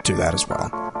want to do that as well.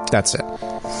 That's it.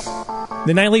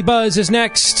 The Nightly Buzz is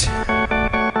next.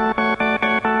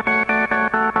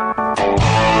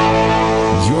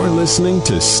 You're listening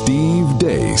to Steve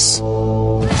Deace.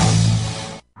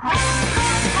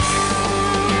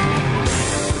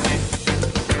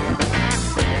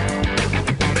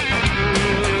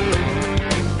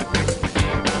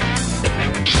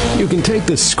 You can take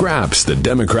the scraps the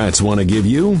Democrats want to give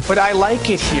you. But I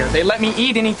like it here. They let me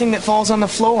eat anything that falls on the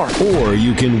floor. Or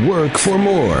you can work for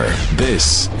more.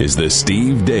 This is the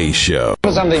Steve Deace Show.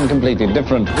 Something completely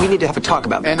different. We need to have a talk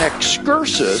about an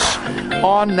excursus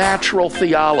on natural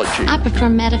theology. I prefer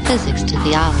metaphysics to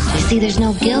theology. See, there's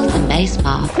no guilt in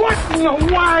baseball. What in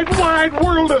the wide, wide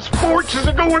world of sports is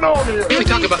going on here? Can we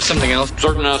talk about something else?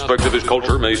 Certain aspects of his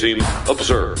culture may seem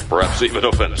absurd, perhaps even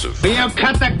offensive. Will you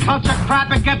cut the culture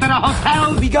crap and get to the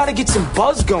hotel? We gotta get some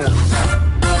buzz going.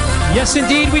 Yes,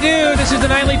 indeed, we do. This is the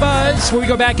Nightly Buzz, where we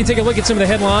go back and take a look at some of the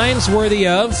headlines worthy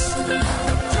of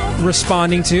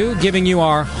responding to, giving you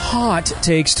our hot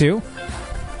takes to.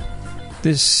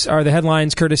 This are the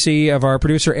headlines courtesy of our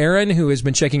producer, Aaron, who has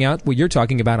been checking out what you're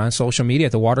talking about on social media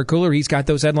at the water cooler. He's got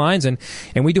those headlines, and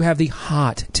we do have the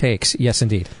hot takes. Yes,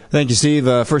 indeed. Thank you, Steve.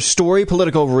 First story,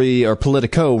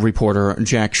 Politico reporter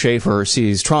Jack Schaefer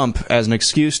sees Trump as an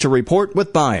excuse to report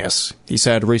with bias. He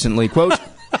said recently, quote,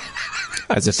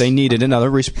 as if they needed another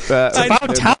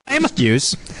about time.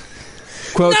 Excuse.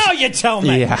 Quote, now you tell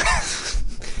me. Yeah.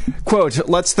 Quote,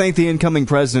 let's thank the incoming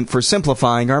president for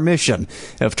simplifying our mission.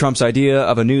 If Trump's idea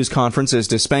of a news conference is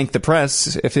to spank the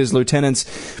press, if his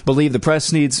lieutenants believe the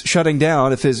press needs shutting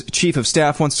down, if his chief of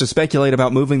staff wants to speculate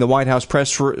about moving the White House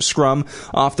press scrum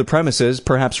off the premises,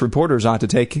 perhaps reporters ought to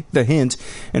take the hint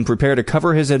and prepare to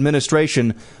cover his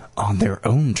administration on their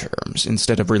own terms.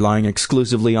 Instead of relying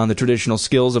exclusively on the traditional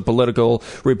skills of political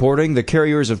reporting, the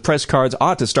carriers of press cards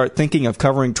ought to start thinking of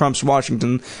covering Trump's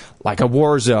Washington like a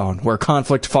war zone, where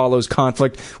conflict follows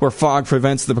conflict, where fog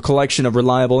prevents the collection of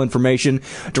reliable information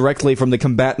directly from the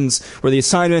combatants, where the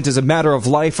assignment is a matter of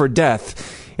life or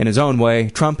death. In his own way,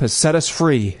 Trump has set us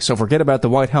free, so forget about the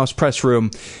White House press room.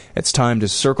 It's time to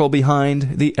circle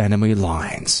behind the enemy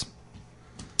lines.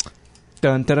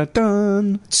 Dun, dun, dun,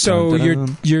 dun. So dun, dun,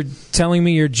 dun. You're telling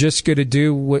me you're just going to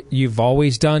do what you've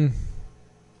always done?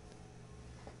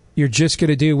 You're just going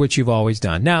to do what you've always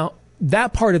done. Now,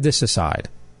 that part of this aside,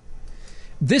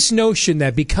 this notion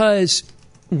that because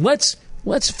let's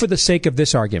for the sake of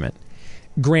this argument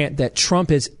grant that Trump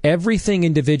is everything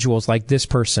individuals like this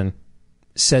person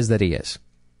says that he is.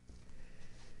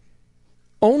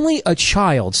 Only a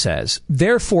child says,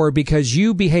 therefore, because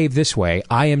you behave this way,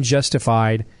 I am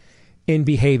justified in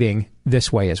behaving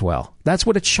this way as well. That's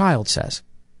what a child says.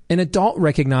 An adult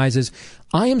recognizes,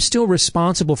 I am still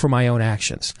responsible for my own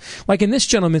actions. Like in this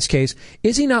gentleman's case,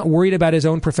 is he not worried about his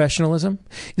own professionalism?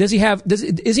 Is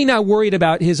he not worried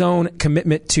about his own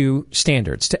commitment to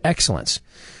standards, to excellence?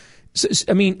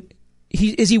 I mean,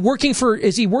 is he working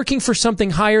for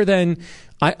something higher than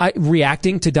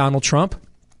reacting to Donald Trump?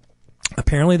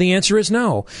 Apparently the answer is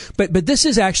no. But this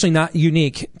is actually not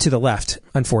unique to the left,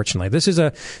 unfortunately. This is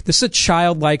a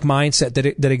childlike mindset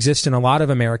that exists in a lot of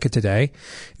America today.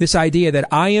 This idea that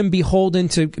I am beholden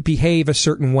to behave a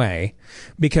certain way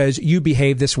because you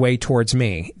behave this way towards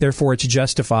me. Therefore it's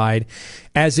justified,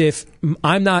 as if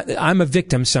I'm a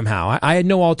victim somehow. I had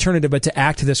no alternative but to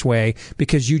act this way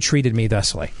because you treated me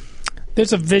thusly.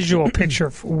 There's a visual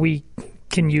picture we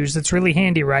can use that's really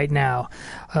handy right now.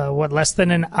 Less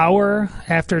than an hour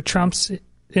after Trump's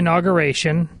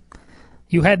inauguration,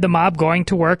 you had the mob going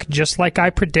to work just like I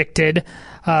predicted,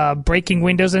 breaking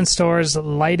windows in stores,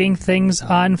 lighting things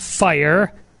on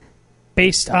fire,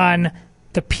 based on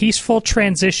the peaceful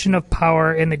transition of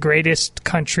power in the greatest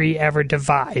country ever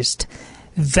devised.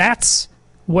 That's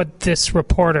what this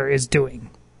reporter is doing.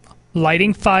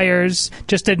 lighting fires,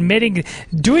 just admitting,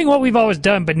 doing what we've always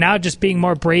done, but now just being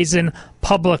more brazen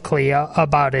publicly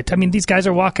about it. I mean, these guys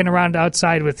are walking around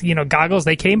outside with, goggles.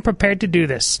 They came prepared to do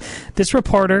this. This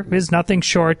reporter is nothing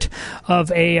short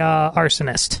of a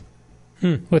arsonist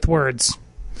with words.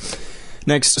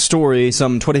 Next story,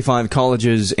 some 25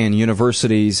 colleges and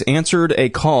universities answered a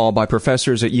call by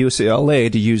professors at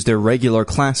UCLA to use their regular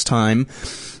class time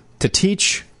to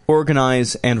teach,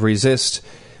 organize, and resist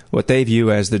what they view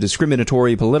as the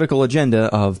discriminatory political agenda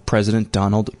of President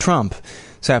Donald Trump.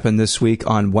 This happened this week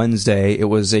on Wednesday. It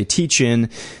was a teach-in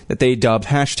that they dubbed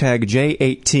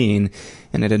 #J18,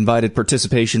 and it invited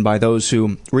participation by those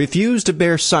who refused to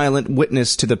bear silent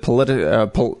witness to the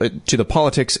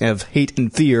politics of hate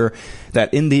and fear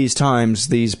that in these times,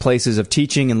 these places of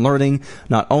teaching and learning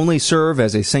not only serve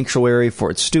as a sanctuary for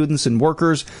its students and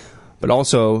workers, but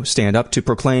also stand up to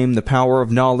proclaim the power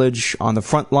of knowledge on the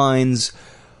front lines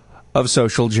of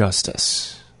social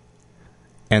justice,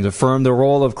 and affirm the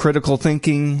role of critical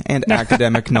thinking and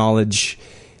academic knowledge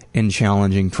in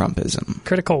challenging Trumpism.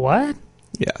 Critical what?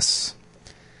 Yes.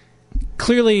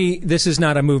 Clearly, this is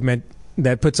not a movement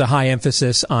that puts a high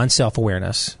emphasis on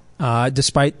self-awareness,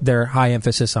 despite their high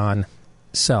emphasis on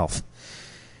self.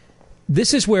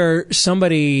 This is where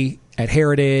somebody at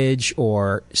Heritage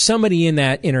or somebody in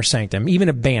that inner sanctum, even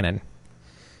a Bannon,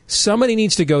 somebody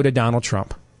needs to go to Donald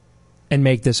Trump and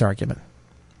make this argument.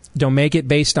 Don't make it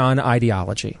based on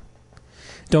ideology.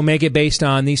 Don't make it based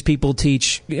on these people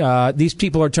teach. These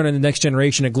people are turning the next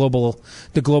generation the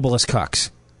globalist cucks.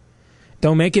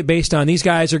 Don't make it based on these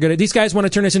guys These guys want to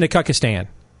turn us into Cuckistan.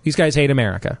 These guys hate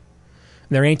America.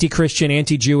 They're anti-Christian,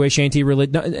 anti-Jewish,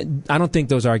 anti-religion. I don't think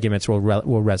those arguments will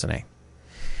resonate.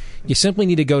 You simply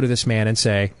need to go to this man and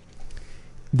say,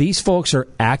 these folks are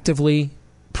actively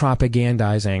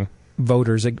propagandizing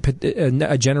voters,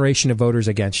 a generation of voters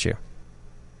against you.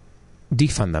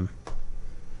 Defund them.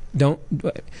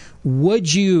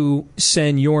 Would you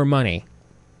send your money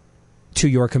to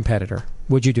your competitor?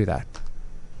 Would you do that?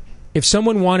 If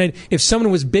someone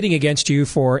was bidding against you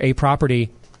for a property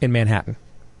in Manhattan,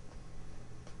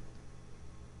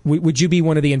 would you be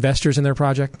one of the investors in their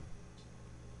project?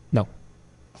 No.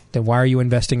 Then why are you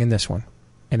investing in this one?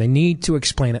 And they need to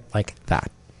explain it like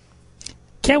that.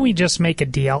 Can't we just make a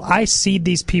deal? I cede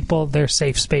these people their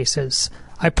safe spaces.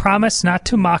 I promise not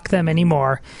to mock them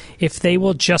anymore if they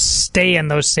will just stay in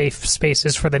those safe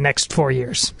spaces for the next 4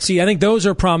 years. See, I think those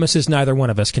are promises neither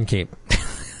one of us can keep.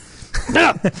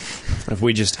 If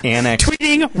we just annex...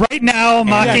 Tweeting right now,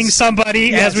 mocking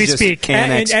somebody as we speak.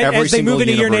 Annex every as they move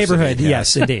into your neighborhood.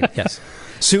 Yes, indeed. Yes.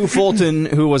 Sue Fulton,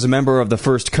 who was a member of the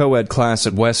first co-ed class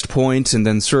at West Point and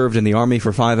then served in the Army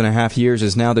for 5.5 years,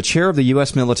 is now the chair of the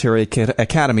U.S. Military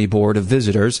Academy Board of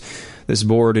Visitors. This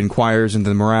board inquires into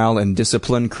the morale and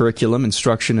discipline, curriculum,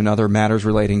 instruction, and other matters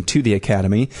relating to the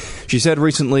academy. She said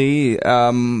recently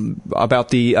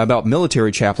about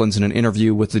military chaplains in an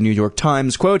interview with the New York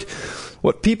Times, quote,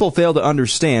 "What people fail to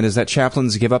understand is that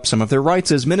chaplains give up some of their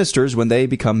rights as ministers when they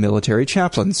become military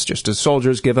chaplains, just as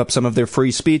soldiers give up some of their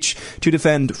free speech to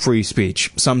defend free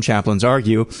speech. Some chaplains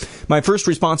argue, my first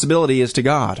responsibility is to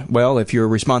God. Well, if your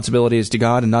responsibility is to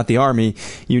God and not the Army,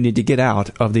 you need to get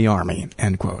out of the Army,"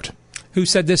 end quote. Who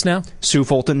said this now? Sue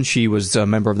Fulton. She was a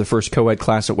member of the first co-ed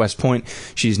class at West Point.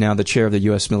 She's now the chair of the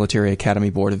U.S. Military Academy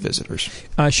Board of Visitors.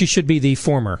 She should be the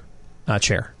former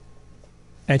chair.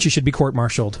 And she should be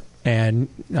court-martialed and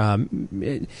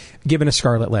given a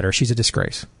scarlet letter. She's a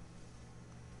disgrace.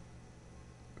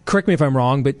 Correct me if I'm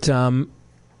wrong, but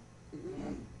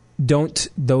don't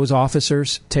those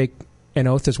officers take an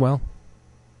oath as well?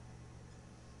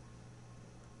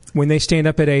 When they stand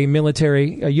up at a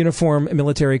uniform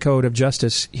military code of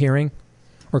justice hearing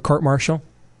or court-martial,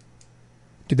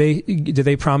 do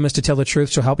they promise to tell the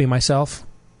truth, so help me myself?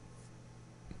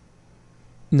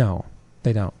 No,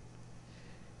 they don't.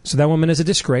 So that woman is a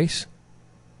disgrace.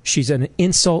 She's an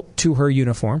insult to her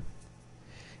uniform.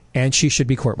 And she should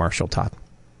be court-martialed, Todd.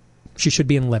 She should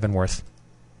be in Leavenworth.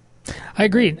 I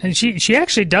agree. And she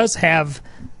actually does have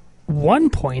one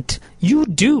point. You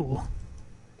do,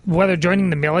 whether joining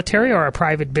the military or a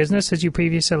private business, as you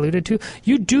previously alluded to,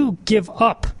 you do give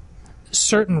up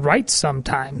certain rights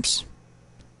sometimes.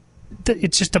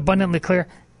 It's just abundantly clear.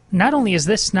 Not only is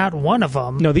this not one of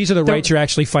them. No, these are the rights you're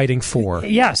actually fighting for.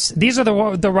 Yes, these are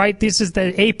the right. This is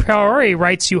the a priori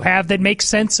rights you have that make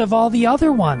sense of all the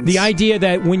other ones. The idea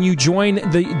that when you join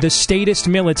the statist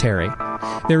military,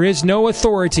 There is no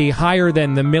authority higher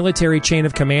than the military chain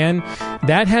of command.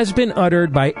 That has been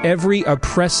uttered by every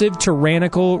oppressive,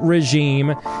 tyrannical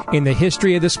regime in the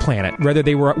history of this planet, whether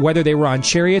they were on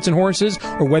chariots and horses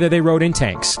or whether they rode in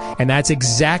tanks. And that's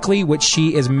exactly what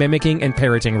she is mimicking and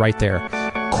parroting right there.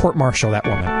 Court-martial that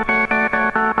woman.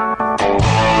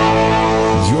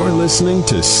 You're listening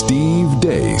to Steve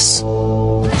Deace.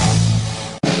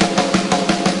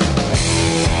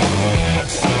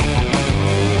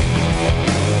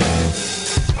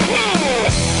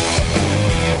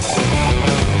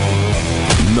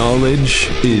 Knowledge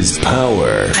is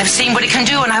power. I've seen what it can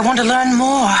do, and I want to learn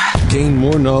more. Gain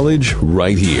more knowledge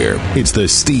right here. It's the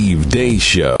Steve Deace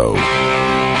Show.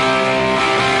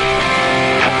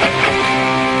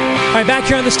 All right, back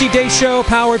here on the Steve Deace Show,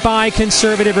 powered by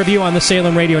Conservative Review on the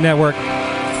Salem Radio Network.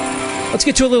 Let's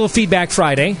get to a little Feedback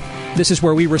Friday. This is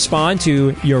where we respond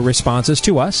to your responses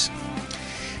to us.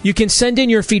 You can send in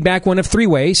your feedback one of three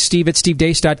ways.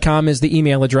 Steve@stevedeace.com is the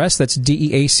email address. That's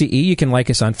DEACE. You can like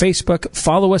us on Facebook.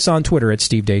 Follow us on Twitter at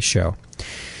Steve Deace Show.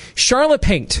 Charlotte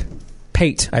Pate,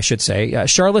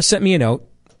 Charlotte sent me a note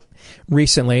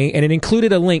recently, and it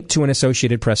included a link to an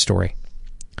Associated Press story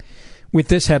with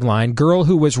this headline: Girl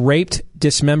who was raped,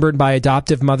 dismembered by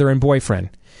adoptive mother and boyfriend,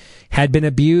 had been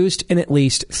abused in at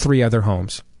least 3 other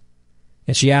homes.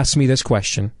 And she asked me this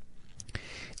question.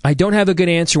 I don't have a good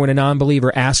answer when a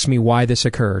non-believer asks me why this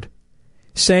occurred.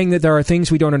 Saying that there are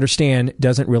things we don't understand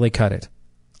doesn't really cut it.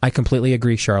 I completely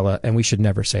agree, Charlotte, and we should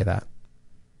never say that.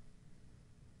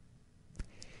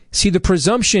 See, the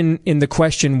presumption in the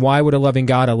question, why would a loving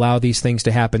God allow these things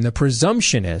to happen? The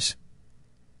presumption is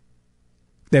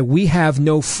that we have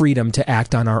no freedom to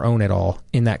act on our own at all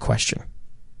in that question.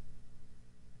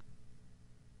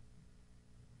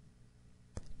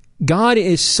 God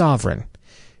is sovereign,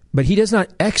 but he does not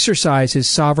exercise his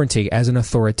sovereignty as an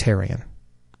authoritarian.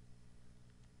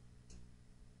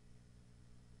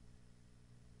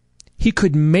 He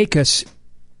could make us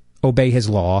obey his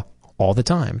law all the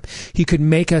time. He could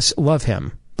make us love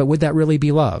him, but would that really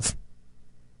be love?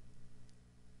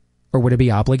 Or would it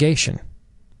be obligation?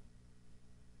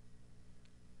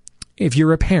 If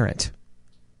you're a parent,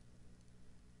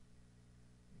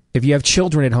 if you have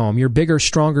children at home, you're bigger,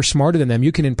 stronger, smarter than them.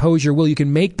 You can impose your will. You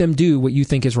can make them do what you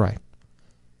think is right.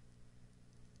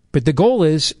 But the goal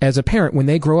is, as a parent, when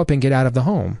they grow up and get out of the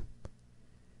home,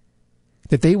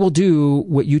 that they will do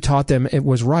what you taught them it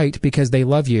was right because they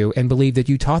love you and believe that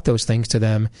you taught those things to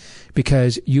them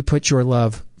because you put your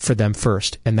love for them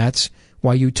first. And that's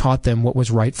why you taught them what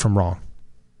was right from wrong.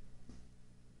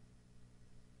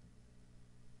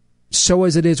 So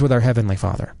as it is with our Heavenly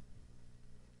Father.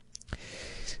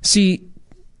 See,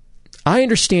 I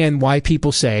understand why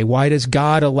people say, why does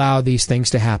God allow these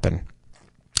things to happen?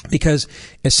 Because,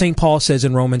 as St. Paul says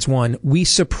in Romans 1, we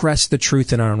suppress the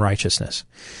truth in our unrighteousness.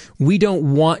 We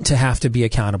don't want to have to be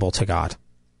accountable to God.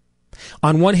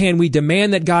 On one hand, we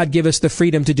demand that God give us the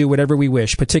freedom to do whatever we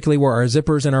wish, particularly where our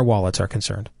zippers and our wallets are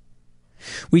concerned.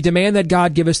 We demand that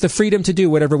God give us the freedom to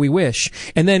do whatever we wish.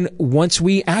 And then, once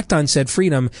we act on said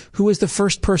freedom, who is the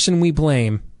first person we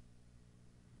blame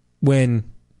when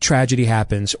tragedy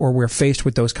happens or we're faced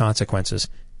with those consequences?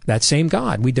 That same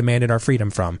God we demanded our freedom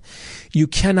from. You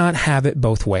cannot have it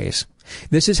both ways.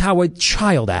 This is how a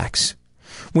child acts.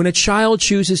 When a child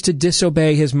chooses to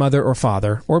disobey his mother or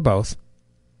father, or both,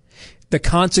 the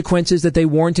consequences that they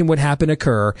warned him would happen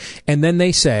occur, and then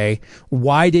they say,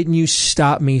 why didn't you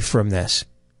stop me from this?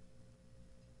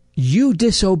 You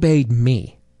disobeyed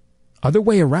me. Other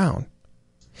way around.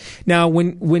 Now,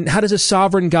 how does a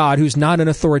sovereign God who's not an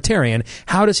authoritarian,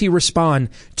 how does he respond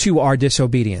to our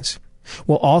disobedience?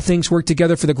 Well, all things work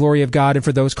together for the glory of God and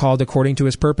for those called according to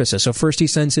his purposes. So first he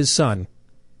sends his son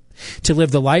to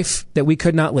live the life that we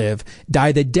could not live,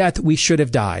 die the death we should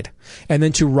have died, and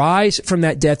then to rise from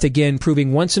that death again,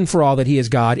 proving once and for all that he is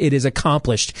God. It is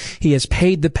accomplished. He has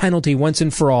paid the penalty once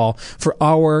and for all for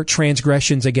our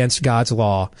transgressions against God's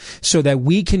law, so that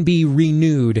we can be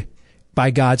renewed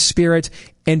by God's Spirit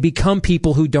and become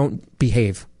people who don't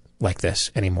behave like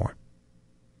this anymore.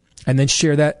 And then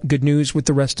share that good news with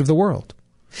the rest of the world.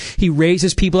 He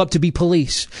raises people up to be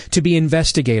police, to be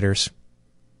investigators,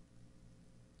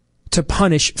 to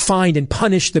find and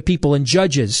punish the people, and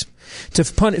judges, to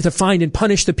find and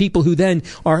punish the people who then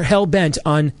are hell-bent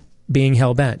on being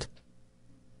hell-bent.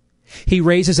 He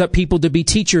raises up people to be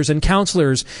teachers and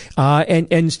counselors,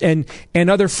 and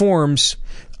other forms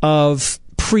of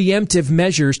preemptive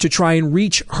measures to try and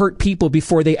reach hurt people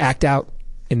before they act out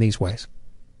in these ways.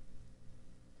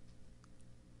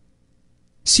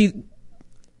 See,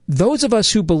 those of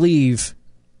us who believe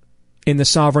in the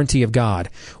sovereignty of God,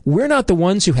 we're not the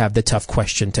ones who have the tough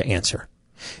question to answer.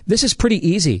 This is pretty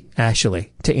easy,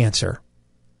 actually, to answer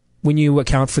when you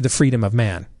account for the freedom of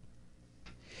man.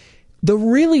 The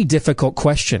really difficult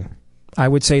question, I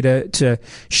would say to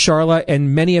Charlotte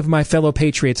and many of my fellow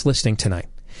patriots listening tonight,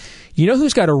 you know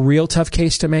who's got a real tough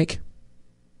case to make?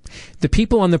 The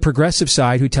people on the progressive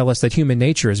side who tell us that human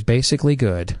nature is basically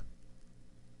good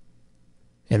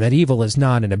and that evil is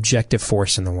not an objective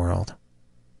force in the world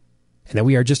and that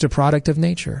we are just a product of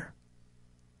nature.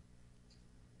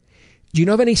 Do you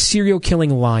know of any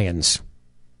serial-killing lions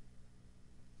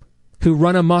who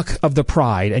run amok of the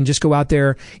pride and just go out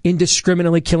there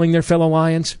indiscriminately killing their fellow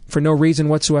lions for no reason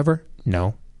whatsoever?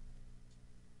 No.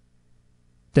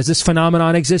 Does this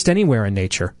phenomenon exist anywhere in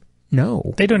nature?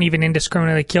 No. They don't even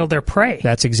indiscriminately kill their prey.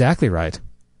 That's exactly right.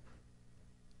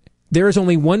 There is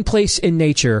only one place in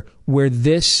nature where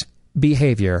this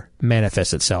behavior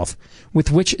manifests itself.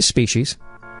 With which species?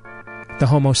 The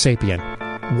Homo sapien.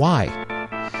 Why?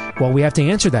 Well, we have to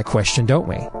answer that question, don't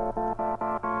we?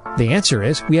 The answer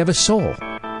is we have a soul.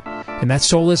 And that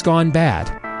soul has gone bad.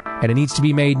 And it needs to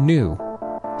be made new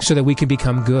so that we can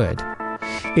become good.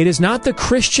 It is not the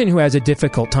Christian who has a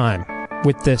difficult time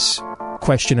with this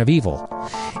question of evil.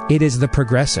 It is the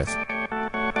progressive.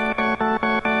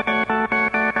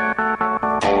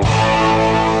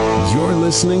 You're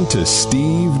listening to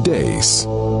Steve Deace.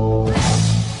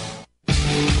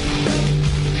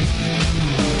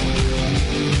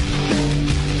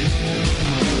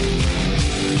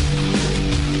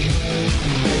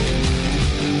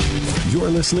 You're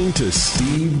listening to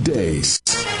Steve Deace.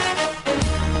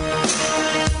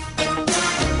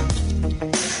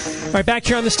 All right, back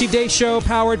here on the Steve Deace Show,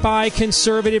 powered by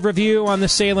Conservative Review on the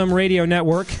Salem Radio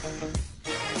Network.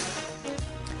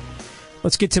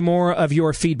 Let's get to more of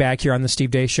your feedback here on the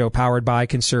Steve Deace Show, powered by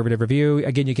Conservative Review.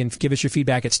 Again, you can give us your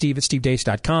feedback at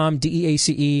steve@stevedeace.com,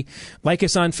 DEACE. Like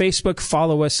us on Facebook,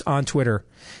 follow us on Twitter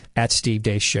at Steve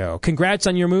Deace Show. Congrats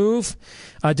on your move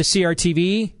to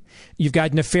CRTV. You've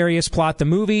got Nefarious Plot, the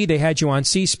movie. They had you on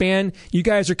C-SPAN. You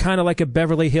guys are kind of like a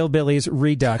Beverly Hillbillies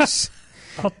redux.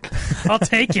 I'll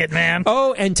take it, man.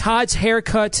 Oh, and Todd's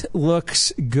haircut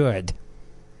looks good.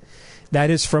 That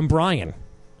is from Brian.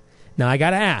 Now, I got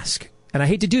to ask, and I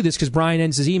hate to do this because Brian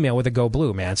ends his email with a go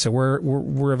blue, man, so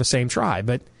we're of the same tribe,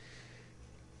 but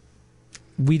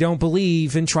we don't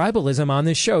believe in tribalism on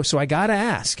this show, so I got to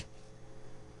ask.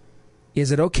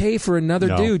 Is it okay for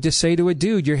another dude to say to a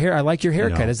dude, "Your hair, I like your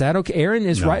haircut"? Is that okay? Aaron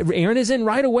is right. Aaron is in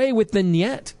right away with the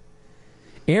niet.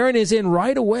 Aaron is in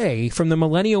right away from the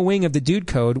millennial wing of the Dude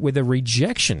Code with a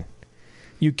rejection.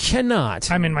 You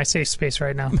cannot. I'm in my safe space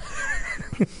right now.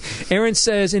 Aaron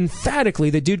says emphatically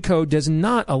the Dude Code does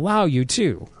not allow you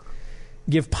to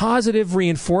give positive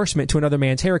reinforcement to another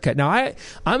man's haircut. Now,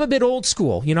 I'm a bit old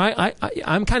school. You know,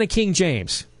 I'm kind of King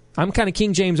James. I'm kind of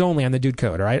King James only on the Dude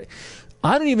Code, all right?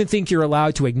 I don't even think you're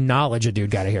allowed to acknowledge a dude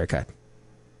got a haircut.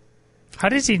 How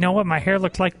does he know what my hair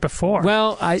looked like before?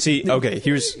 Well,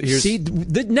 here's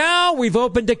now we've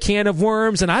opened a can of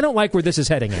worms, and I don't like where this is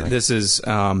heading. Aaron. This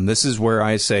is where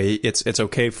I say it's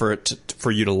okay for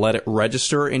you to let it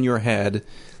register in your head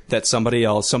that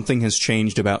something has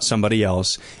changed about somebody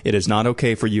else. It is not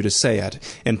okay for you to say it.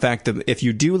 In fact, if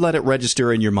you do let it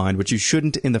register in your mind, which you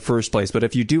shouldn't in the first place, but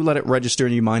if you do let it register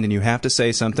in your mind and you have to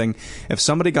say something, if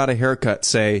somebody got a haircut,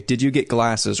 say, did you get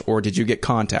glasses or did you get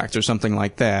contacts or something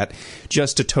like that,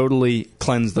 just to totally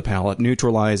cleanse the palate,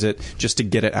 neutralize it, just to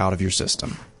get it out of your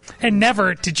system. And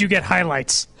never did you get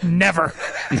highlights. Never.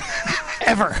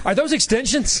 Ever. Are those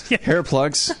extensions? Yeah. Hair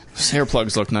plugs. Hair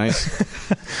plugs look nice.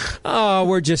 Oh,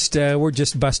 we're just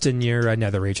busting your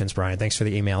nether regions, Brian. Thanks for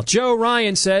the email. Joe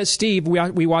Ryan says, Steve,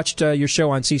 we watched your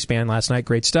show on C-SPAN last night.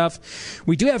 Great stuff.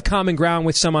 We do have common ground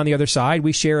with some on the other side.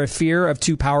 We share a fear of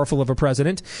too powerful of a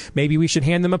president. Maybe we should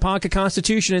hand them a Ponca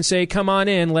Constitution and say, come on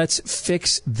in, let's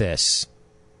fix this.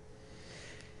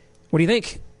 What do you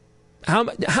think? How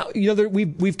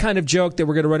we've kind of joked that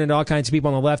we're going to run into all kinds of people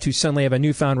on the left who suddenly have a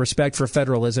newfound respect for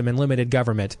federalism and limited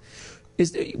government.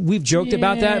 We've joked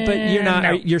about that, but you're not.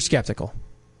 No. You're skeptical.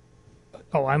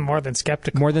 Oh, I'm more than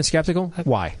skeptical. More than skeptical?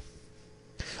 Why?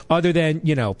 Other than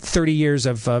 30 years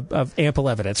of ample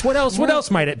evidence. What else? What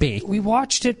else might it be? We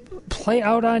watched it play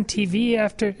out on TV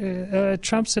after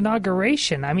Trump's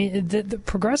inauguration. I mean, the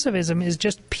progressivism is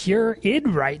just pure id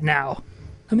right now.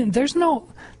 I mean, there's no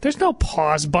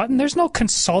pause button. There's no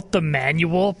consult the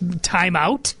manual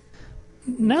timeout.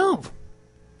 No,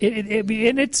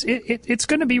 it's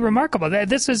going to be remarkable.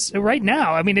 This is right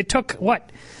now. I mean, it took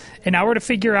an hour to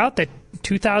figure out that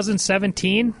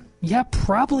 2017. Yeah,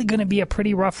 probably going to be a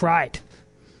pretty rough ride.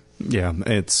 Yeah,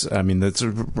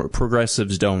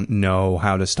 progressives don't know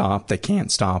how to stop. They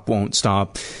can't stop, won't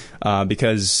stop.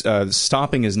 because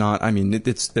stopping is not. I mean,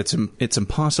 it's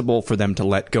impossible for them to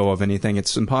let go of anything.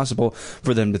 It's impossible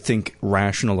for them to think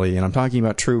rationally. And I'm talking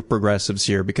about true progressives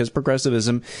here, because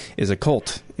progressivism is a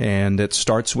cult, and it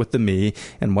starts with the me,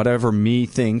 and whatever me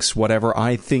thinks, whatever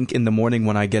I think in the morning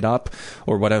when I get up,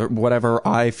 or whatever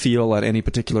I feel at any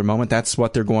particular moment, that's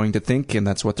what they're going to think, and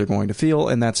that's what they're going to feel,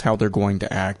 and that's how they're going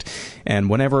to act. And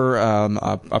whenever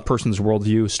a person's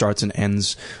worldview starts and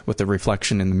ends with the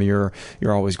reflection in the mirror,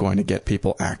 you're always going to get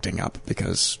people acting up,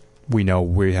 because we know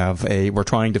we're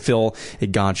trying to fill a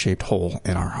God-shaped hole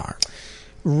in our heart.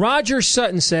 Roger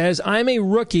Sutton says, I'm a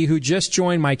rookie who just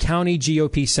joined my county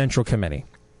GOP Central Committee.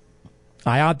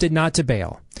 I opted not to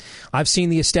bail. I've seen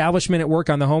the establishment at work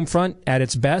on the home front at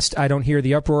its best. I don't hear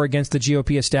the uproar against the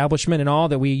GOP establishment and all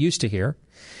that we used to hear.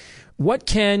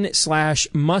 What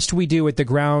must we do at the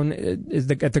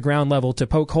ground level to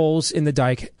poke holes in the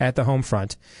dike at the home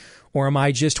front? Or am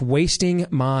I just wasting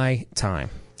my time?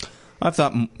 I've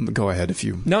thought. Go ahead if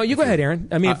you. No, you go ahead, Aaron.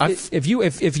 I mean, if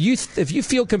you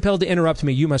feel compelled to interrupt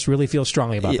me, you must really feel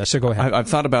strongly about this. So go ahead. I've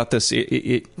thought about this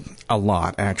a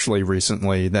lot actually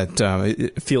recently. That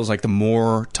it feels like the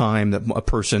more time that a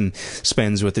person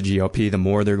spends with the GOP, the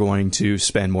more they're going to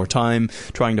spend more time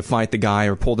trying to fight the guy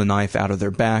or pull the knife out of their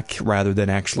back, rather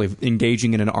than actually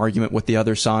engaging in an argument with the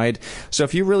other side. So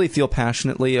if you really feel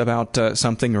passionately about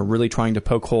something, or really trying to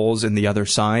poke holes in the other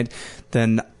side,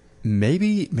 then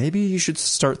maybe you should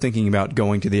start thinking about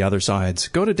going to the other sides.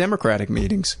 Go to Democratic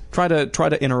meetings. Try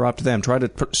to interrupt them. Try to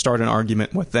start an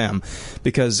argument with them.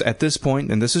 Because at this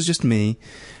point, and this is just me,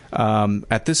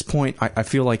 at this point, I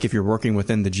feel like if you're working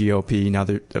within the GOP, now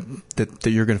that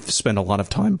you're going to spend a lot of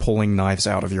time pulling knives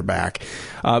out of your back.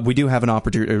 We do have an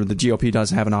opportunity, or the GOP does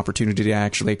have an opportunity to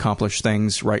actually accomplish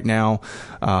things right now.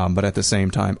 But at the same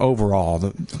time,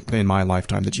 overall, in my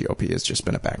lifetime, the GOP has just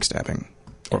been a backstabbing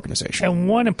organization. And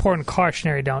one important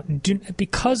cautionary note,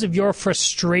 because of your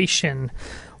frustration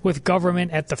with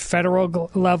government at the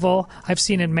federal level, I've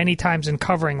seen it many times in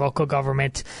covering local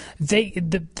government,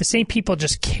 the same people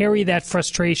just carry that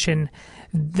frustration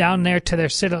down there to their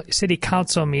city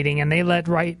council meeting, and they let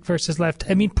right versus left.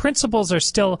 I mean, principles are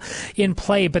still in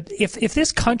play, but if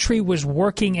this country was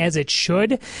working as it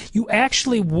should, you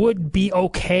actually would be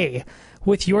okay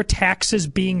with your taxes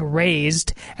being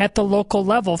raised at the local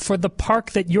level for the park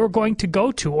that you're going to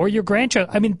go to, or your grandchild.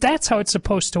 I mean, that's how it's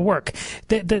supposed to work.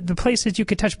 The places you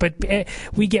could touch, but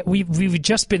we've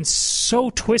just been so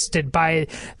twisted by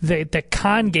the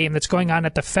con game that's going on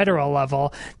at the federal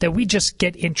level that we just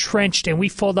get entrenched and we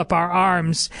fold up our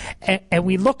arms and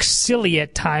we look silly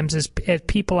at times as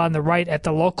people on the right at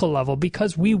the local level,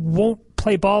 because we won't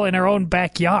play ball in our own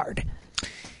backyard.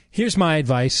 Here's my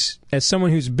advice as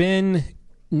someone who's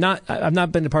I've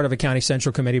not been a part of a county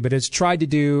central committee, but has tried to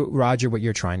do, Roger, what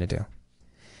you're trying to do.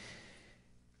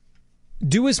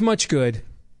 Do as much good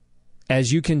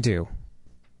as you can do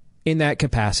in that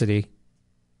capacity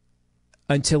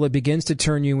until it begins to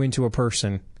turn you into a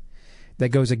person that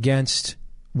goes against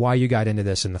why you got into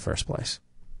this in the first place.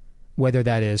 Whether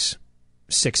that is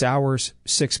 6 hours,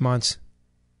 6 months,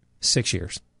 6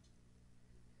 years.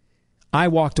 I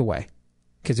walked away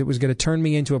because it was going to turn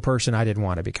me into a person I didn't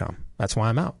want to become. That's why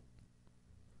I'm out.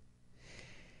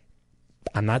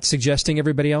 I'm not suggesting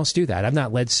everybody else do that. I've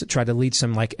not tried to lead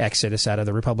some exodus out of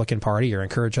the Republican Party or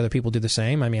encourage other people to do the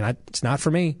same. I mean, it's not for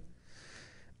me.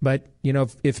 But,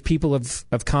 if people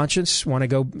of conscience want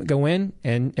to go in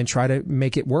and try to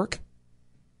make it work,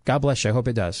 God bless you. I hope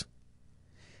it does.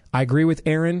 I agree with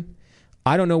Aaron.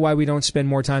 I don't know why we don't spend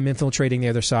more time infiltrating the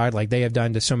other side like they have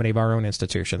done to so many of our own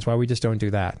institutions, why we just don't do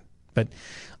that. But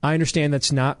I understand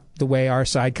that's not the way our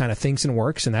side kind of thinks and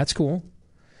works, and that's cool.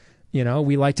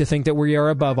 We like to think that we are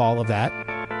above all of that.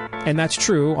 And that's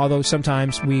true, although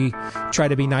sometimes we try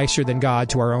to be nicer than God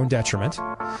to our own detriment.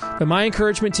 But my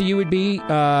encouragement to you would be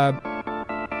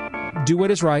do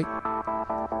what is right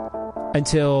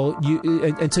until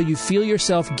you feel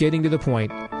yourself getting to the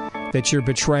point that you're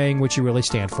betraying what you really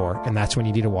stand for, and that's when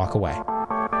you need to walk away.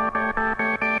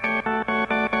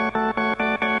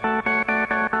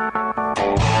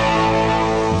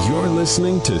 You're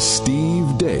listening to Steve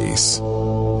Deace.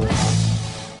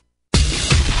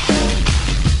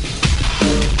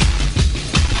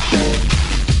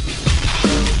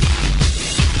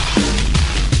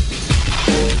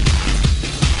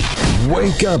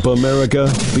 Wake up, America,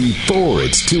 before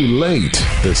it's too late.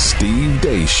 The Steve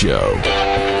Deace Show.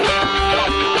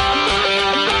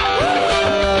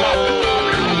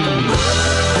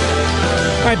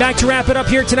 All right, back to wrap it up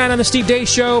here tonight on the Steve Deace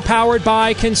Show, powered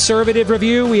by Conservative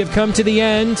Review. We have come to the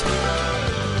end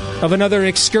of another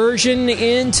excursion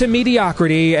into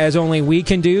mediocrity, as only we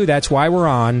can do. That's why we're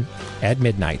on at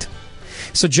midnight.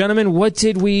 So, gentlemen, what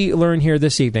did we learn here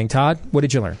this evening? Todd, what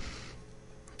did you learn?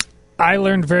 I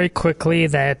learned very quickly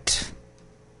that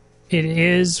it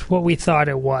is what we thought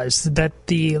it was, that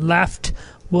the left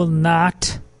will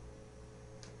not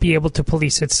be able to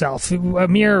police itself. A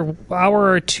mere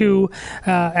hour or two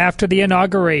after the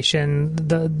inauguration,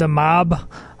 the mob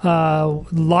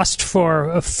lust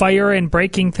for fire and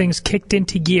breaking things kicked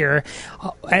into gear.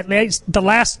 At least the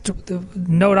last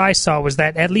note I saw was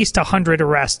that at least 100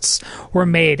 arrests were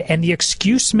made, and the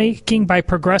excuse making by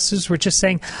progressives were just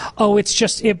saying, "Oh, it's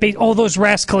just those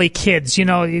rascally kids,"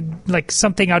 like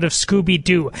something out of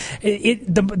Scooby-Doo.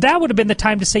 That would have been the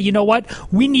time to say, you know what,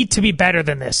 we need to be better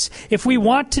than this. If we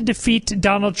want to defeat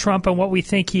Donald Trump and what we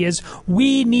think he is,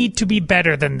 we need to be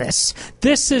better than this.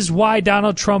 This is why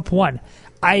Donald Trump won.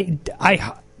 I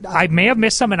may have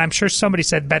missed some, and I'm sure somebody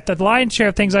said, but the lion's share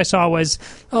of things I saw was,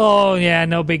 oh, yeah,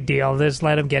 no big deal. Just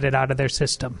let them get it out of their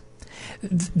system.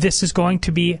 This is going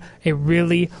to be a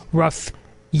really rough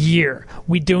year.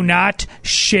 We do not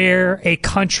share a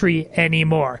country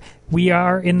anymore. We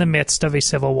are in the midst of a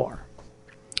civil war.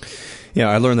 Yeah,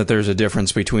 I learned that there's a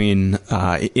difference between,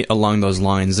 along those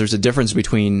lines, there's a difference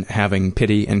between having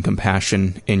pity and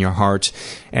compassion in your heart,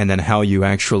 and then how you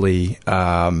actually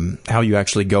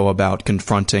go about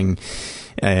confronting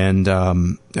and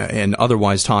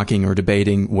otherwise talking or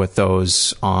debating with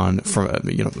those from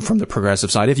the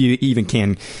progressive side. If you even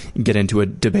can get into a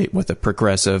debate with a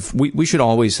progressive, we should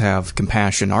always have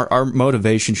compassion. Our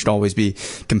motivation should always be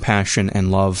compassion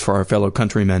and love for our fellow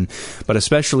countrymen, but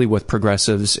especially with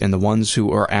progressives and the ones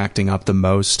who are acting up the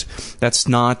most. That's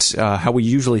not how we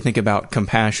usually think about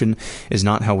compassion. Is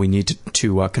not how we need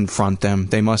to confront them.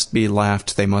 They must be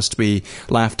laughed. They must be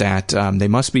laughed at. They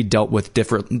must be dealt with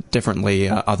differently,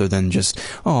 other than just,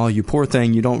 oh, you poor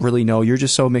thing, you don't really know, you're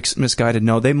just so misguided.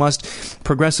 No,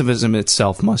 progressivism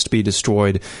itself must be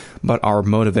destroyed, but our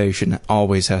motivation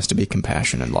always has to be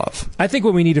compassion and love. I think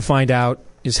what we need to find out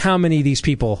is how many of these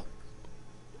people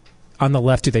on the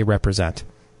left do they represent.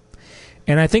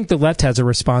 And I think the left has a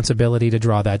responsibility to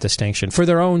draw that distinction for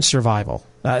their own survival.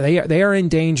 They are in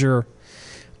danger.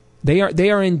 They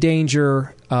are in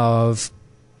danger of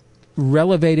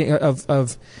relegating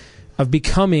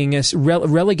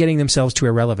themselves to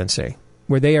irrelevancy,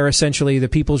 where they are essentially the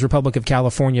People's Republic of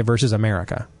California versus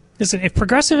America. Listen, if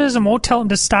progressivism won't tell them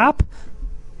to stop,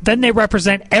 then they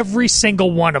represent every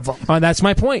single one of them. That's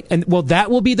my point. And well, that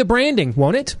will be the branding,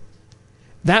 won't it?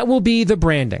 That will be the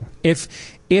branding. If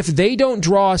they don't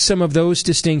draw some of those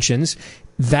distinctions,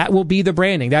 that will be the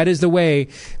branding. That is the way.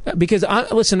 Because,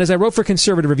 listen, as I wrote for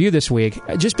Conservative Review this week,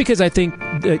 just because I think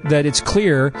that it's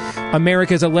clear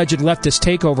America's alleged leftist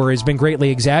takeover has been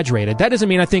greatly exaggerated, that doesn't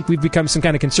mean I think we've become some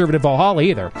kind of conservative Valhalla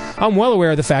either. I'm well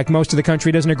aware of the fact most of the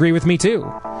country doesn't agree with me too.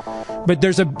 But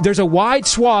there's a wide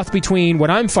swath between what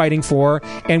I'm fighting for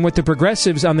and what the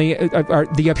progressives on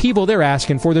the upheaval they're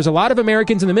asking for. There's a lot of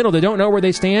Americans in the middle that don't know where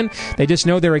they stand. They just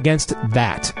know they're against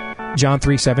that. John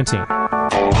 3:17.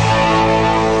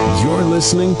 You're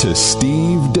listening to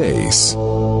Steve Deace.